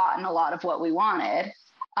have gotten a lot of what we wanted,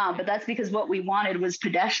 but that's because what we wanted was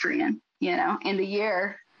pedestrian. In the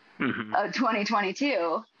year of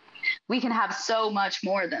 2022, we can have so much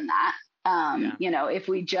more than that. If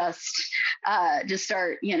we just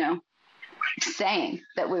start, saying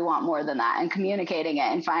that we want more than that and communicating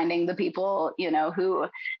it and finding the people, who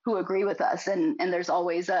agree with us. And there's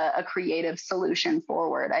always a creative solution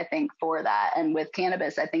forward, I think, for that. And with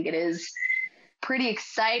cannabis, I think it is pretty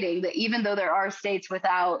exciting that even though there are states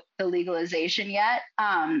without the legalization yet,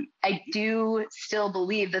 I do still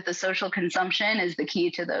believe that the social consumption is the key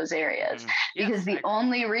to those areas. Because the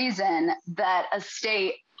only reason that a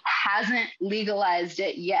state hasn't legalized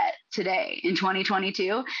it yet today in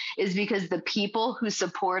 2022 is because the people who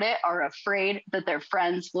support it are afraid that their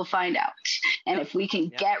friends will find out. And if we can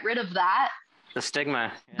get rid of that, the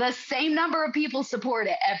stigma, the same number of people support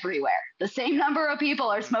it everywhere. The same number of people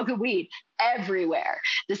are smoking weed everywhere.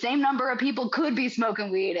 The same number of people could be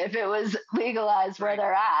smoking weed if it was legalized where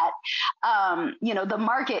they're at. The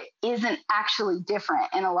market isn't actually different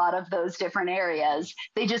in a lot of those different areas.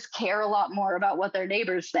 They just care a lot more about what their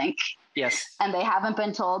neighbors think. Yes. And they haven't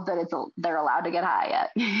been told that they're allowed to get high yet.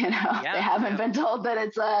 They haven't been told that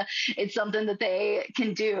it's something that they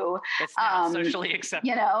can do. It's not socially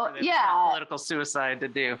acceptable. It's not political suicide to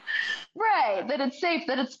do. Right. That it's safe,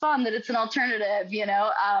 that it's fun, that it's an alternative.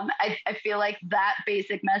 I feel like that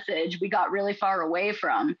basic message we got really far away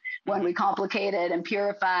from when we complicated and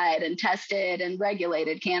purified and tested and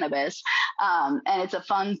regulated cannabis. And it's a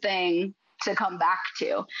fun thing to come back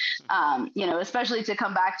to, especially to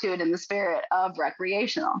come back to it in the spirit of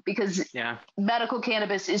recreational, because medical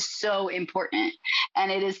cannabis is so important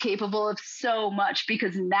and it is capable of so much,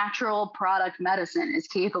 because natural product medicine is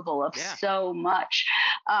capable of so much.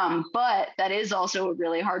 But that is also a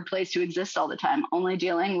really hard place to exist all the time. Only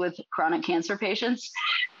dealing with chronic cancer patients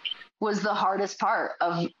was the hardest part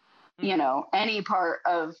of any part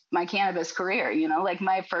of my cannabis career. Like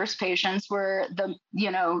my first patients were the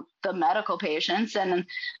medical patients, and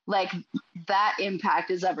like that impact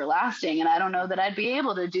is everlasting. And I don't know that I'd be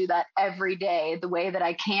able to do that every day the way that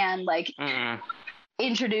I can, like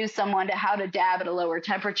introduce someone to how to dab at a lower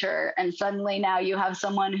temperature. And suddenly now you have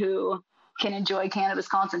someone who can enjoy cannabis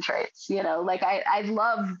concentrates, like I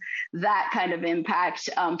love that kind of impact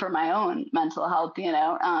for my own mental health,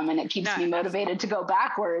 and it keeps me motivated to go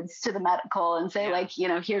backwards to the medical and say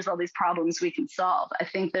here's all these problems we can solve. I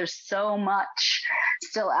think there's so much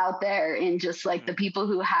still out there in just like the people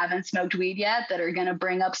who haven't smoked weed yet that are going to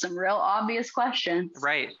bring up some real obvious questions.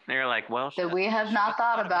 Right. They're like, well, that we have not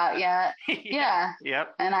thought about yet.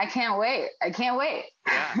 Yep. And I can't wait.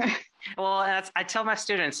 Yeah. Well, I tell my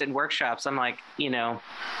students in workshops, I'm like,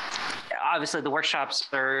 obviously the workshops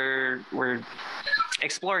we're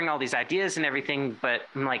exploring all these ideas and everything, but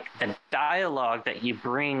I'm like, the dialogue that you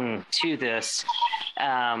bring to this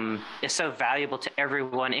is so valuable to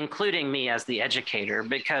everyone, including me as the educator,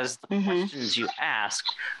 because the questions you ask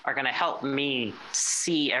are going to help me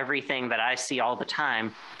see everything that I see all the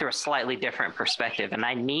time through a slightly different perspective. And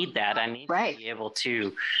I need that. I need to be able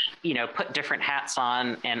to, put different hats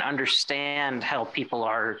on and understand how people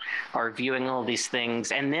are viewing all these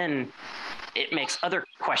things. And then it makes other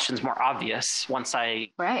questions more obvious once I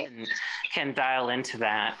can dial into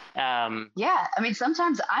that. I mean,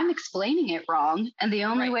 sometimes I'm explaining it wrong. And the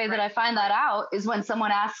only way that I find that out is when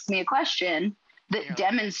someone asks me a question that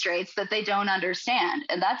demonstrates that they don't understand.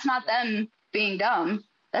 And that's not them being dumb.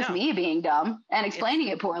 That's me being dumb and explaining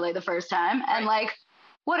it poorly the first time. And like,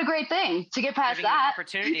 what a great thing to get past that.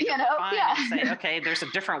 Opportunity to refine and say, okay, there's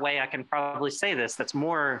a different way I can probably say this that's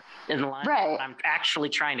more in line with what I'm actually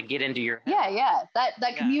trying to get into your head.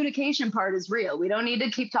 That communication part is real. We don't need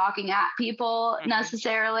to keep talking at people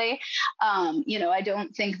necessarily. I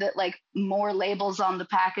don't think that like more labels on the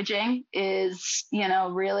packaging is,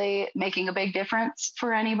 really making a big difference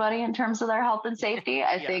for anybody in terms of their health and safety.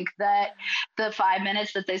 I think that the 5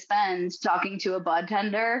 minutes that they spend talking to a bud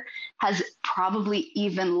tender has probably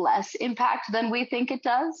even less impact than we think it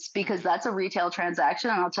does, because that's a retail transaction.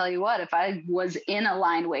 And I'll tell you what, if I was in a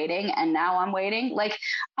line waiting and now I'm waiting, like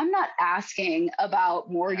I'm not asking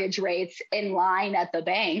about mortgage rates in line at the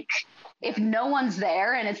bank. If no one's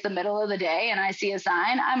there and it's the middle of the day and I see a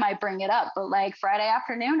sign, I might bring it up. But like Friday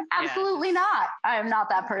afternoon, absolutely not. I am not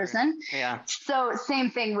that person. So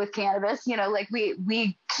same thing with cannabis, like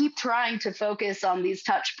we keep trying to focus on these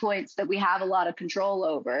touch points that we have a lot of control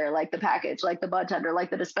over, like the package, like the bud tender,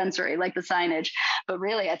 like the dispensary, like the signage. But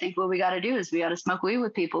really, I think what we got to do is we got to smoke weed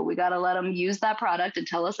with people. We got to let them use that product and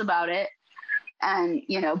tell us about it. And,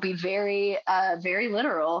 be very, very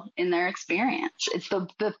literal in their experience. It's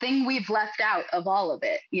the thing we've left out of all of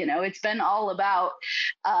it. It's been all about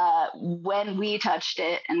when we touched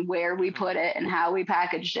it and where we put it and how we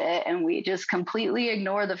packaged it. And we just completely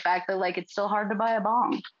ignore the fact that like, it's still hard to buy a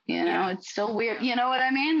bong. It's still weird. You know what I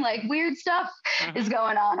mean? Like weird stuff is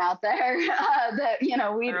going on out there that,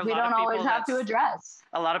 we don't always have to address.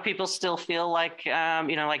 A lot of people still feel like,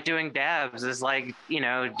 like doing dabs is like,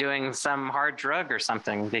 doing some hard drug or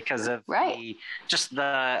something because of just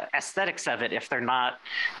the aesthetics of it. If they're not.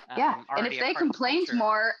 And if they complained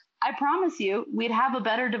more, I promise you, we'd have a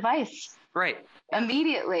better device.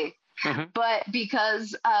 Immediately. But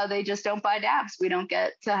because they just don't buy dabs, we don't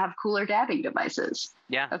get to have cooler dabbing devices.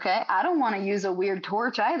 Okay. I don't want to use a weird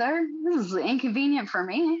torch either. This is inconvenient for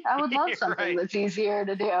me. I would love something that's easier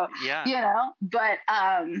to do. But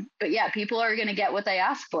people are going to get what they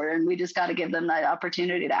ask for, and we just got to give them that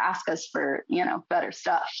opportunity to ask us for, better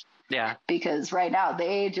stuff. Because right now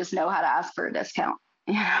they just know how to ask for a discount.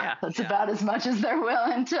 That's about as much as they're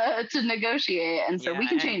willing to negotiate. And so we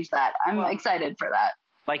can change that. I'm excited for that.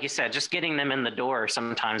 Like you said, just getting them in the door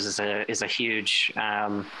sometimes is a huge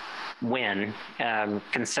win,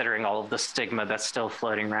 considering all of the stigma that's still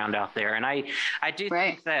floating around out there. And I do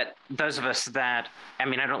think that those of us that, I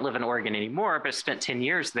don't live in Oregon anymore, but spent 10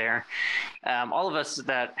 years there. All of us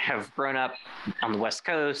that have grown up on the West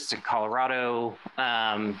Coast, in Colorado,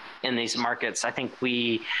 in these markets, I think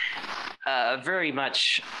we very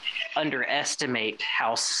much underestimate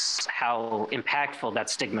how impactful that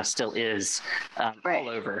stigma still is all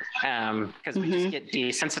over, because we just get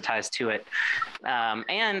desensitized to it.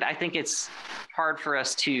 And I think it's hard for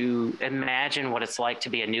us to imagine what it's like to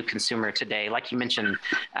be a new consumer today, like you mentioned,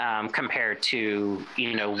 compared to,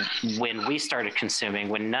 when we started consuming,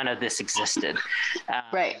 when none of this existed.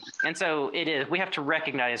 And so we have to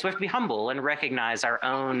be humble and recognize our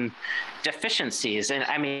own deficiencies. And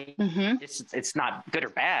I mean, it's not good or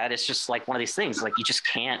bad. It's just like one of these things, like you just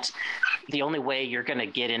can't, the only way you're going to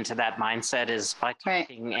get into that mindset is by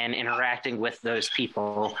talking and interacting with those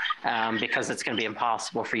people, because it's going to be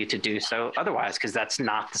impossible for you to do so otherwise, because that's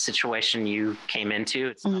not the situation you came into.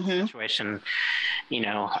 It's not the situation,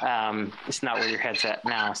 it's not where your head's at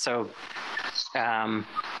now. So,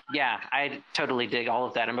 I totally dig all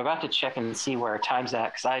of that. I'm about to check and see where our time's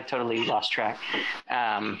at, because I totally lost track.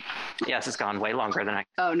 This has gone way longer than I.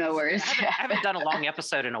 Oh, no worries. I haven't done a long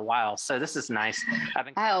episode in a while, so this is nice.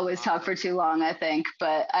 I always talk for too long, I think,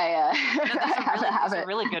 but those are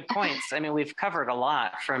really good points. I mean, we've covered a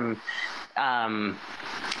lot from,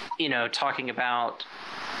 talking about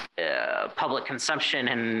public consumption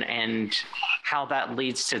and how that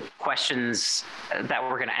leads to questions that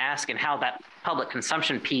we're going to ask, and how that public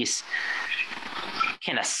consumption piece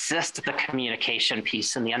can assist the communication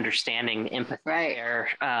piece and the understanding, empathy there,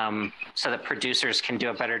 so that producers can do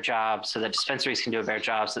a better job, so that dispensaries can do a better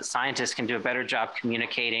job, so that scientists can do a better job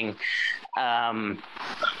communicating.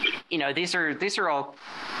 These are all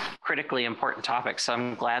critically important topics. So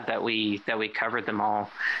I'm glad that we covered them all.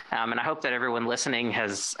 And I hope that everyone listening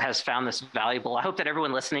has found this valuable. I hope that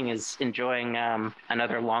everyone listening is enjoying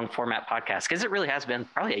another long format podcast, because it really has been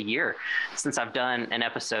probably a year since I've done an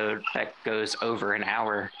episode that goes over an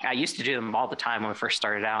hour. I used to do them all the time when we first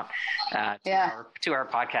started out. 2-hour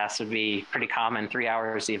podcasts would be pretty common, 3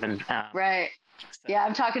 hours even. So. Yeah,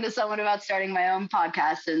 I'm talking to someone about starting my own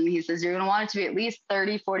podcast, and he says, you're going to want it to be at least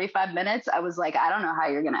 30, 45 minutes. I was like, I don't know how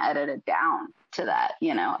you're going to edit it down to that.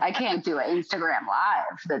 I can't do an Instagram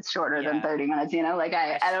live that's shorter than 30 minutes,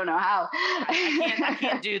 I don't know how. I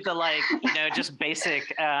can't do the just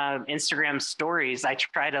basic Instagram stories. I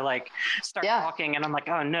try to start talking, and I'm like,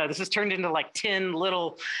 oh no, this has turned into 10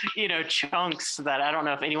 little, chunks that I don't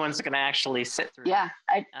know if anyone's going to actually sit through. Yeah.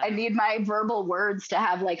 I need my verbal words to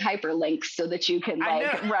have hyperlinks so that you can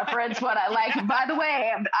reference what I like. By the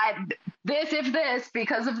way, if this,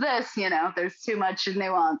 because of this, there's too much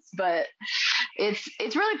nuance, but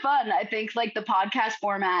it's really fun. I think the podcast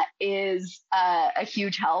format is a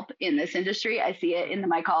huge help in this industry. I see it in the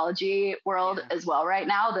mycology world as well right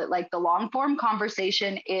now, that the long form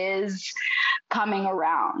conversation is coming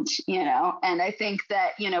around, and I think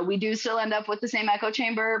that, we do still end up with the same echo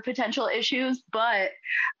chamber potential issues, but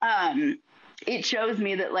it shows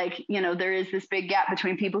me that there is this big gap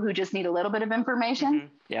between people who just need a little bit of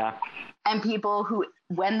information and people who,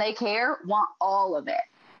 when they care, want all of it,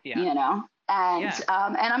 and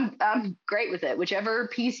I'm great with it. Whichever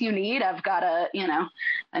piece you need, I've got an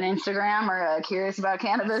Instagram or a Curious About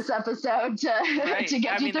Cannabis episode to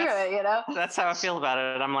get you through it, That's how I feel about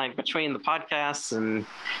it. I'm between the podcasts and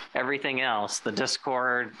everything else, the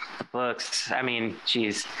Discord, the books,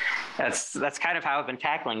 geez, that's kind of how I've been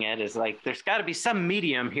tackling it, is there's got to be some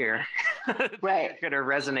medium here that you're going to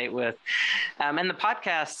resonate with. And the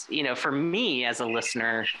podcast, for me as a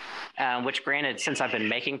listener, which granted, since I've been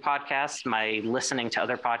making podcasts, my listening to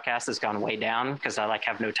other podcasts has gone way down because I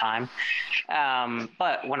have no time.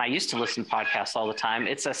 But when I used to listen to podcasts all the time,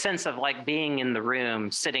 it's a sense of being in the room,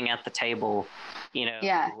 sitting at the table,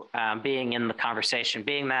 being in the conversation,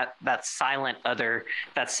 being that silent other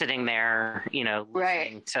that's sitting there,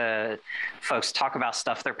 listening to folks talk about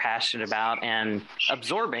stuff they're passionate about and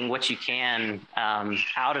absorbing what you can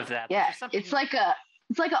out of that. Yeah, it's like an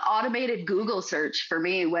automated Google search for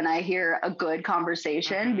me when I hear a good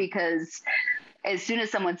conversation, because as soon as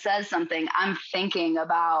someone says something, I'm thinking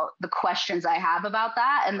about the questions I have about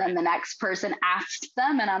that. And then the next person asks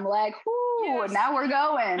them, and I'm like, ooh, now we're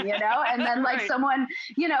going, and then someone,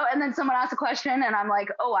 and then someone asks a question, and I'm like,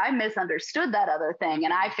 oh, I misunderstood that other thing.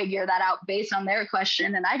 And I figure that out based on their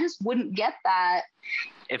question. And I just wouldn't get that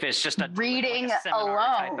if it's just a reading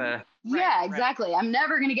alone. Exactly. I'm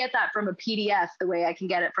never going to get that from a PDF the way I can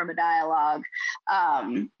get it from a dialogue,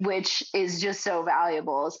 which is just so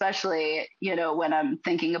valuable, especially, when I'm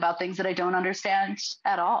thinking about things that I don't understand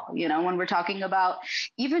at all. When we're talking about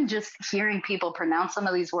even just hearing people pronounce some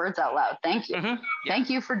of these words out loud. Thank you. Thank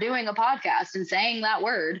you for doing a podcast and saying that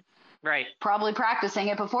word. Right. Probably practicing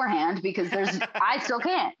it beforehand, because I still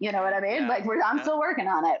can't, you know what I mean? I'm still working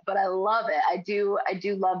on it, but I love it. I do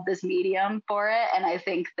love this medium for it. And I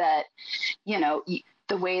think that,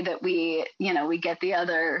 the way that we get the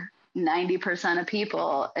other 90% of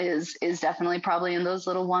people is definitely probably in those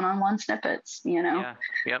little one-on-one snippets, Yeah.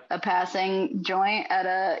 Yep. a passing joint at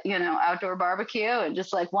a, outdoor barbecue, and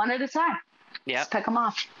just like one at a time. Yeah. Just pick them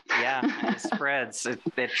off. Yeah, and it spreads.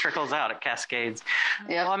 It trickles out. It cascades.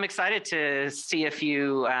 Yep. Well, I'm excited to see if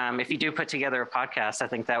you do put together a podcast. I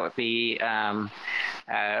think that would be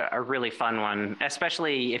a really fun one,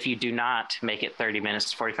 especially if you do not make it 30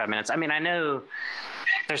 minutes to 45 minutes. I mean, I know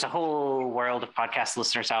there's a whole world of podcast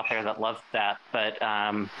listeners out there that love that, but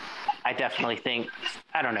I definitely think,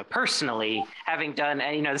 I don't know, personally, having done,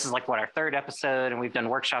 this is like our third episode, and we've done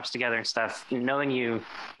workshops together and stuff, knowing you,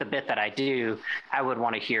 the bit that I do, I would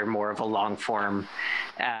want to hear more of a long form.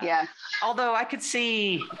 Yeah. Although I could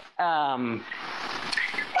see,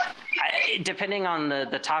 depending on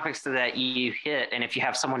the topics that you hit, and if you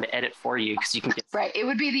have someone to edit for you, because you can get right, it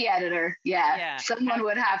would be the editor. Yeah, someone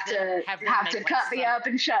would have to cut me up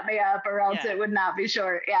and shut me up, or else it would not be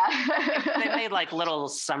short. Yeah. They made like little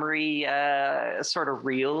summary sort of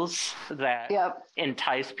reels that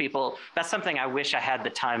entice people. That's something I wish I had the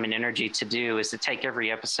time and energy to do, is to take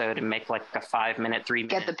every episode and make like a 5-minute, 3-minute,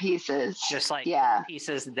 get the pieces, just like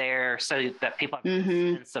pieces there, so that people have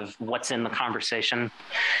a sense of what's in the conversation.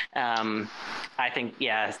 I think,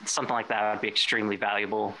 something like that would be extremely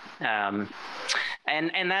valuable.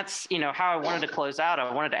 And that's, how I wanted to close out.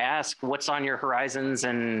 I wanted to ask what's on your horizons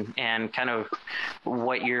and kind of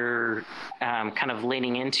what you're kind of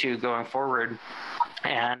leaning into going forward.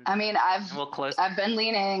 And I mean, I've been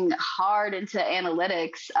leaning hard into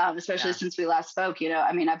analytics, especially since we last spoke.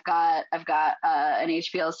 I mean, I've got an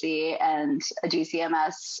HPLC and a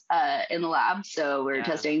GCMS in the lab, so we're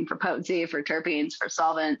testing for potency, for terpenes, for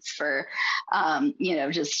solvents, for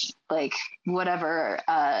just like whatever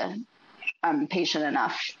I'm patient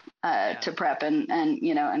enough to prep and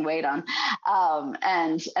wait on,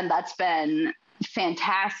 and that's been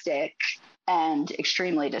fantastic and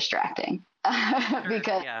extremely distracting.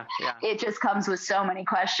 Because it just comes with so many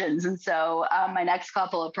questions. And so my next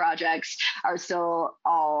couple of projects are still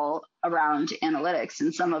all around analytics.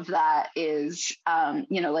 And some of that is,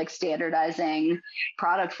 like standardizing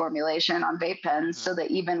product formulation on vape pens, so that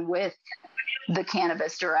even with the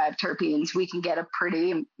cannabis derived terpenes, we can get a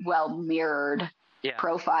pretty well mirrored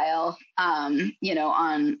profile, on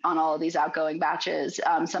all of these outgoing batches.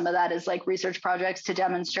 Some of that is like research projects to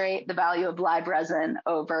demonstrate the value of live resin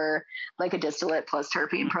over like a distillate plus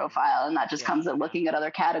terpene profile. And that just comes at looking at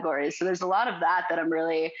other categories. So there's a lot of that I'm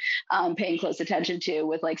really paying close attention to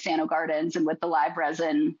with like Sano Gardens and with the live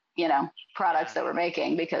resin, products that we're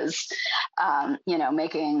making, because,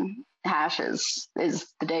 making hash is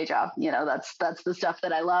the day job. That's the stuff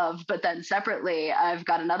that I love. But then separately, I've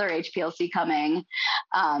got another HPLC coming,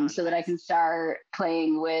 so that I can start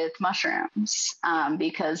playing with mushrooms,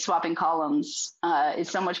 because swapping columns is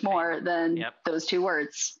so much more than those two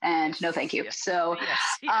words. And no, thank you. So,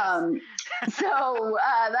 that'll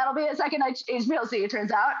be a second HPLC. It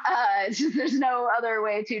turns out, there's no other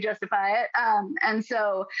way to justify it. And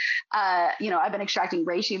so, I've been extracting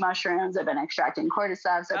reishi mushrooms. I've been extracting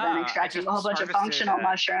cordyceps. I've been extracting a whole bunch of functional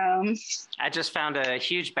mushrooms. I just found a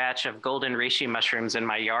huge batch of golden reishi mushrooms in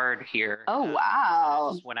my yard here. Oh,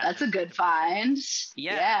 wow. That's a good find.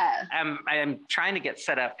 Yeah. I'm trying to get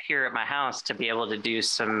set up here at my house to be able to do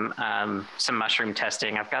some mushroom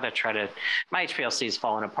testing. I've got to my HPLC is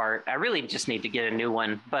falling apart. I really just need to get a new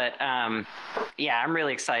one. But I'm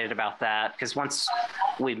really excited about that, because once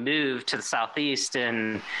we moved to the Southeast,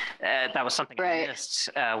 and that was something I missed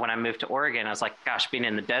when I moved to Oregon. I was like, gosh, being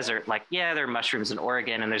in the desert, like, there are mushrooms in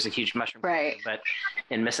Oregon and there's a huge mushroom culture, but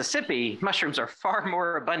in Mississippi, mushrooms are far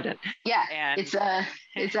more abundant. Yeah, and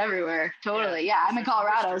it's everywhere. Totally. Yeah, I'm in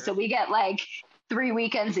Colorado, so we get like 3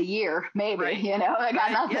 weekends a year, maybe, I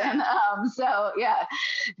got nothing.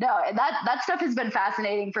 That stuff has been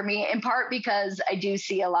fascinating for me, in part because I do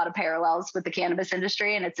see a lot of parallels with the cannabis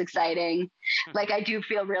industry, and it's exciting. Like, I do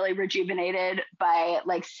feel really rejuvenated by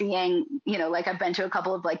like seeing, like I've been to a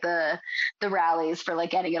couple of like the rallies for like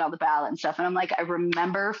getting it on the ballot and stuff. And I'm like, I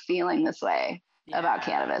remember feeling this way about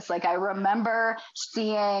cannabis. Like, I remember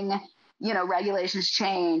seeing, regulations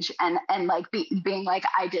change and like being like,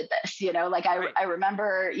 I did this, like I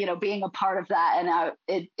remember, being a part of that. And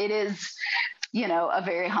it is, a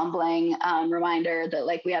very humbling reminder that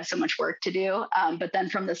like we have so much work to do. But then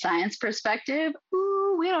from the science perspective,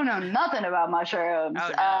 we don't know nothing about mushrooms.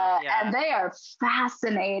 And they are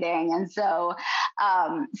fascinating. And so,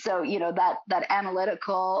 that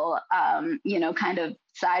analytical, kind of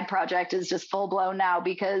side project is just full blown now,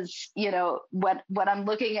 because, when I'm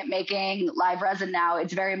looking at making live resin now,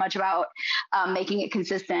 it's very much about making it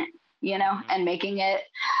consistent and making it,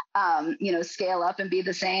 scale up and be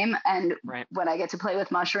the same. And when I get to play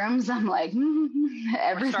with mushrooms, I'm like,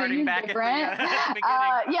 everything is different.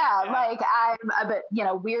 But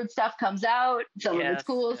weird stuff comes out. Some of it's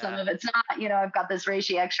cool, some of it's not. I've got this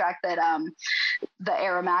reishi extract that the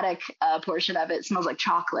aromatic portion of it smells like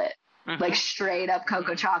chocolate. Like straight up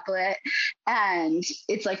cocoa chocolate. And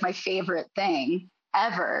it's like my favorite thing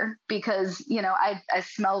ever because, I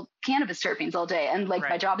smell cannabis terpenes all day and like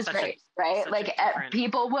my job is great, right? Like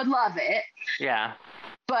people would love it. Yeah.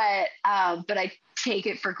 But I take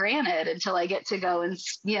it for granted until I get to go and,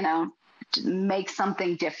 make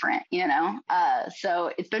something different,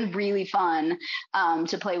 so it's been really fun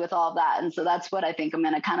to play with all of that. And so that's what I think I'm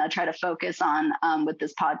going to kind of try to focus on with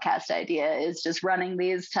this podcast idea is just running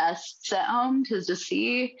these tests at home to just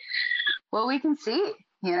see what we can see,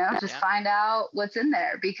 find out what's in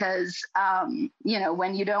there because,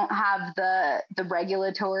 when you don't have the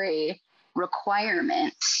regulatory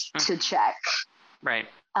requirement to check. Right.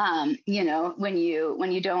 When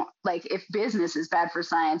you don't like, if business is bad for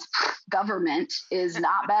science, government is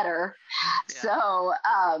not better. So,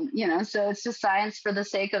 so it's just science for the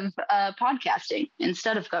sake of podcasting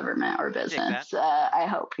instead of government or business. I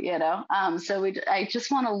hope, so I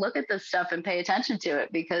just want to look at this stuff and pay attention to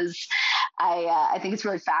it because I think it's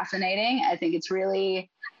really fascinating. I think it's really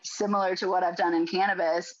similar to what I've done in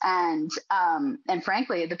cannabis and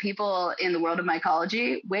frankly, the people in the world of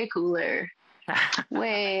mycology, way cooler.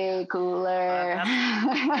 Way cooler.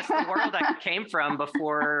 That's the world I came from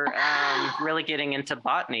before really getting into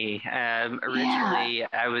botany. Originally,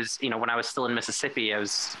 I was, when I was still in Mississippi, I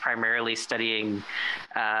was primarily studying,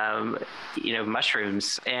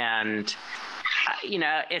 mushrooms and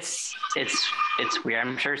it's weird.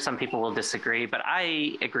 I'm sure some people will disagree, but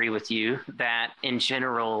I agree with you that in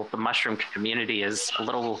general, the mushroom community is a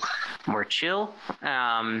little more chill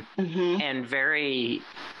and very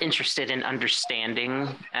interested in understanding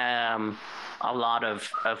a lot of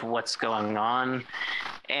what's going on.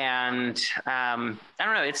 And I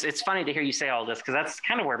don't know, it's funny to hear you say all this because that's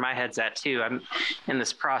kind of where my head's at too. I'm in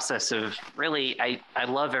this process of really, I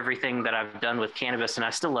love everything that I've done with cannabis and I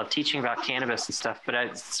still love teaching about cannabis and stuff, but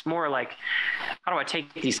it's more like, how do I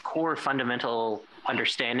take these core fundamental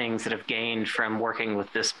understandings that I've gained from working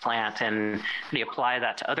with this plant and really apply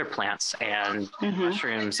that to other plants and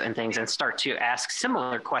mushrooms and things and start to ask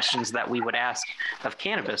similar questions that we would ask of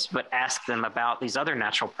cannabis, but ask them about these other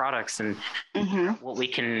natural products and what we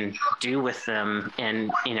can do with them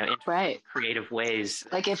in, in creative ways.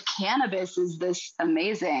 Like if cannabis is this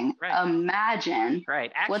amazing, imagine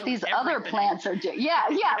what these other plants are doing.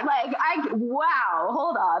 Wow,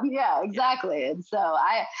 hold on. Yeah, exactly. And so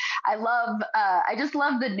I love, I just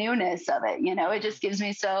love the newness of it. It just gives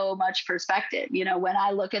me so much perspective. When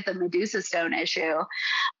I look at the Medusa stone issue,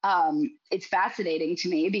 it's fascinating to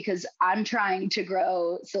me because I'm trying to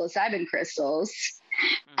grow psilocybin crystals.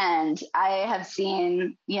 And I have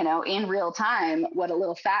seen, in real time, what a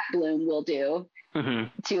little fat bloom will do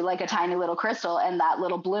to like a tiny little crystal. And that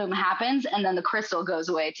little bloom happens and then the crystal goes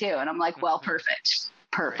away too. And I'm like, well, perfect.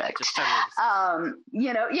 And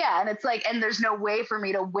it's like, and there's no way for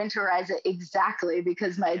me to winterize it exactly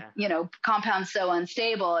because my, compound's so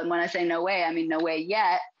unstable. And when I say no way, I mean, no way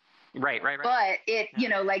yet. Right. But it,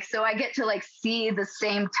 so I get to like see the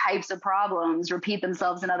same types of problems repeat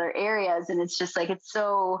themselves in other areas. And it's just like, it's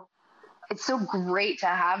so great to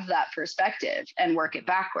have that perspective and work it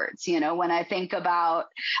backwards. When I think about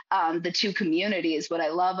the two communities, what I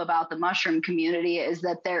love about the mushroom community is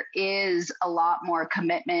that there is a lot more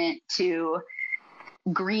commitment to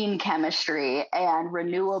green chemistry and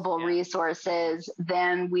renewable resources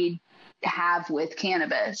than we have with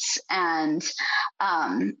cannabis. And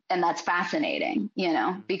that's fascinating,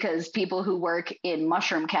 because people who work in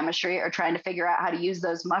mushroom chemistry are trying to figure out how to use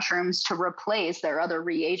those mushrooms to replace their other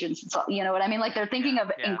reagents. And so, you know what I mean? Like they're thinking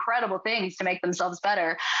of incredible things to make themselves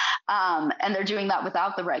better. And they're doing that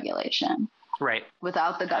without the regulation. Right.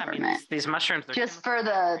 Without the government. I mean, these mushrooms are just for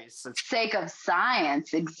the sake of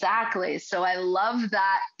science. Exactly. So I love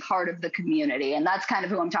that part of the community. And that's kind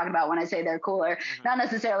of who I'm talking about when I say they're cooler. Not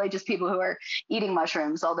necessarily just people who are eating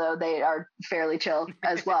mushrooms, although they are fairly chill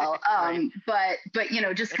as well. But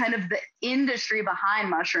just kind of the industry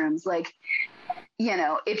behind mushrooms, like,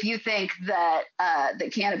 if you think that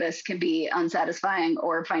that cannabis can be unsatisfying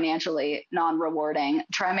or financially non-rewarding,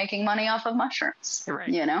 try making money off of mushrooms,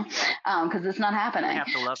 because it's not happening. You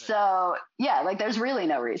have to love it. So like there's really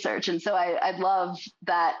no research. And so I love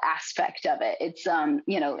that aspect of it. It's, and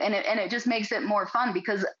it just makes it more fun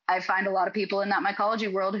because I find a lot of people in that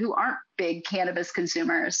mycology world who aren't big cannabis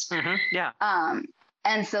consumers.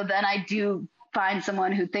 And so then I do find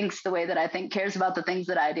someone who thinks the way that I think, cares about the things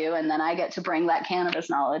that I do, and then I get to bring that cannabis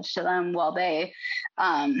knowledge to them while they,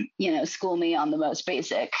 school me on the most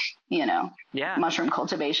basic, mushroom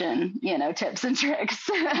cultivation, tips and tricks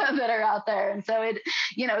that are out there. And so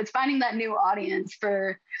it's finding that new audience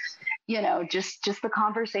for, just the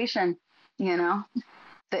conversation, the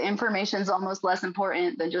information is almost less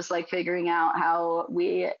important than just like figuring out how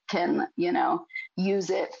we can, use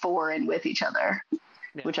it for and with each other,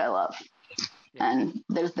 which I love. Yeah. And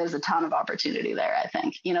there's a ton of opportunity there, I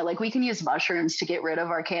think. Like we can use mushrooms to get rid of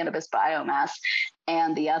our cannabis biomass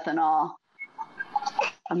and the ethanol.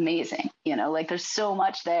 Amazing. Like there's so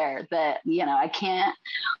much there that, I can't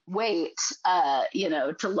wait,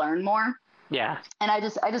 to learn more. Yeah. And I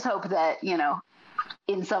just hope that,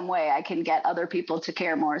 in some way I can get other people to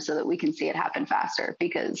care more so that we can see it happen faster,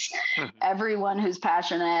 because everyone who's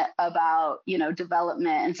passionate about,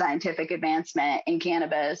 development and scientific advancement in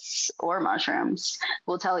cannabis or mushrooms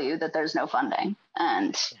will tell you that there's no funding,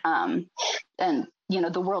 and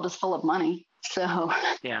the world is full of money. So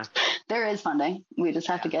yeah, there is funding. We just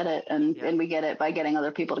have to get it. And we get it by getting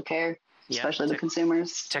other people to care, especially the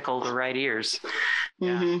consumers. Tickle the right ears.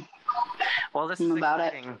 Yeah. Mm-hmm. Well, this is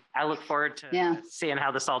exciting. I look forward to seeing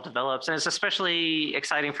how this all develops. And it's especially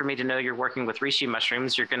exciting for me to know you're working with reishi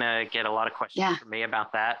mushrooms. You're going to get a lot of questions from me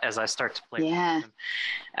about that as I start to play with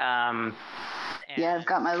them. I've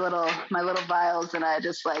got my little vials, and I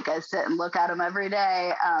sit and look at them every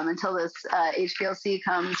day until this HPLC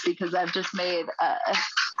comes, because I've just made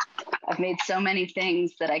so many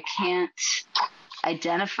things that I can't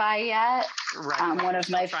identify yet. Right. One of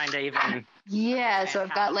my trying to even. Yeah, so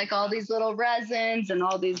I've got like all these little resins and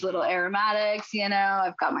all these little aromatics,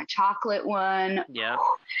 I've got my chocolate one. Yeah.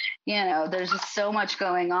 There's just so much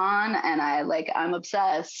going on, and I'm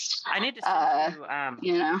obsessed. I need to send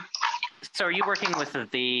you, So are you working with the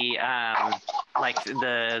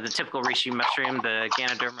typical reishi mushroom, the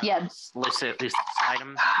Ganoderma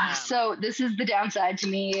lucidum? So this is the downside to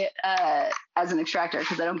me as an extractor,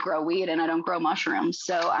 because I don't grow weed and I don't grow mushrooms.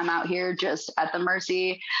 So I'm out here just at the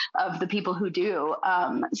mercy of the people who do.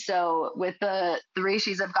 So with the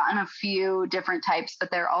reishis, I've gotten a few different types,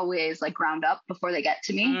 but they're always like ground up before they get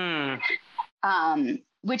to me,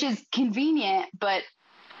 which is convenient, but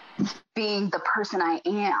being the person I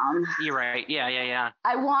am. You're right. Yeah.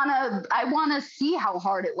 I wanna see how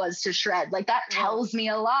hard it was to shred. Like that tells me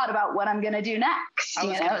a lot about what I'm gonna do next.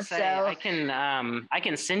 I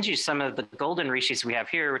can send you some of the golden reishis we have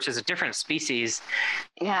here, which is a different species.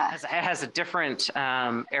 Yeah. It has a different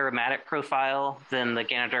aromatic profile than the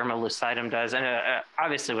Ganoderma lucidum does. And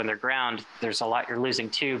obviously when they're ground, there's a lot you're losing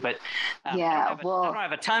too. But I don't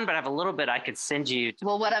have a ton, but I have a little bit I could send you.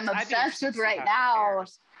 What I'm obsessed with right now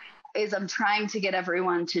is I'm trying to get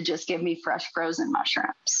everyone to just give me fresh frozen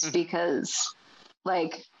mushrooms, because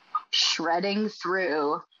like shredding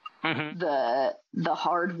through the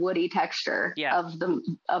hard woody texture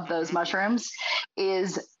of those mushrooms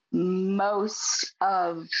is most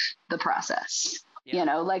of the process.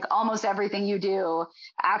 Like almost everything you do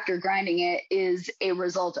after grinding it is a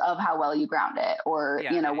result of how well you ground it, or,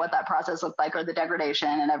 what that process looked like, or the degradation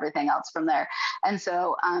and everything else from there. And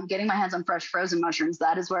so getting my hands on fresh frozen mushrooms,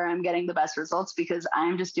 that is where I'm getting the best results, because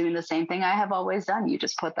I'm just doing the same thing I have always done. You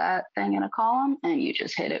just put that thing in a column and you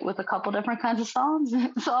just hit it with a couple different kinds of solvents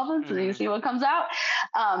and you see what comes out.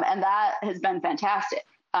 And that has been fantastic.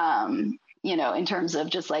 In terms of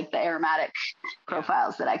just like the aromatic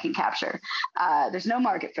profiles that I can capture. There's no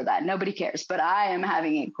market for that. Nobody cares, but I am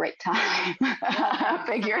having a great time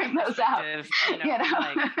figuring those out.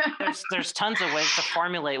 There's tons of ways to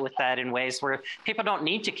formulate with that in ways where people don't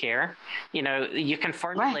need to care. You can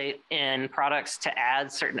formulate in products to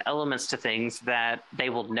add certain elements to things that they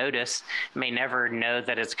will notice, may never know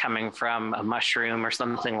that it's coming from a mushroom or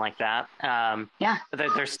something like that.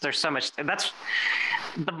 There's so much. That's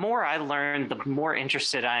the more I learn, the more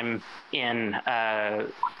interested I'm in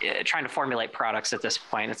trying to formulate products at this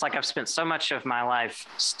point. It's like I've spent so much of my life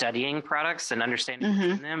studying products and understanding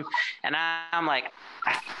what's in them. And I'm like,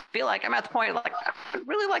 I feel like I'm at the point, like, I'd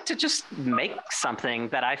really like to just make something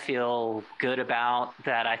that I feel good about,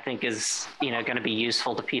 that I think is, going to be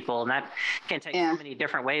useful to people. And that can take so many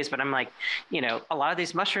different ways. But I'm like, a lot of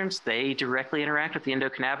these mushrooms, they directly interact with the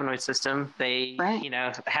endocannabinoid system. They,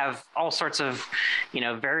 have all sorts of,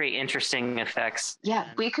 very interesting effects. Yeah,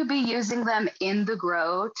 we could be using them in the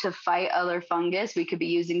grow to fight other fungus. We could be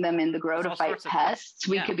using them in the grow to fight pests.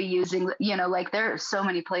 We could be using, there are so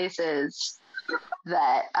many places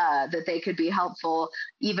that they could be helpful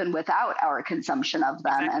even without our consumption of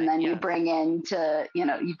them. Exactly, and then you bring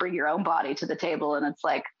you bring your own body to the table, and it's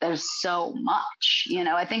like, there's so much,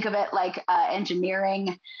 I think of it like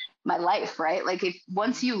engineering my life, right? Like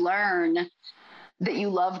once you learn that you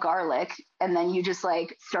love garlic, and then you just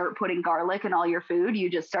like start putting garlic in all your food,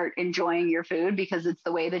 you just start enjoying your food because it's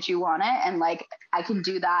the way that you want it. And like, I can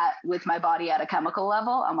do that with my body at a chemical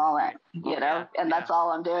level. I'm all in, and that's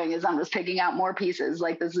all I'm doing is I'm just picking out more pieces.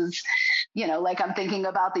 Like this is, like I'm thinking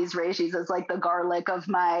about these reishis as like the garlic of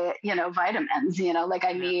my, vitamins, like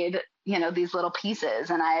I need, these little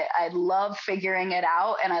pieces, and I love figuring it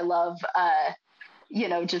out. And I love,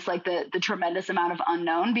 just like the tremendous amount of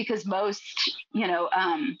unknown, because most, oh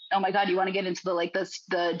my God, you want to get into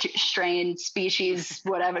the strain, species,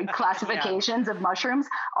 whatever classifications of mushrooms.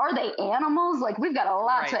 Are they animals? Like we've got a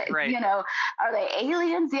lot are they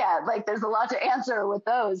aliens? Yeah. Like there's a lot to answer with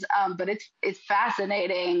those. But it's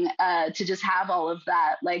fascinating to just have all of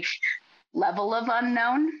that like level of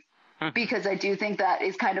unknown. Because I do think that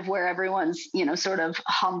is kind of where everyone's, sort of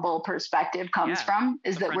humble perspective comes from,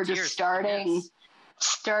 is that we're just starting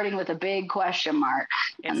with a big question mark.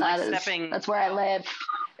 It's and that's where I live.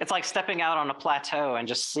 It's like stepping out on a plateau and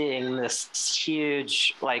just seeing this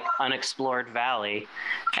huge, like unexplored valley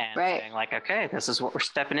and saying like, okay, this is what we're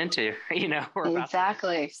stepping into. We're about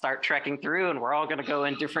to start trekking through, and we're all going to go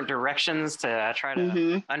in different directions to try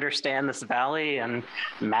to understand this valley and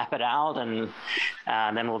map it out. And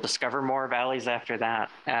then we'll discover more valleys after that.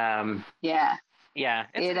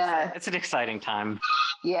 It's an exciting time.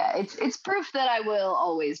 Yeah, it's proof that I will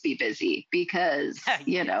always be busy because, I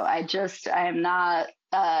am not,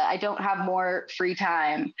 I don't have more free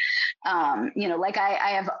time. Like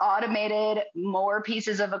I have automated more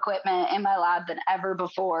pieces of equipment in my lab than ever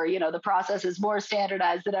before. The process is more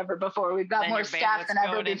standardized than ever before. We've got more staff than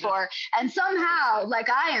ever before. And somehow,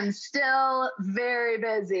 like I am still very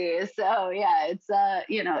busy. So yeah, it's,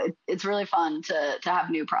 it's really fun to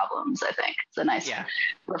have new problems, I think. It's a nice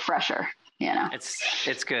refresher.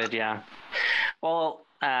 It's good. Yeah. Well,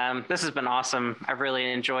 this has been awesome. I've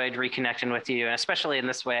really enjoyed reconnecting with you, especially in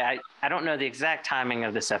this way. I don't know the exact timing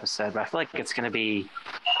of this episode, but I feel like it's going to be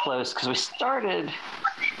close because we started.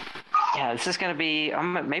 Yeah, this is going to be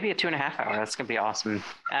maybe a 2.5 hour. That's going to be awesome.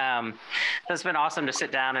 It's been awesome to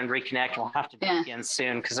sit down and reconnect. We'll have to do it again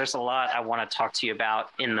soon because there's a lot I want to talk to you about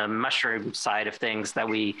in the mushroom side of things that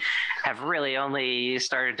we have really only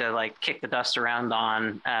started to like kick the dust around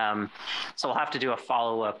on. So we'll have to do a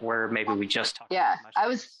follow-up where maybe we just talk about mushrooms. I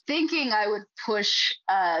was thinking I would push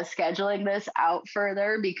scheduling this out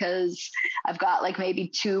further because I've got like maybe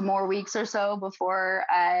 2 more weeks or so before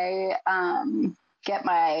I get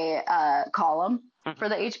my column for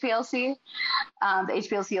the HPLC. The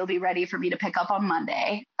HPLC will be ready for me to pick up on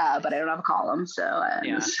Monday, but I don't have a column, so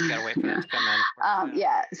you gotta wait for it to come in.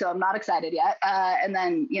 So I'm not excited yet. And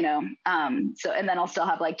then and then I'll still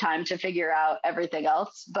have like time to figure out everything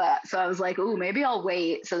else. But so I was like, ooh, maybe I'll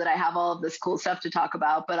wait so that I have all of this cool stuff to talk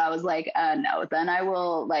about. But I was like, no, then I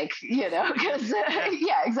will because exactly.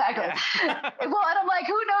 Well, and I'm like,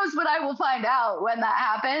 who knows what I will find out when that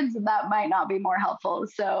happens, and that might not be more helpful.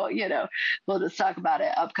 So we'll just talk about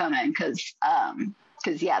it upcoming because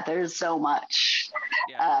there's so much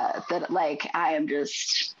that like I am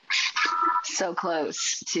just so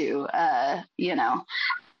close to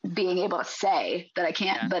being able to say that I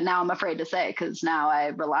can't, but now I'm afraid to say because now I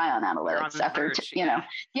rely on analytics after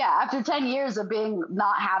after 10 years of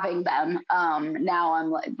not having them. Now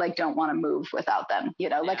I'm like don't want to move without them.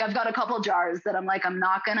 Like I've got a couple jars that I'm like, I'm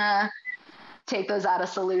not gonna take those out of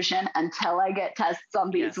solution until I get tests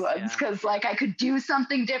on these ones because like I could do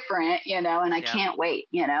something different, and I can't wait.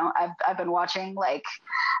 I've been watching like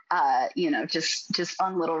just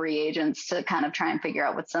fun little reagents to kind of try and figure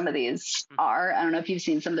out what some of these are. I don't know if you've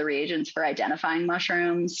seen some of the reagents for identifying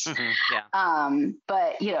mushrooms.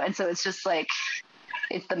 But and so it's just like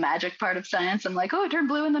it's the magic part of science. I'm like, oh, it turned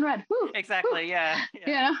blue and then red. Woo, exactly. Woo. Yeah.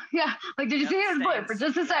 Like, did you see it in blue for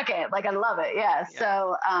just a second? Like, I love it. Yeah.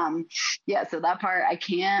 So, so that part I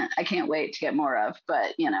can't wait to get more of,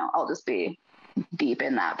 but I'll just be deep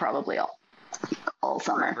in that probably all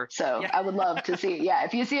summer. Forever. So I would love to see,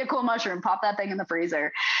 if you see a cool mushroom, pop that thing in the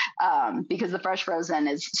freezer, because the fresh frozen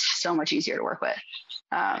is so much easier to work with.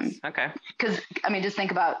 Because just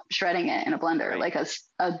think about shredding it in a blender, like a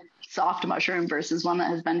soft mushroom versus one that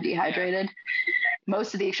has been dehydrated.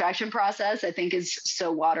 most of the extraction process, I think, is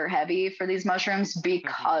so water heavy for these mushrooms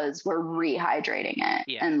because we're rehydrating it.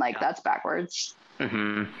 Yeah, and like that's backwards.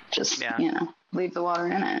 Just, leave the water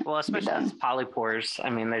in it. Well, especially these polypores. I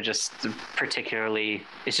mean, they're just particularly,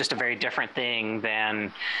 it's just a very different thing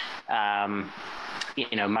than,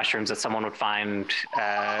 mushrooms that someone would find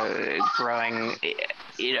growing,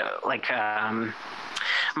 like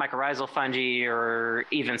mycorrhizal fungi or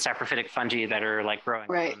even saprophytic fungi that are like growing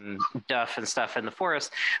on duff and stuff in the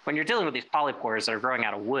forest. When you're dealing with these polypores that are growing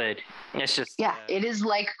out of wood, it's just it is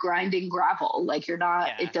like grinding gravel. Like you're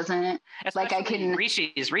not, it doesn't, especially like I can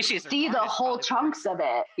Rishis see the whole polypores. Chunks of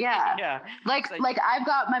it. Yeah. Like I've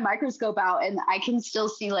got my microscope out and I can still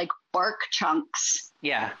see like bark chunks.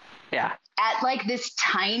 Yeah. At like this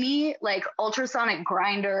tiny, like ultrasonic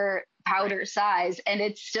grinder powder size, and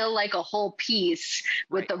it's still like a whole piece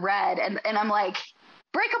with the red. And I'm like,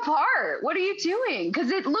 break apart. What are you doing? Because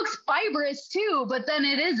it looks fibrous too, but then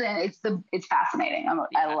it isn't. It's fascinating.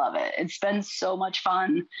 I love it. It's been so much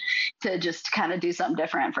fun to just kind of do something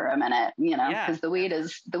different for a minute, because the weed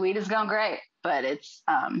is going great, but it's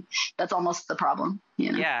that's almost the problem.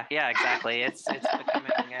 Yeah, exactly. It's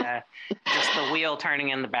becoming just the wheel turning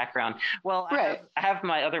in the background. Well, I have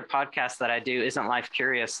my other podcast that I do, Isn't Life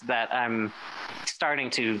Curious, that I'm starting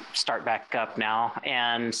to start back up now.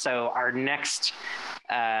 And so our next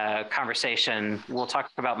conversation, we'll talk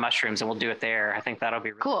about mushrooms and we'll do it there. I think that'll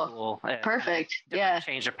be really cool. Perfect.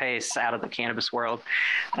 Change of pace out of the cannabis world.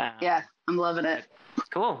 I'm loving it.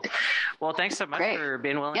 Cool. Well, thanks so much for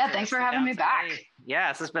being willing. Yeah, thanks for having me back.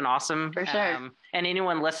 Yeah, this has been awesome. For sure. And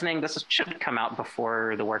anyone listening, this should come out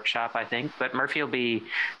before the workshop, I think. But Murphy will be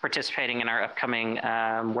participating in our upcoming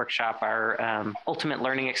workshop, our Ultimate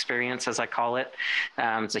Learning Experience, as I call it.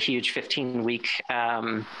 It's a huge 15-week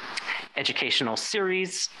educational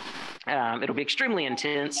series. It'll be extremely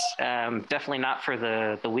intense, definitely not for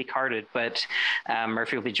the weak-hearted, but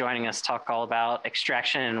Murphy will be joining us, talk all about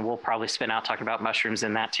extraction, and we'll probably spin out talking about mushrooms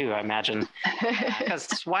in that too, I imagine,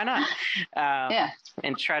 because why not?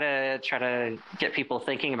 And try to get people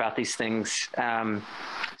thinking about these things.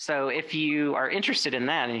 So if you are interested in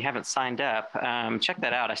that and you haven't signed up, check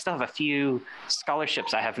that out. I still have a few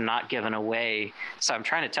scholarships I have not given away. So I'm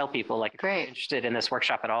trying to tell people, like, if you're interested in this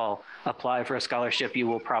workshop at all, apply for a scholarship. You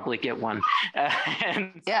will probably get one. So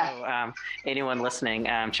anyone listening,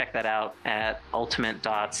 check that out at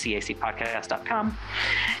ultimate.cacpodcast.com.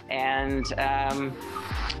 And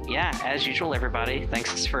as usual, everybody,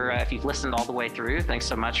 thanks for, if you've listened all the way through, thanks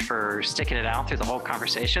so much for sticking it out through the whole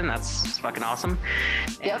conversation. That's fucking awesome.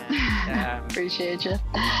 Yep. And, appreciate you.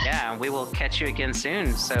 Yeah, we will catch you again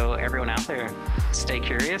soon. So everyone out there, stay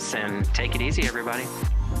curious and take it easy, everybody.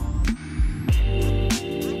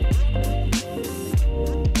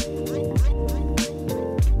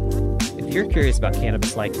 If you're curious about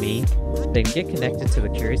cannabis like me, then get connected to the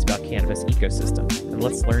Curious About Cannabis ecosystem and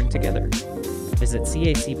let's learn together. Visit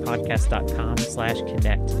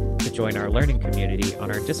cacpodcast.com/connect to join our learning community on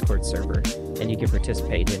our Discord server, and you can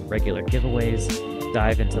participate in regular giveaways,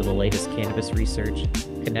 dive into the latest cannabis research,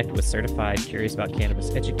 connect with certified Curious About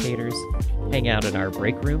Cannabis educators, hang out in our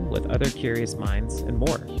break room with other curious minds, and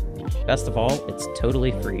more. Best of all, it's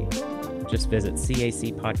totally free. Just visit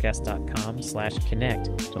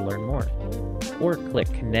cacpodcast.com/connect to learn more. Or click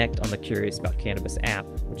Connect on the Curious About Cannabis app,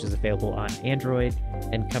 which is available on Android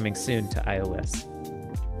and coming soon to iOS.